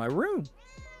said, my room.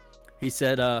 He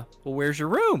said, well, where's your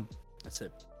room? I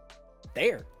said,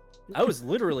 there. I was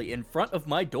literally in front of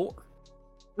my door.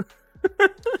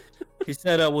 He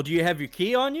said, well, do you have your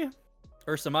key on you?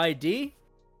 Or some ID?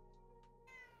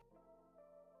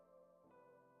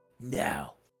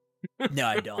 No,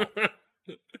 I don't.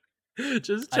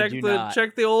 Just check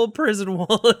the old prison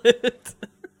wallet.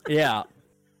 Yeah.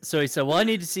 So he said, well, I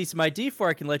need to see some ID before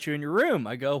I can let you in your room.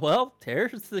 I go, well,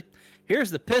 here's the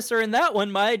pisser in that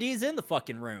one. My ID's in the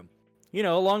fucking room.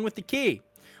 Along with the key.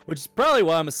 Which is probably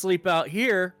why I'm asleep out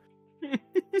here.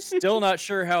 Still not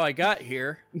sure how I got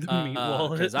here. The meat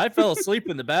wallet. Because I fell asleep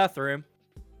in the bathroom.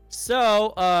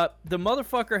 So, the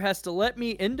motherfucker has to let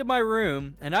me into my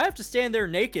room, and I have to stand there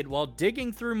naked while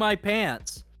digging through my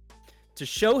pants to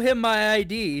show him my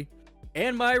ID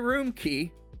and my room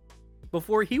key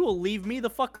before he will leave me the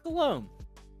fuck alone.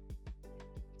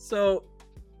 So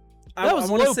That was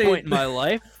a wanna low say- point in my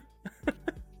life.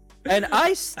 And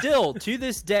I still, to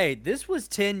this day, this was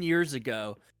 10 years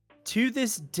ago. To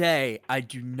this day, I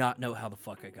do not know how the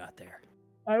fuck I got there.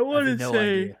 I I want have to no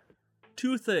say idea.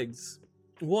 two things.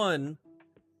 One,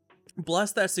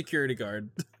 bless that security guard.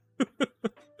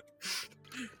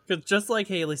 Because just like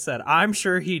Haley said, I'm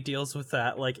sure he deals with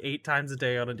that like 8 times a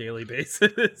day on a daily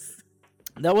basis.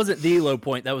 That wasn't the low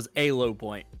point. That was a low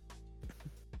point.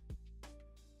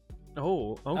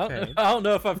 Oh, I okay. don't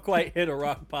know if I've quite hit a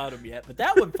rock bottom yet, but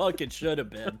that one fucking should have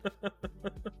been.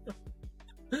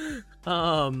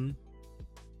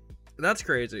 That's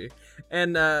crazy.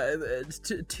 And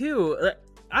two,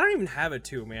 I don't even have a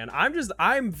 2, man.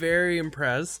 I'm very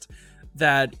impressed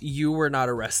that you were not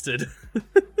arrested.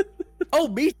 Oh,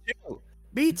 me too.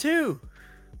 Me too.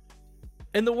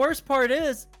 And the worst part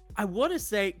is, I want to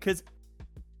say, because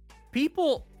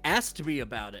people asked me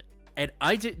about it, and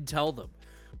I didn't tell them.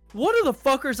 One of the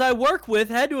fuckers I work with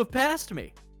had to have passed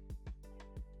me.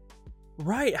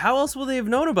 Right, how else would they have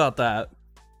known about that?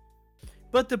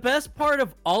 But the best part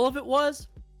of all of it was,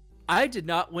 I did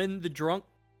not win the drunk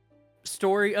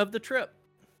story of the trip.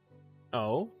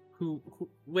 Oh, who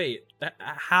wait,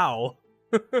 how?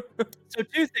 So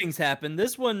 2 things happened.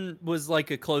 This one was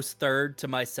like a close third to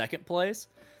my second place.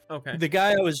 Okay. The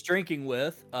guy I was drinking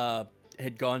with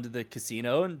had gone to the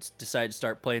casino and decided to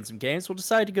start playing some games. Well,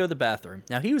 decided to go to the bathroom.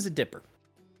 Now, he was a dipper.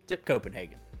 Dip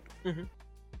Copenhagen. Mhm.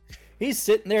 He's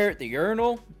sitting there at the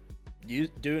urinal,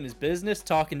 doing his business,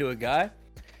 talking to a guy.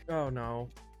 Oh no.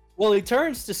 Well, he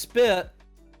turns to spit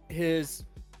his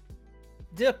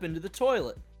dip into the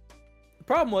toilet. The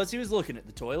problem was he was looking at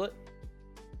the toilet.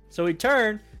 So he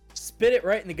turned, spit it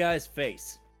right in the guy's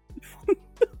face.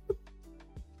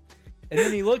 And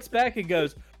then he looks back and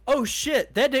goes, "Oh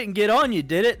shit, that didn't get on you,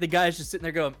 did it?" The guy's just sitting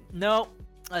there going, "No,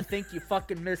 I think you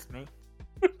fucking missed me."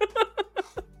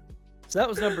 So that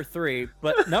was number 3.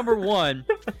 But number 1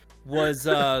 was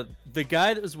the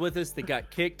guy that was with us that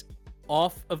got kicked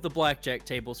off of the blackjack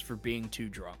tables for being too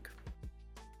drunk.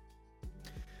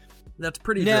 That's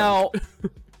pretty Now,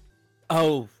 drunk.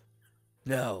 oh,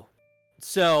 no.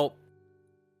 So,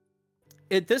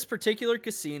 at this particular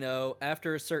casino,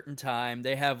 after a certain time,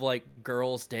 they have like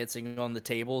girls dancing on the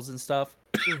tables and stuff.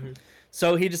 Mhm.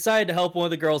 So he decided to help one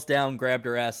of the girls down, grabbed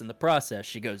her ass in the process.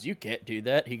 She goes, "You can't do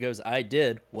that." He goes, "I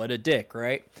did." What a dick,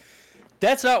 right?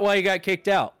 That's not why he got kicked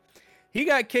out. He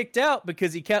got kicked out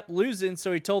because he kept losing,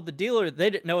 so he told the dealer they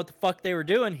didn't know what the fuck they were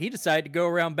doing. He decided to go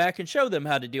around back and show them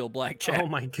how to deal blackjack. Oh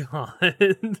my god.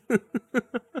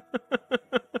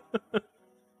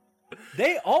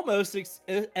 They almost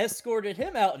escorted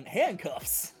him out in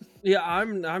handcuffs. Yeah,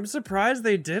 I'm surprised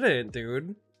they didn't,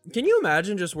 dude. Can you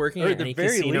imagine just working Or at at the any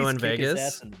very casino least, in kick his Vegas?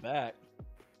 ass in the back.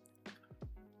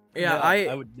 Yeah, No,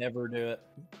 I would never do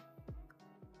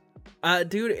it.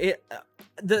 Dude,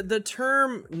 the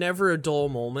term "never a dull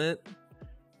moment"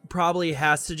 probably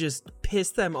has to just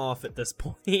piss them off at this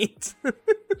point.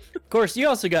 Of course, you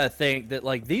also got to think that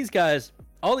like these guys,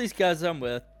 all these guys I'm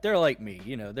with, they're like me.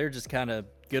 You know, they're just kind of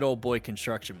good old boy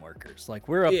construction workers. Like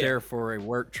we're up Yeah. there for a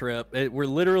work trip. We're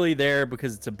literally there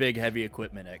because it's a big heavy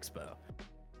equipment expo.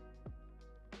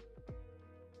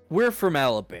 We're from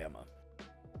Alabama.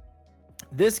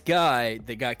 This guy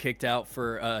that got kicked out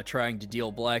for trying to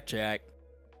deal blackjack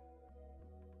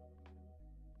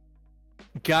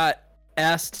got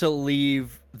asked to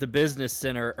leave the business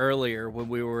center earlier when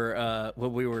we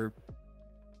were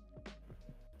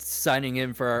signing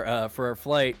in for our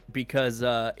flight because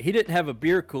he didn't have a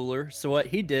beer cooler. So what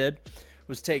he did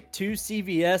was take 2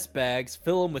 CVS bags,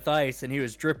 fill them with ice, and he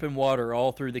was dripping water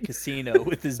all through the casino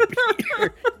with his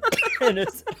beer in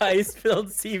his ice-filled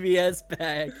CVS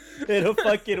bag and a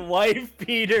fucking wife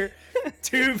beater,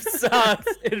 tube socks,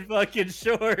 and fucking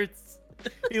shorts.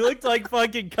 He looked like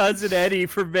fucking Cousin Eddie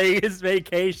from Vegas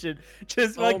Vacation,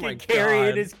 just Oh my fucking carrying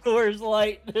God. his Coors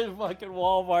Light in his fucking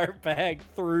Walmart bag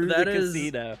through That the is-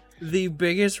 casino. The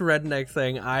biggest redneck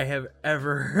thing I have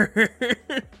ever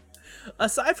heard.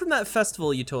 Aside from that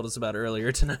festival you told us about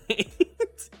earlier tonight.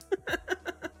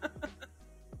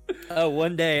 Oh,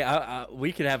 one day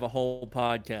we could have a whole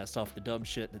podcast off the dumb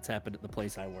shit that's happened at the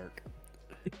place I work.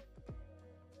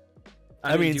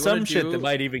 I mean, do you some wanna shit do- that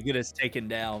might even get us taken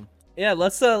down. Yeah,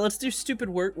 let's do stupid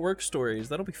work stories.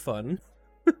 That'll be fun.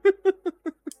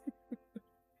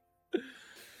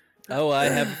 Oh, I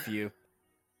have a few.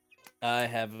 I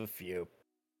have a few.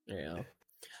 Yeah.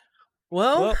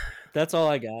 Well, that's all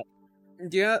I got.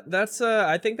 Yeah, that's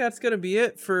I think that's gonna be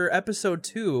it for episode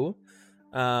 2.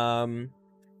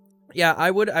 Yeah, I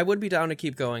would be down to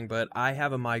keep going, but I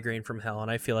have a migraine from hell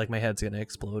and I feel like my head's gonna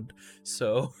explode.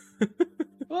 So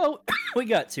Well, we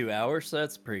got 2 hours, so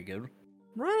that's pretty good.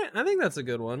 right, I think that's a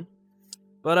good one.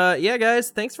 But yeah, guys,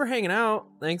 thanks for hanging out.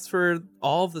 Thanks for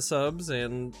all of the subs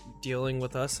and dealing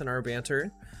with us and our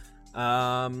banter.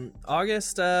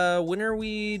 August, when are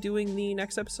we doing the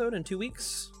next episode? In 2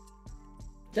 weeks?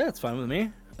 Yeah, it's fine with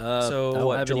me. So, I don't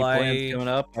what, have July- any plans coming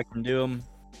up. I can do them.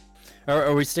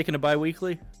 Are we sticking to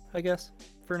bi-weekly, I guess,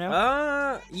 for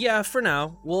now? Yeah, for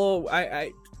now. Well,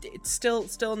 it's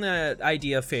still in the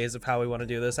idea phase of how we want to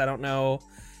do this. I don't know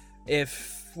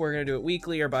if we're gonna do it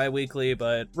weekly or bi-weekly,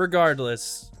 but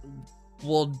regardless,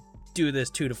 we'll do this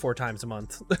 2 to 4 times a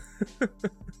month.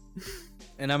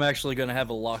 And I'm actually going to have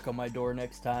a lock on my door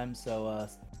next time, so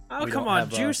Oh, we come don't on, have,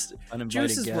 Juice. uninvited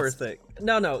Juice is guests. worth it.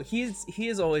 No, he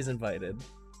is always invited.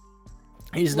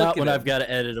 He's Look not at when him. I've got to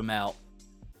edit him out.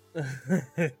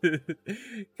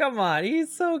 Come on,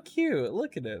 he's so cute.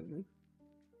 Look at him.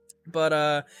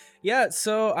 But yeah,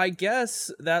 so I guess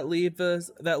that leaves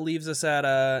us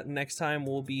at next time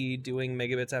we'll be doing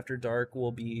Megabits After Dark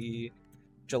will be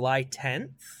July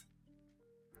 10th.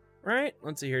 Right?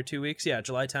 Let's see here, 2 weeks. Yeah,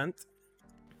 July 10th.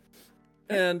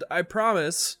 And I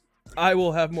promise I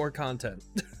will have more content.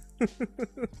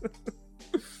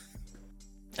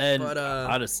 And But,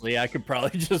 honestly, I could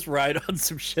probably just ride on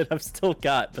some shit I've still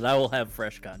got, but I will have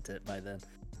fresh content by then.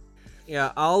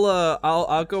 Yeah,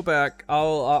 I'll go back.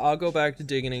 I'll go back to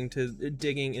digging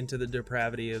into the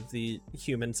depravity of the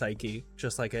human psyche,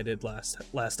 just like I did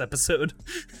last episode.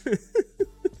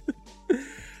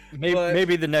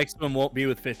 Maybe the next one won't be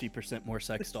with 50% more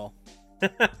sex doll.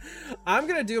 I'm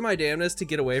gonna do my damnedest to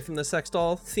get away from the sex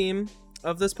doll theme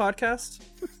of this podcast.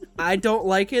 I don't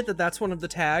like it that's one of the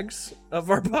tags of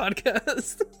our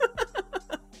podcast.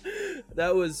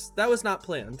 that was not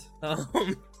planned.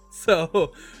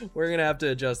 So we're gonna have to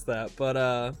adjust that.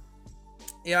 But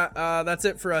yeah, that's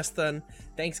it for us then.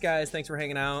 Thanks, guys. Thanks for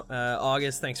hanging out.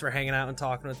 August, thanks for hanging out and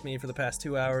talking with me for the past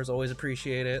 2 hours. Always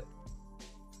appreciate it.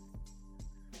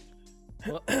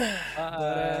 Well,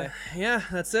 But, yeah,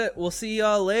 that's it. We'll see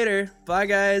y'all later. Bye,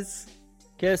 guys.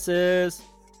 kisses.